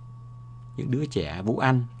 Những đứa trẻ Vũ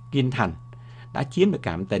Anh, Kiên Thành đã chiếm được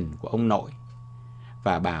cảm tình của ông nội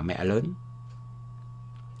và bà mẹ lớn.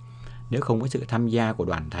 Nếu không có sự tham gia của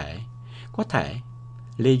đoàn thể, có thể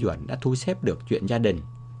Lê Duẩn đã thu xếp được chuyện gia đình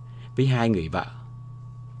với hai người vợ.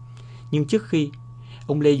 Nhưng trước khi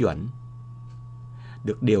ông Lê Duẩn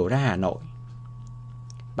được điều ra Hà Nội,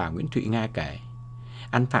 bà Nguyễn Thị Nga kể,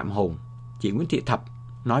 anh Phạm Hùng, chị Nguyễn Thị Thập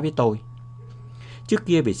nói với tôi, trước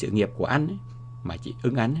kia vì sự nghiệp của anh ấy, mà chị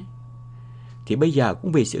ưng anh ấy, thì bây giờ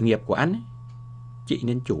cũng vì sự nghiệp của anh ấy, chị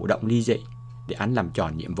nên chủ động ly dị để anh làm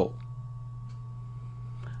tròn nhiệm vụ.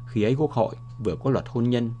 Khi ấy Quốc hội vừa có luật hôn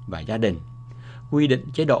nhân và gia đình, quy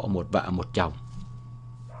định chế độ một vợ một chồng.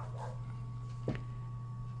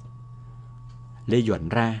 Lê Duẩn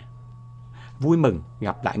ra vui mừng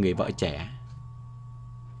gặp lại người vợ trẻ.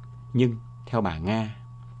 Nhưng theo bà Nga,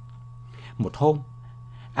 một hôm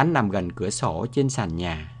anh nằm gần cửa sổ trên sàn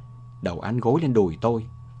nhà, đầu anh gối lên đùi tôi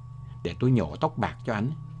để tôi nhổ tóc bạc cho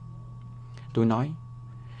anh. Tôi nói,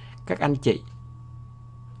 các anh chị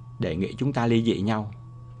đề nghị chúng ta ly dị nhau.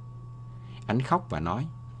 Anh khóc và nói,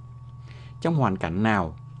 trong hoàn cảnh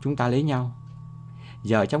nào chúng ta lấy nhau?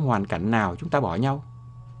 Giờ trong hoàn cảnh nào chúng ta bỏ nhau?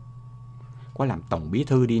 Có làm tổng bí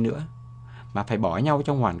thư đi nữa mà phải bỏ nhau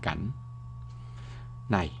trong hoàn cảnh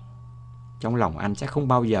này, trong lòng anh sẽ không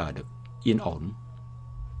bao giờ được yên ổn.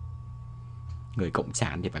 Người cộng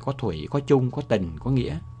sản thì phải có thủy, có chung, có tình, có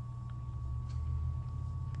nghĩa.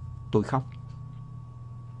 Tôi khóc.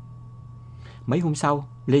 Mấy hôm sau,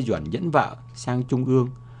 Lê Duẩn dẫn vợ sang Trung ương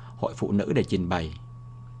Hội Phụ Nữ để trình bày.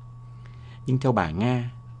 Nhưng theo bà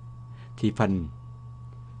Nga thì phần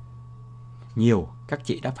nhiều các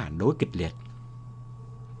chị đã phản đối kịch liệt.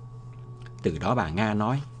 Từ đó bà Nga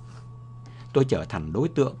nói, tôi trở thành đối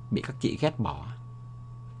tượng bị các chị ghét bỏ.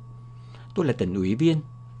 Tôi là tỉnh ủy viên.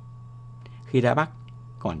 Khi ra Bắc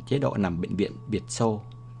còn chế độ nằm bệnh viện Việt Xô.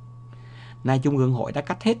 Nay Trung ương Hội đã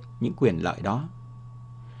cắt hết những quyền lợi đó,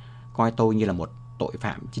 coi tôi như là một tội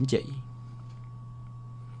phạm chính trị.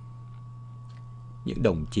 Những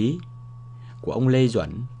đồng chí của ông Lê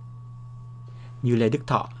Duẩn như Lê Đức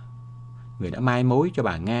Thọ, người đã mai mối cho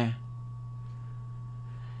bà Nga,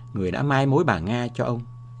 người đã mai mối bà Nga cho ông,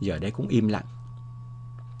 giờ đây cũng im lặng.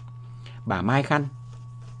 Bà Mai Khanh,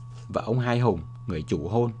 vợ ông Hai Hùng, người chủ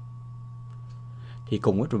hôn, thì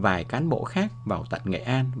cùng với một vài cán bộ khác vào tận Nghệ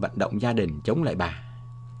An vận động gia đình chống lại bà.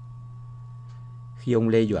 Khi ông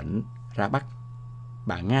Lê Duẩn ra Bắc,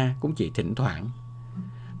 bà Nga cũng chỉ thỉnh thoảng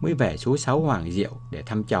mới về số 6 Hoàng Diệu để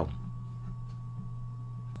thăm chồng.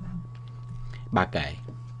 Bà kể,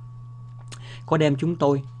 có đêm chúng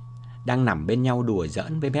tôi đang nằm bên nhau đùa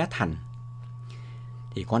giỡn với bé Thành,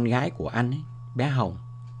 thì con gái của anh ấy, bé Hồng,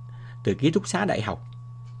 từ ký túc xá đại học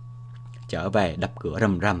trở về đập cửa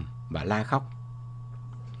rầm rầm và la khóc.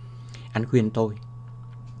 Anh khuyên tôi,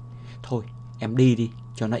 thôi em đi đi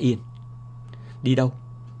cho nó yên. Đi đâu?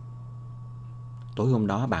 Tối hôm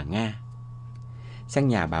đó bà Nga sang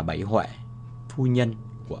nhà bà Bảy Huệ, phu nhân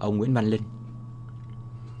của ông Nguyễn Văn Linh.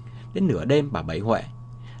 Đến nửa đêm bà Bảy Huệ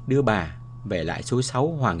đưa bà về lại số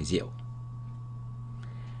 6 Hoàng Diệu.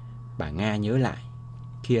 Bà Nga nhớ lại,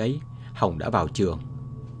 khi ấy Hồng đã vào trường.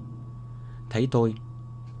 Thấy tôi,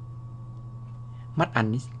 mắt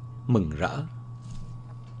anh mừng rỡ.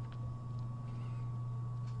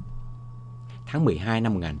 Tháng 12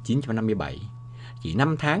 năm 1957, chỉ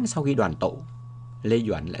 5 tháng sau khi đoàn tụ, Lê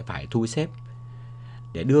Duẩn lại phải thu xếp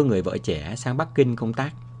để đưa người vợ trẻ sang Bắc Kinh công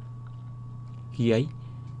tác. Khi ấy,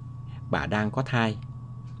 bà đang có thai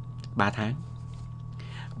 3 tháng,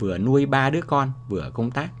 vừa nuôi 3 đứa con, vừa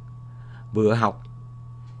công tác, vừa học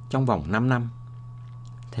trong vòng 5 năm.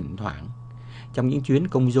 Thỉnh thoảng, trong những chuyến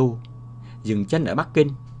công du, dừng chân ở Bắc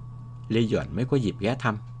Kinh, Lê Duẩn mới có dịp ghé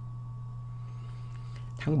thăm.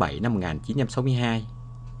 Tháng 7 năm 1962,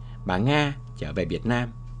 bà Nga trở về Việt Nam.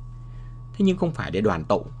 Thế nhưng không phải để đoàn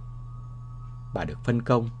tụ. Bà được phân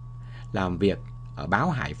công làm việc ở báo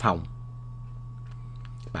Hải Phòng.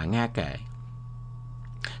 Bà Nga kể,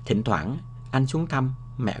 thỉnh thoảng anh xuống thăm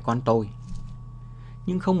mẹ con tôi,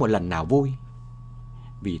 nhưng không một lần nào vui.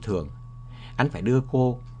 Vì thường anh phải đưa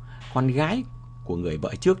cô, con gái của người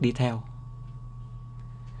vợ trước đi theo.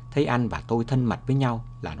 Thấy anh và tôi thân mật với nhau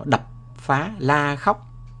là nó đập phá la khóc.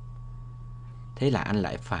 Thế là anh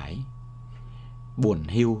lại phải buồn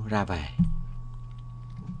hiu ra về.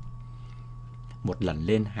 Một lần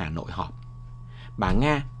lên Hà Nội họp, bà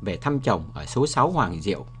Nga về thăm chồng ở số 6 Hoàng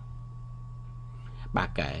Diệu. Bà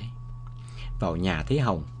kể, vào nhà thấy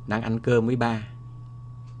Hồng đang ăn cơm với ba.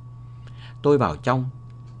 Tôi vào trong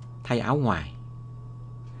thay áo ngoài.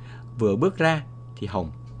 Vừa bước ra thì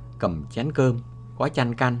Hồng cầm chén cơm có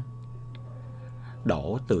chan canh,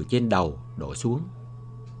 đổ từ trên đầu đổ xuống.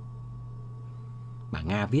 Bà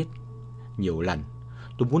Nga viết, nhiều lần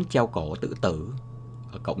tôi muốn treo cổ tự tử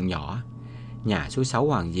ở cổng nhỏ nhà số 6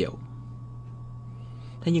 Hoàng Diệu.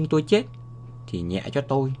 Thế nhưng tôi chết thì nhẹ cho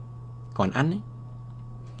tôi, còn anh ấy,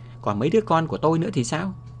 còn mấy đứa con của tôi nữa thì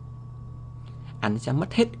sao? Anh sẽ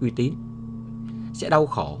mất hết uy tín, sẽ đau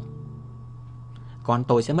khổ. Con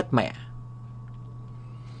tôi sẽ mất mẹ.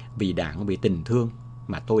 Vì Đảng, vì tình thương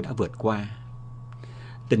mà tôi đã vượt qua.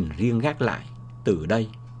 Tình riêng gác lại từ đây.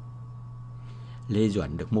 Lê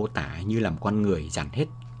Duẩn được mô tả như là một con người dành hết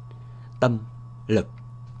tâm, lực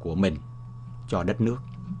của mình cho đất nước.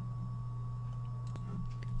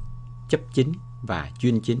 Chấp chính và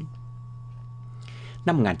chuyên chính.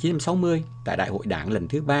 Năm 1960, tại Đại hội Đảng lần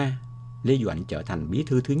thứ 3, Lê Duẩn trở thành bí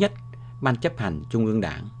thư thứ nhất Ban chấp hành Trung ương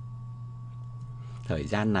Đảng. Thời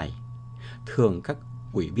gian này, thường các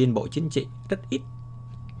ủy viên Bộ Chính trị rất ít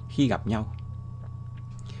khi gặp nhau.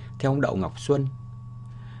 Theo ông Đậu Ngọc Xuân,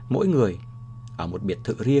 mỗi người ở một biệt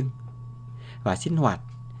thự riêng và sinh hoạt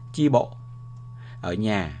chi bộ ở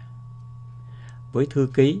nhà với thư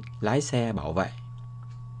ký, lái xe, bảo vệ.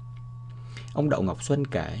 Ông Đậu Ngọc Xuân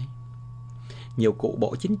kể, nhiều cụ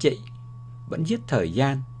Bộ Chính trị vẫn giết thời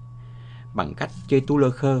gian bằng cách chơi tu lơ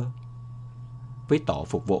khơ với tổ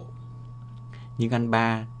phục vụ. Nhưng anh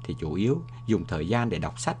ba thì chủ yếu dùng thời gian để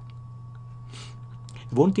đọc sách.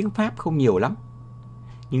 Vốn tiếng Pháp không nhiều lắm,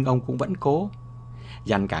 nhưng ông cũng vẫn cố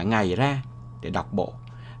dành cả ngày ra để đọc bộ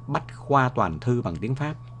Bách khoa toàn thư bằng tiếng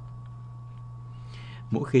Pháp.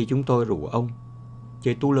 Mỗi khi chúng tôi rủ ông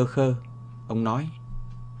chơi tu lơ khơ, ông nói,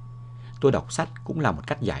 tôi đọc sách cũng là một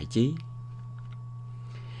cách giải trí.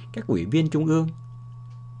 Các ủy viên Trung ương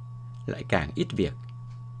lại càng ít việc.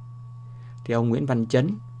 Theo ông Nguyễn Văn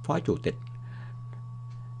Chấn, Phó Chủ tịch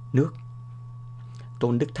nước,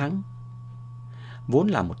 Tôn Đức Thắng, vốn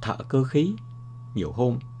là một thợ cơ khí, nhiều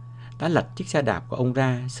hôm đã lật chiếc xe đạp của ông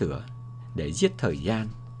ra sửa để giết thời gian.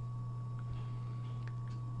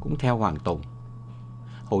 Cũng theo Hoàng Tùng,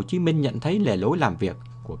 Hồ Chí Minh nhận thấy lề lối làm việc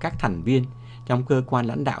của các thành viên trong cơ quan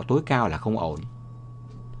lãnh đạo tối cao là không ổn.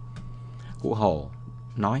 Cụ Hồ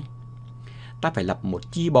nói, ta phải lập một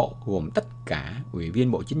chi bộ gồm tất cả ủy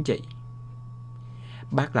viên Bộ Chính trị.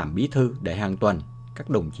 Bác làm bí thư để hàng tuần các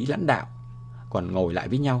đồng chí lãnh đạo còn ngồi lại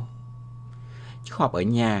với nhau. Chứ họp ở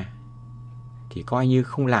nhà thì coi như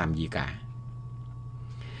không làm gì cả.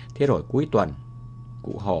 Thế rồi cuối tuần,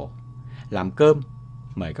 cụ Hồ làm cơm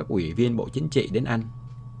mời các ủy viên Bộ Chính trị đến ăn.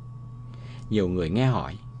 Nhiều người nghe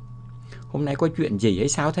hỏi, hôm nay có chuyện gì hay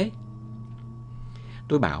sao thế?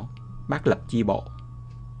 Tôi bảo, bác lập chi bộ.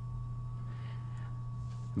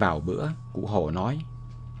 Vào bữa, cụ Hồ nói,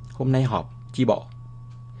 hôm nay họp chi bộ,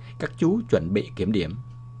 các chú chuẩn bị kiểm điểm.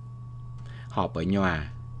 Họp ở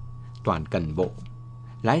nhà, toàn cần vụ,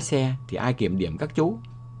 lái xe thì ai kiểm điểm các chú?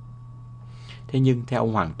 Thế nhưng theo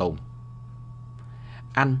ông Hoàng Tùng,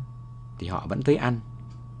 ăn thì họ vẫn tới ăn,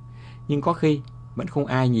 nhưng có khi vẫn không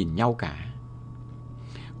ai nhìn nhau cả.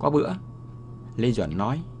 Có bữa, Lê Duẩn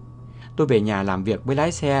nói, tôi về nhà làm việc với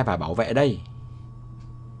lái xe và bảo vệ đây.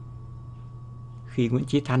 Khi Nguyễn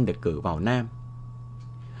Chí Thanh được cử vào Nam,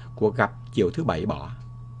 cuộc gặp chiều thứ Bảy bỏ.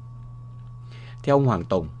 Theo ông Hoàng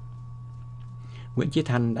Tùng, Nguyễn Chí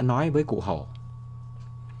Thanh đã nói với cụ Hồ,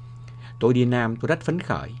 tôi đi Nam tôi rất phấn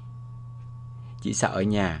khởi, chỉ sợ ở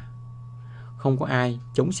nhà không có ai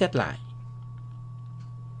chống xét lại.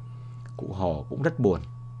 Cụ Hồ cũng rất buồn.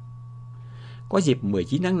 Có dịp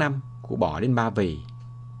 19 tháng 5, cụ bỏ lên Ba Vì,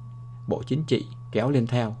 Bộ Chính trị kéo lên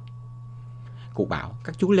theo. Cụ bảo,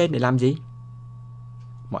 các chú lên để làm gì?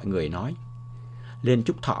 Mọi người nói, lên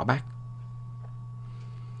chúc thọ bác.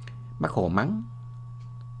 Bác Hồ mắng,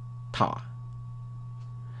 thọ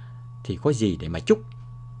thì có gì để mà chúc.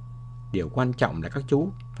 Điều quan trọng là các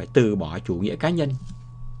chú phải từ bỏ chủ nghĩa cá nhân.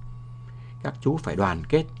 Các chú phải đoàn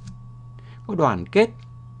kết, có đoàn kết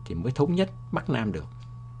thì mới thống nhất Bắc Nam được.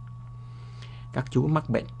 Các chú mắc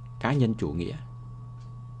bệnh cá nhân chủ nghĩa.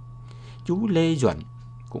 Chú Lê Duẩn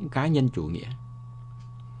cũng cá nhân chủ nghĩa.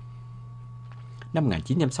 Năm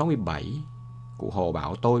 1967, cụ Hồ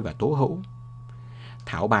bảo tôi và Tố Hữu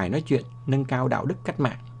thảo bài nói chuyện nâng cao đạo đức cách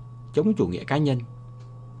mạng, chống chủ nghĩa cá nhân.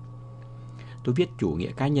 Tôi viết chủ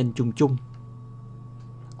nghĩa cá nhân chung chung.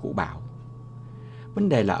 Cụ bảo vấn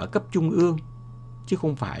đề là ở cấp trung ương chứ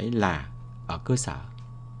không phải là ở cơ sở.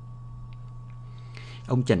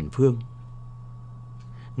 Ông Trần Phương,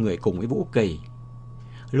 người cùng với Vũ Kỳ,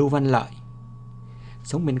 Lưu Văn Lợi,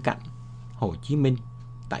 sống bên cạnh Hồ Chí Minh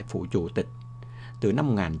tại phủ chủ tịch từ năm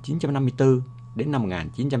 1954 đến năm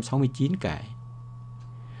 1969 kể.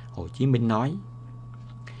 Hồ Chí Minh nói: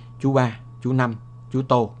 chú Ba, chú Năm, chú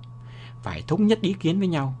Tô phải thống nhất ý kiến với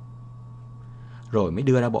nhau, rồi mới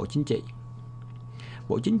đưa ra Bộ Chính trị.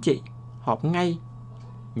 Bộ Chính trị họp ngay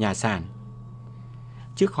nhà sàn,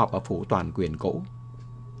 trước họp ở phủ toàn quyền cũ.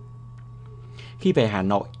 Khi về Hà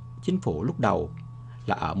Nội, chính phủ lúc đầu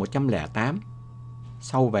là ở 108,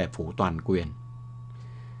 sau về phủ toàn quyền.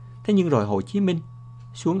 Thế nhưng rồi Hồ Chí Minh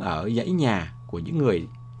xuống ở dãy nhà của những người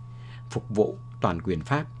phục vụ toàn quyền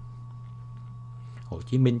Pháp. Hồ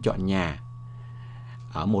Chí Minh chọn nhà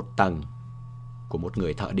ở một tầng của một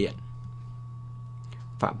người thợ điện.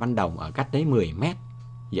 Phạm Văn Đồng ở cách đấy 10 mét,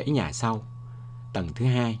 dãy nhà sau, tầng thứ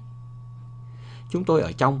 2. Chúng tôi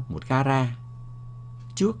ở trong một gara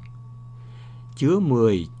trước, chứa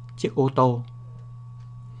 10 chiếc ô tô,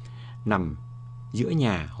 nằm giữa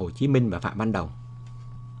nhà Hồ Chí Minh và Phạm Văn Đồng.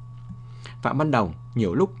 Phạm Văn Đồng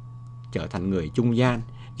nhiều lúc trở thành người trung gian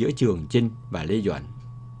giữa Trường Chinh và Lê Duẩn.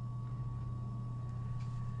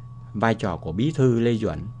 Vai trò của bí thư Lê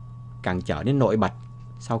Duẩn càng trở nên nổi bật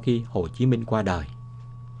sau khi Hồ Chí Minh qua đời.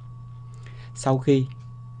 Sau khi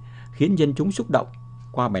khiến dân chúng xúc động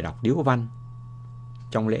qua bài đọc điếu văn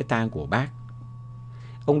trong lễ tang của bác,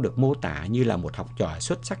 ông được mô tả như là một học trò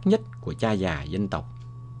xuất sắc nhất của cha già dân tộc.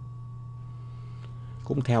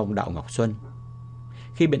 Cũng theo ông Đậu Ngọc Xuân,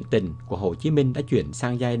 khi bệnh tình của Hồ Chí Minh đã chuyển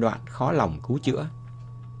sang giai đoạn khó lòng cứu chữa,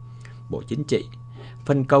 Bộ Chính trị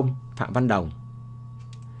phân công Phạm Văn Đồng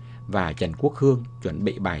và Trần Quốc Hương chuẩn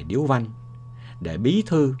bị bài điếu văn để bí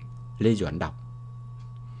thư Lê Duẩn đọc.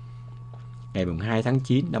 Ngày 2 tháng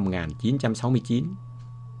 9 năm 1969,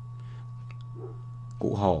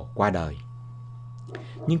 cụ Hồ qua đời.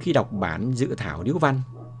 Nhưng khi đọc bản dự thảo điếu văn,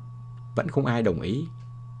 vẫn không ai đồng ý.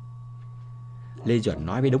 Lê Duẩn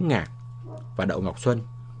nói với Đống Ngạc và Đậu Ngọc Xuân: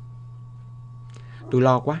 tôi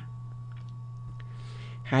lo quá.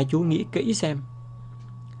 Hai chú nghĩ kỹ xem,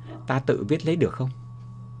 ta tự viết lấy được không?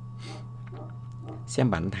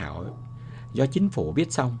 Xem bản thảo do chính phủ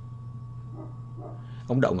viết xong.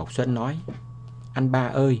 Ông Đậu Ngọc Xuân nói: anh Ba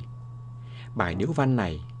ơi, bài điếu văn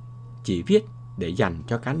này chỉ viết để dành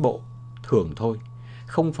cho cán bộ thường thôi,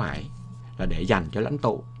 không phải là để dành cho lãnh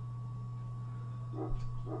tụ.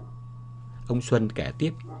 Ông Xuân kể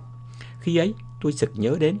tiếp: khi ấy tôi sực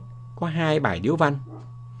nhớ đến có 2 bài điếu văn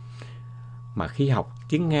mà khi học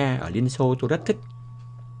tiếng Nga ở Liên Xô tôi rất thích.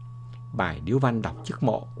 Bài điếu văn đọc trước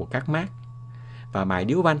mộ của các Mác và bài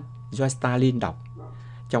điếu văn do Stalin đọc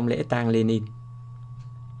trong lễ tang Lenin.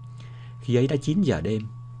 Khi ấy đã 9 giờ đêm.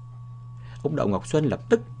 Ông Đậu Ngọc Xuân lập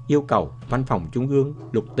tức yêu cầu Văn phòng Trung ương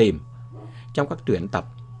lục tìm trong các tuyển tập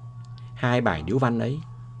 2 bài điếu văn ấy.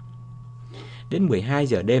 Đến 12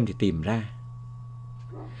 giờ đêm thì tìm ra.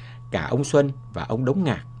 Cả ông Xuân và ông Đống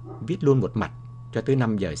Ngạc viết luôn một mạch cho tới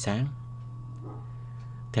 5 giờ sáng.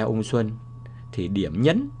 Theo ông Xuân thì điểm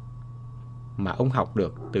nhấn mà ông học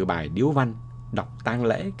được từ bài điếu văn đọc tang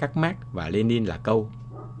lễ các Mác và Lenin là câu: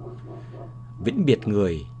 vĩnh biệt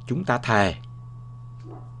người chúng ta thề.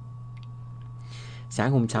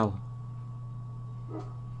 Sáng hôm sau,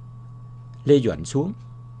 Lê Duẩn xuống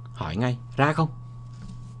hỏi ngay: ra không?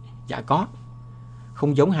 Dạ có.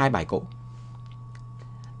 Không giống 2 bài cũ.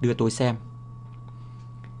 Đưa tôi xem.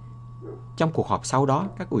 Trong cuộc họp sau đó,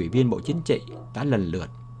 các ủy viên Bộ Chính trị đã lần lượt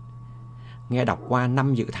nghe đọc qua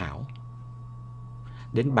 5 dự thảo.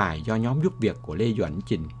 Đến bài do nhóm giúp việc của Lê Duẩn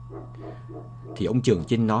trình thì ông Trường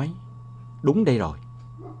Chinh nói: đúng đây rồi.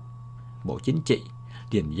 Bộ Chính trị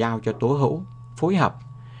liền giao cho Tố Hữu phối hợp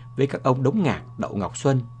với các ông Đống Ngạc, Đậu Ngọc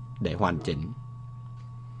Xuân để hoàn chỉnh.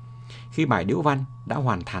 Khi bài điếu văn đã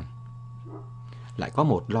hoàn thành, lại có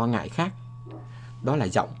một lo ngại khác, đó là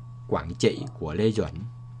giọng Quảng Trị của Lê Duẩn.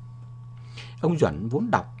 Ông Duẩn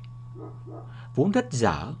vốn rất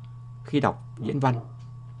dở khi đọc diễn văn.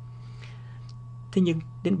 Thế nhưng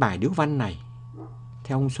đến bài điếu văn này,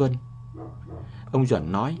 theo ông Xuân, ông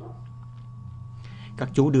Duẩn nói: các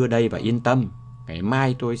chú đưa đây và yên tâm, ngày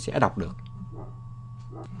mai tôi sẽ đọc được.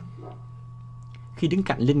 khi đứng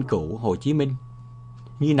cạnh linh cữu Hồ Chí Minh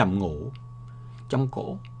như nằm ngủ trong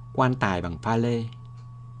cỗ quan tài bằng pha lê.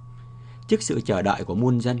 Trước sự chờ đợi của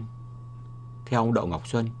muôn dân, theo ông Đậu Ngọc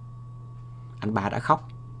Xuân, anh ba đã khóc.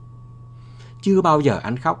 Chưa bao giờ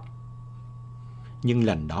anh khóc, nhưng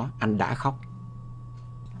lần đó anh đã khóc.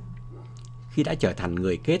 Khi đã trở thành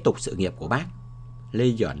người kế tục sự nghiệp của bác,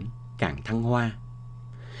 Lê Duẩn càng thăng hoa.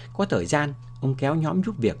 Có thời gian, ông kéo nhóm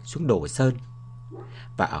giúp việc xuống Đồ Sơn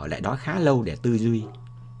và ở lại đó khá lâu để tư duy.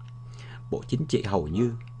 Bộ Chính trị hầu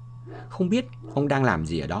như không biết ông đang làm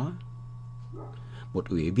gì ở đó. Một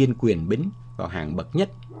ủy viên quyền bính vào hàng bậc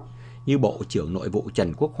nhất như Bộ trưởng Nội vụ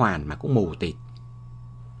Trần Quốc Hoàn mà cũng mù tịt.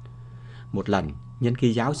 Một lần, nhân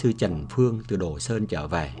khi giáo sư Trần Phương từ Đồ Sơn trở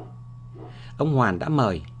về, ông Hoàn đã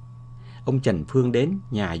mời ông Trần Phương đến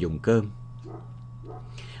nhà dùng cơm.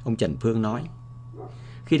 Ông Trần Phương nói: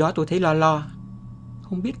 khi đó tôi thấy lo lo,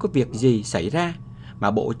 không biết có việc gì xảy ra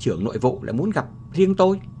mà Bộ trưởng Nội vụ lại muốn gặp riêng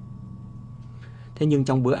tôi. Thế nhưng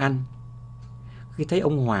trong bữa ăn, khi thấy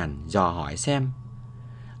ông Hoàn dò hỏi xem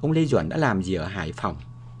ông Lê Duẩn đã làm gì ở Hải Phòng,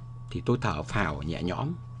 thì tôi thở phào nhẹ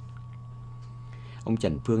nhõm. Ông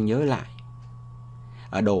Trần Phương nhớ lại,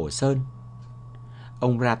 ở Đồ Sơn,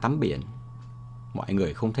 ông ra tắm biển, mọi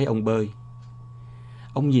người không thấy ông bơi.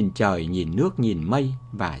 Ông nhìn trời, nhìn nước, nhìn mây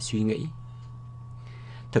và suy nghĩ.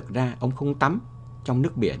 Thực ra ông không tắm trong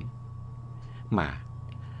nước biển, mà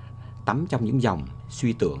tắm trong những dòng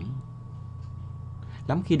suy tưởng.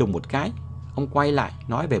 Lắm khi đùng một cái, ông quay lại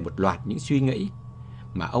nói về một loạt những suy nghĩ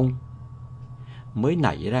mà ông mới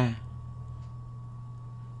nảy ra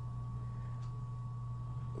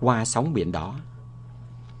qua sóng biển đó.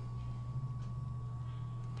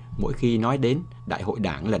 Mỗi khi nói đến Đại hội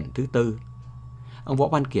Đảng lần thứ 4, ông Võ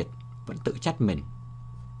Văn Kiệt vẫn tự trách mình.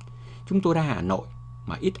 Chúng tôi ra Hà Nội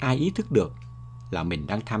mà ít ai ý thức được là mình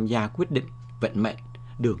đang tham gia quyết định vận mệnh,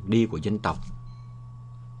 đường đi của dân tộc.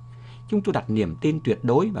 Chúng tôi đặt niềm tin tuyệt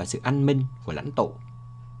đối vào sự an minh của lãnh tụ.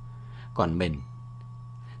 Còn mình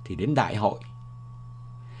thì đến đại hội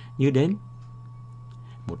như đến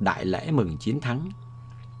một đại lễ mừng chiến thắng.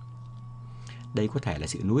 Đây có thể là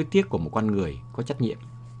sự nuối tiếc của một con người có trách nhiệm.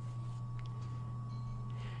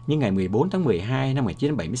 Nhưng ngày 14 tháng 12 năm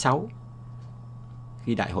 1976,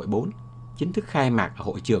 khi Đại hội 4 chính thức khai mạc ở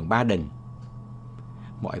hội trường Ba Đình,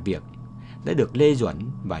 mọi việc đã được Lê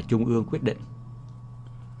Duẩn và Trung ương quyết định.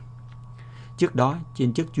 Trước đó,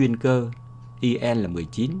 trên chiếc chuyên cơ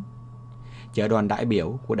IL-19 chở đoàn đại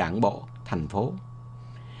biểu của Đảng bộ thành phố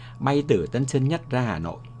bay từ Tân Sơn Nhất ra Hà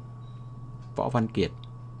Nội, Võ Văn Kiệt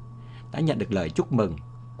đã nhận được lời chúc mừng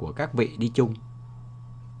của các vị đi chung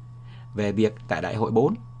về việc tại Đại hội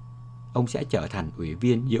 4 ông sẽ trở thành Ủy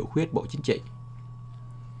viên Dự khuyết Bộ Chính trị.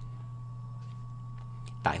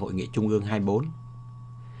 Tại Hội nghị Trung ương 24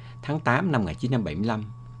 tháng 8 năm 1975,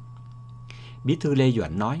 Bí thư Lê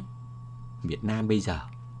Duẩn nói: Việt Nam bây giờ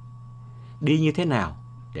đi như thế nào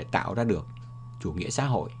để tạo ra được chủ nghĩa xã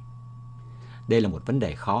hội? Đây là một vấn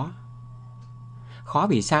đề khó. Khó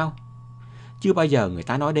vì sao? Chưa bao giờ người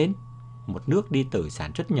ta nói đến một nước đi từ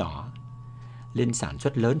sản xuất nhỏ lên sản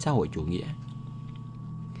xuất lớn xã hội chủ nghĩa.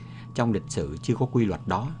 Trong lịch sử chưa có quy luật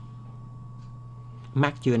đó.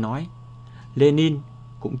 Marx chưa nói, Lenin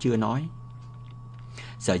cũng chưa nói.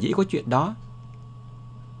 Sở dĩ có chuyện đó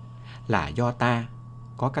là do ta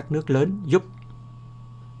có các nước lớn giúp.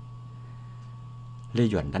 Lê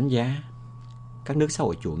Duẩn đánh giá các nước xã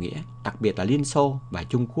hội chủ nghĩa, đặc biệt là Liên Xô và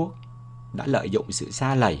Trung Quốc, đã lợi dụng sự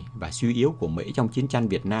sa lầy và suy yếu của Mỹ trong chiến tranh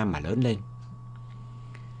Việt Nam mà lớn lên.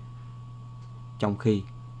 Trong khi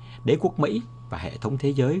đế quốc Mỹ và hệ thống thế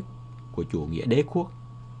giới của chủ nghĩa đế quốc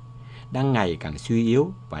đang ngày càng suy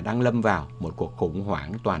yếu và đang lâm vào một cuộc khủng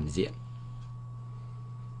hoảng toàn diện.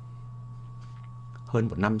 Hơn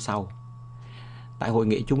một năm sau, tại Hội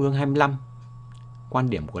nghị Trung ương 25, quan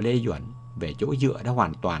điểm của Lê Duẩn về chỗ dựa đã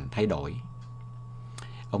hoàn toàn thay đổi.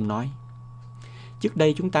 Ông nói: trước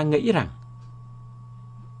đây chúng ta nghĩ rằng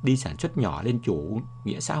đi sản xuất nhỏ lên chủ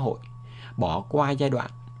nghĩa xã hội, bỏ qua giai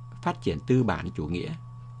đoạn phát triển tư bản chủ nghĩa,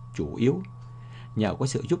 chủ yếu nhờ có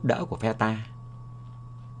sự giúp đỡ của phe ta.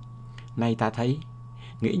 Nay ta thấy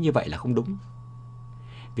nghĩ như vậy là không đúng.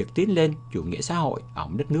 Việc tiến lên chủ nghĩa xã hội ở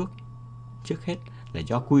đất nước trước hết là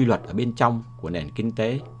do quy luật ở bên trong của nền kinh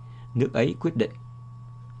tế nước ấy quyết định,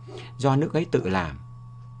 do nước ấy tự làm,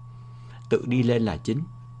 tự đi lên là chính.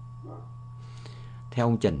 Theo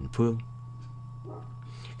ông Trần Phương,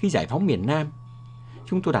 khi giải phóng miền Nam,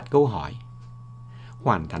 chúng tôi đặt câu hỏi: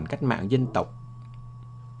 hoàn thành cách mạng dân tộc,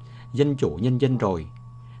 dân chủ nhân dân rồi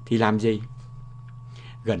thì làm gì?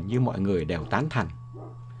 Gần như mọi người đều tán thành.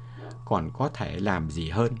 Còn có thể làm gì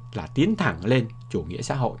hơn là tiến thẳng lên chủ nghĩa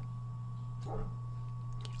xã hội.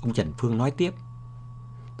 Ông Trần Phương nói tiếp: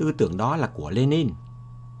 tư tưởng đó là của Lenin.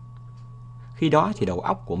 Khi đó thì đầu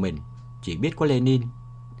óc của mình chỉ biết có Lenin.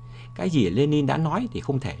 Cái gì Lenin đã nói thì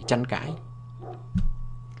không thể tranh cãi.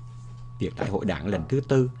 Việc Đại hội Đảng lần thứ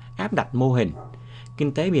tư áp đặt mô hình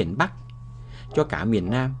kinh tế miền Bắc cho cả miền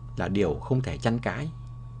Nam là điều không thể tranh cãi.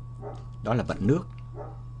 Đó là vận nước.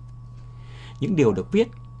 Những điều được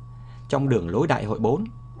viết trong đường lối Đại hội 4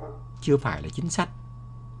 chưa phải là chính sách,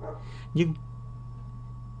 nhưng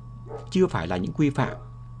chưa phải là những quy phạm,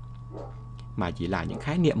 mà chỉ là những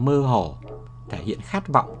khái niệm mơ hồ thể hiện khát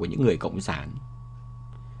vọng của những người cộng sản.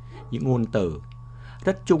 Những ngôn từ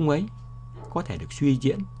rất chung ấy có thể được suy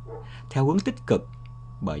diễn theo hướng tích cực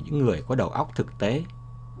bởi những người có đầu óc thực tế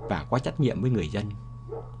và có trách nhiệm với người dân.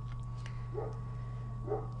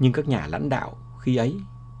 Nhưng các nhà lãnh đạo khi ấy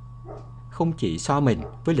không chỉ so mình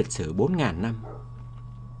với lịch sử 4.000 năm.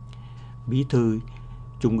 Bí thư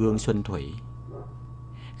Trung ương Xuân Thủy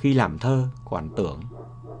khi làm thơ còn tưởng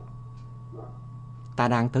ta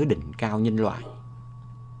đang tới đỉnh cao nhân loại.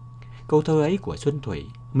 Câu thơ ấy của Xuân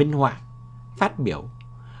Thủy minh họa phát biểu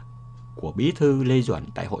của Bí thư Lê Duẩn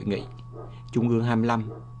tại Hội nghị Trung ương 25,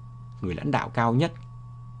 người lãnh đạo cao nhất.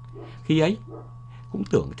 Khi ấy cũng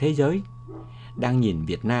tưởng thế giới đang nhìn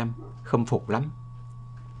Việt Nam khâm phục lắm.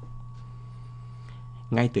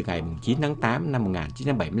 Ngay từ ngày 9 tháng 8 năm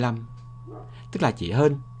 1975, tức là chỉ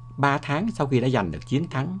hơn 3 tháng sau khi đã giành được chiến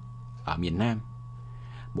thắng ở miền Nam,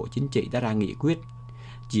 Bộ Chính trị đã ra nghị quyết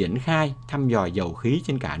triển khai thăm dò dầu khí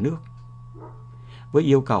trên cả nước với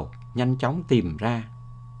yêu cầu nhanh chóng tìm ra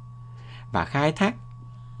và khai thác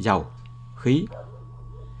dầu khí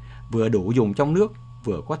vừa đủ dùng trong nước,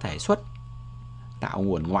 vừa có thể xuất, tạo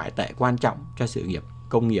nguồn ngoại tệ quan trọng cho sự nghiệp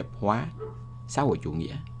công nghiệp hóa xã hội chủ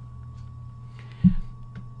nghĩa.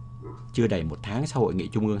 Chưa đầy một tháng sau Hội nghị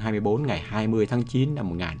Trung ương 24 ngày 20 tháng 9 năm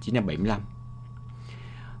 1975,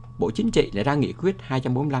 Bộ Chính trị lại ra nghị quyết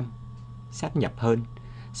 245 sáp nhập hơn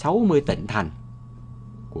 60 tỉnh thành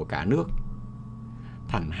của cả nước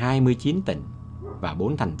thành 29 tỉnh và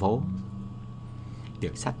 4 thành phố.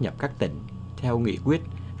 Việc sáp nhập các tỉnh theo nghị quyết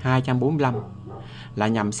 245 là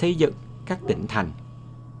nhằm xây dựng các tỉnh thành,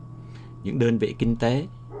 những đơn vị kinh tế,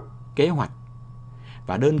 kế hoạch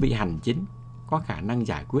và đơn vị hành chính có khả năng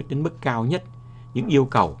giải quyết đến mức cao nhất những yêu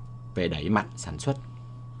cầu về đẩy mạnh sản xuất.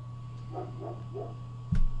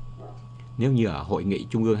 Nếu như ở Hội nghị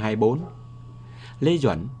Trung ương 24, Lê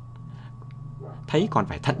Duẩn thấy còn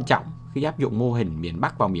phải thận trọng khi áp dụng mô hình miền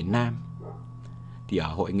Bắc vào miền Nam, thì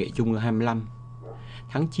ở Hội nghị Trung ương 25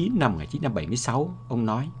 tháng 9 năm 1976, ông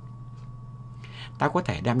nói: ta có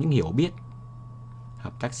thể đem những hiểu biết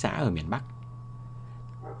hợp tác xã ở miền Bắc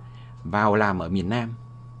vào làm ở miền Nam,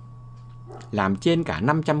 làm trên cả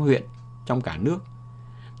 500 huyện trong cả nước,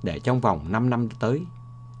 để trong vòng 5 năm tới,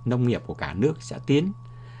 nông nghiệp của cả nước sẽ tiến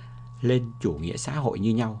lên chủ nghĩa xã hội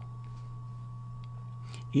như nhau.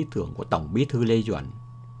 Ý tưởng của Tổng Bí thư Lê Duẩn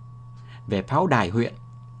về pháo đài huyện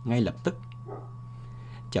ngay lập tức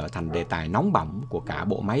trở thành đề tài nóng bỏng của cả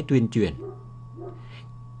bộ máy tuyên truyền.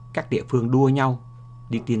 Các địa phương đua nhau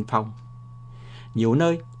đi tiên phong. Nhiều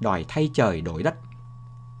nơi đòi thay trời đổi đất,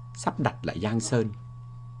 sắp đặt lại Giang Sơn.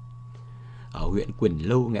 Ở huyện Quỳnh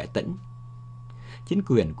Lưu, Nghệ Tĩnh, chính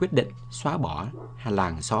quyền quyết định xóa bỏ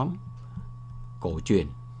làng xóm cổ truyền,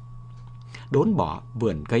 đốn bỏ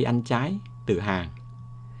vườn cây ăn trái từ hàng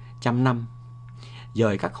trăm năm,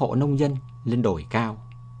 dời các hộ nông dân lên đồi cao,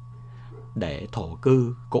 để thổ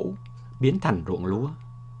cư cũ biến thành ruộng lúa.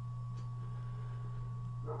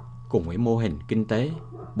 Cùng với mô hình kinh tế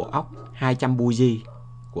bộ óc 200 buji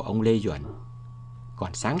của ông Lê Duẩn,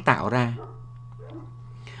 còn sáng tạo ra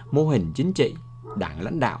mô hình chính trị đảng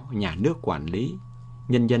lãnh đạo, nhà nước quản lý,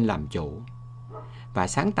 nhân dân làm chủ, và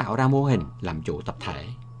sáng tạo ra mô hình làm chủ tập thể.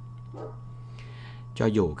 Cho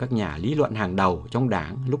dù các nhà lý luận hàng đầu trong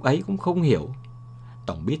đảng lúc ấy cũng không hiểu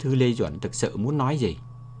Tổng Bí thư Lê Duẩn thực sự muốn nói gì.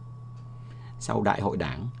 Sau Đại hội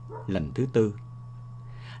Đảng lần thứ tư,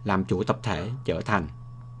 làm chủ tập thể trở thành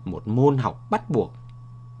một môn học bắt buộc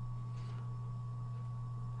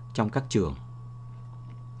trong các trường.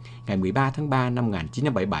 Ngày 13 tháng 3 năm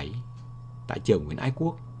 1977, tại trường Nguyễn Ái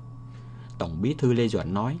Quốc, Tổng Bí thư Lê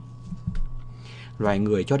Duẩn nói: loài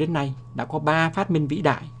người cho đến nay đã có 3 phát minh vĩ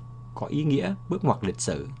đại, có ý nghĩa bước ngoặt lịch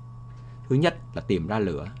sử. Thứ nhất là tìm ra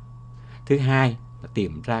lửa, thứ hai là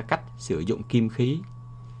tìm ra cách sử dụng kim khí,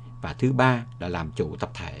 và thứ ba là làm chủ tập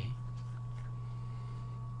thể.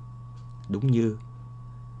 Đúng như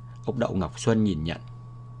ông Đậu Ngọc Xuân nhìn nhận,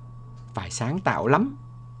 phải sáng tạo lắm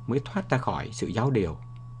mới thoát ra khỏi sự giáo điều.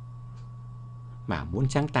 Mà muốn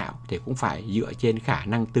sáng tạo thì cũng phải dựa trên khả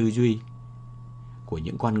năng tư duy của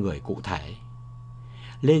những con người cụ thể.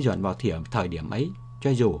 Lê Duẩn vào thời điểm ấy, cho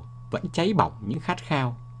dù vẫn cháy bỏng những khát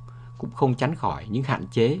khao cũng không tránh khỏi những hạn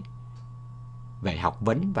chế về học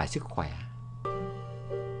vấn và sức khỏe.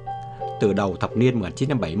 Từ đầu thập niên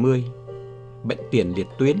 1970, bệnh tiền liệt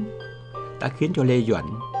tuyến đã khiến cho Lê Duẩn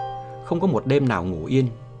không có một đêm nào ngủ yên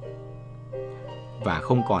và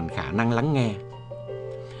không còn khả năng lắng nghe.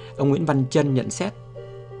 Ông Nguyễn Văn Trân nhận xét,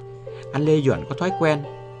 anh Lê Duẩn có thói quen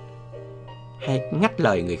hay ngắt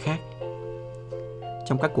lời người khác.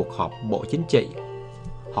 Trong các cuộc họp Bộ Chính trị,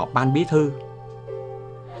 họp ban bí thư,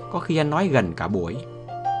 có khi anh nói gần cả buổi,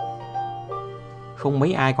 không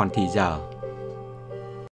mấy ai còn thì giờ.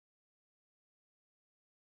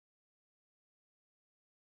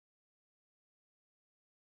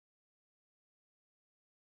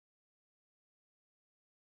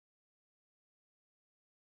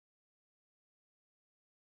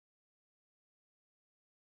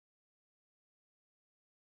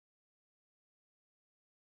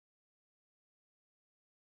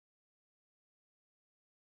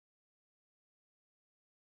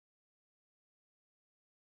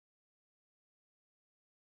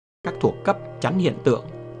 Các thuộc cấp tránh hiện tượng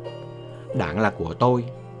đảng là của tôi,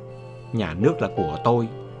 nhà nước là của tôi,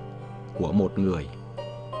 của một người.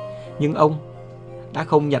 Nhưng ông đã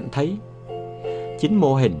không nhận thấy chính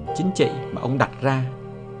mô hình chính trị mà ông đặt ra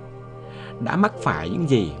đã mắc phải những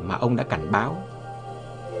gì mà ông đã cảnh báo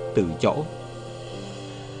từ chỗ.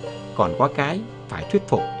 Còn có cái phải thuyết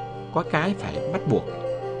phục, có cái phải bắt buộc,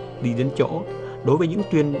 đi đến chỗ đối với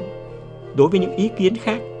những ý kiến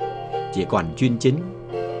khác chỉ còn chuyên chính.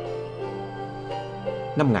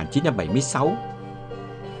 Năm 1976,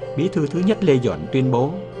 Bí thư thứ nhất Lê Duẩn tuyên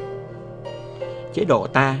bố chế độ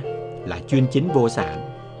ta là chuyên chính vô sản.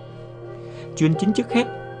 Chuyên chính trước hết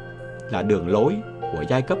là đường lối của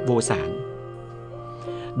giai cấp vô sản.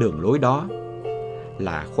 Đường lối đó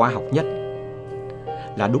là khoa học nhất,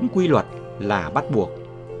 là đúng quy luật, là bắt buộc.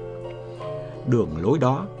 Đường lối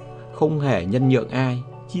đó không hề nhân nhượng ai,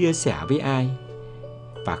 chia sẻ với ai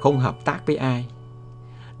và không hợp tác với ai.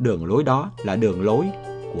 Đường lối đó là đường lối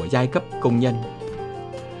của giai cấp công nhân.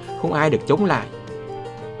 Không ai được chống lại.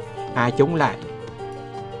 Ai chống lại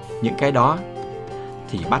những cái đó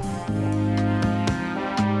thì bắt.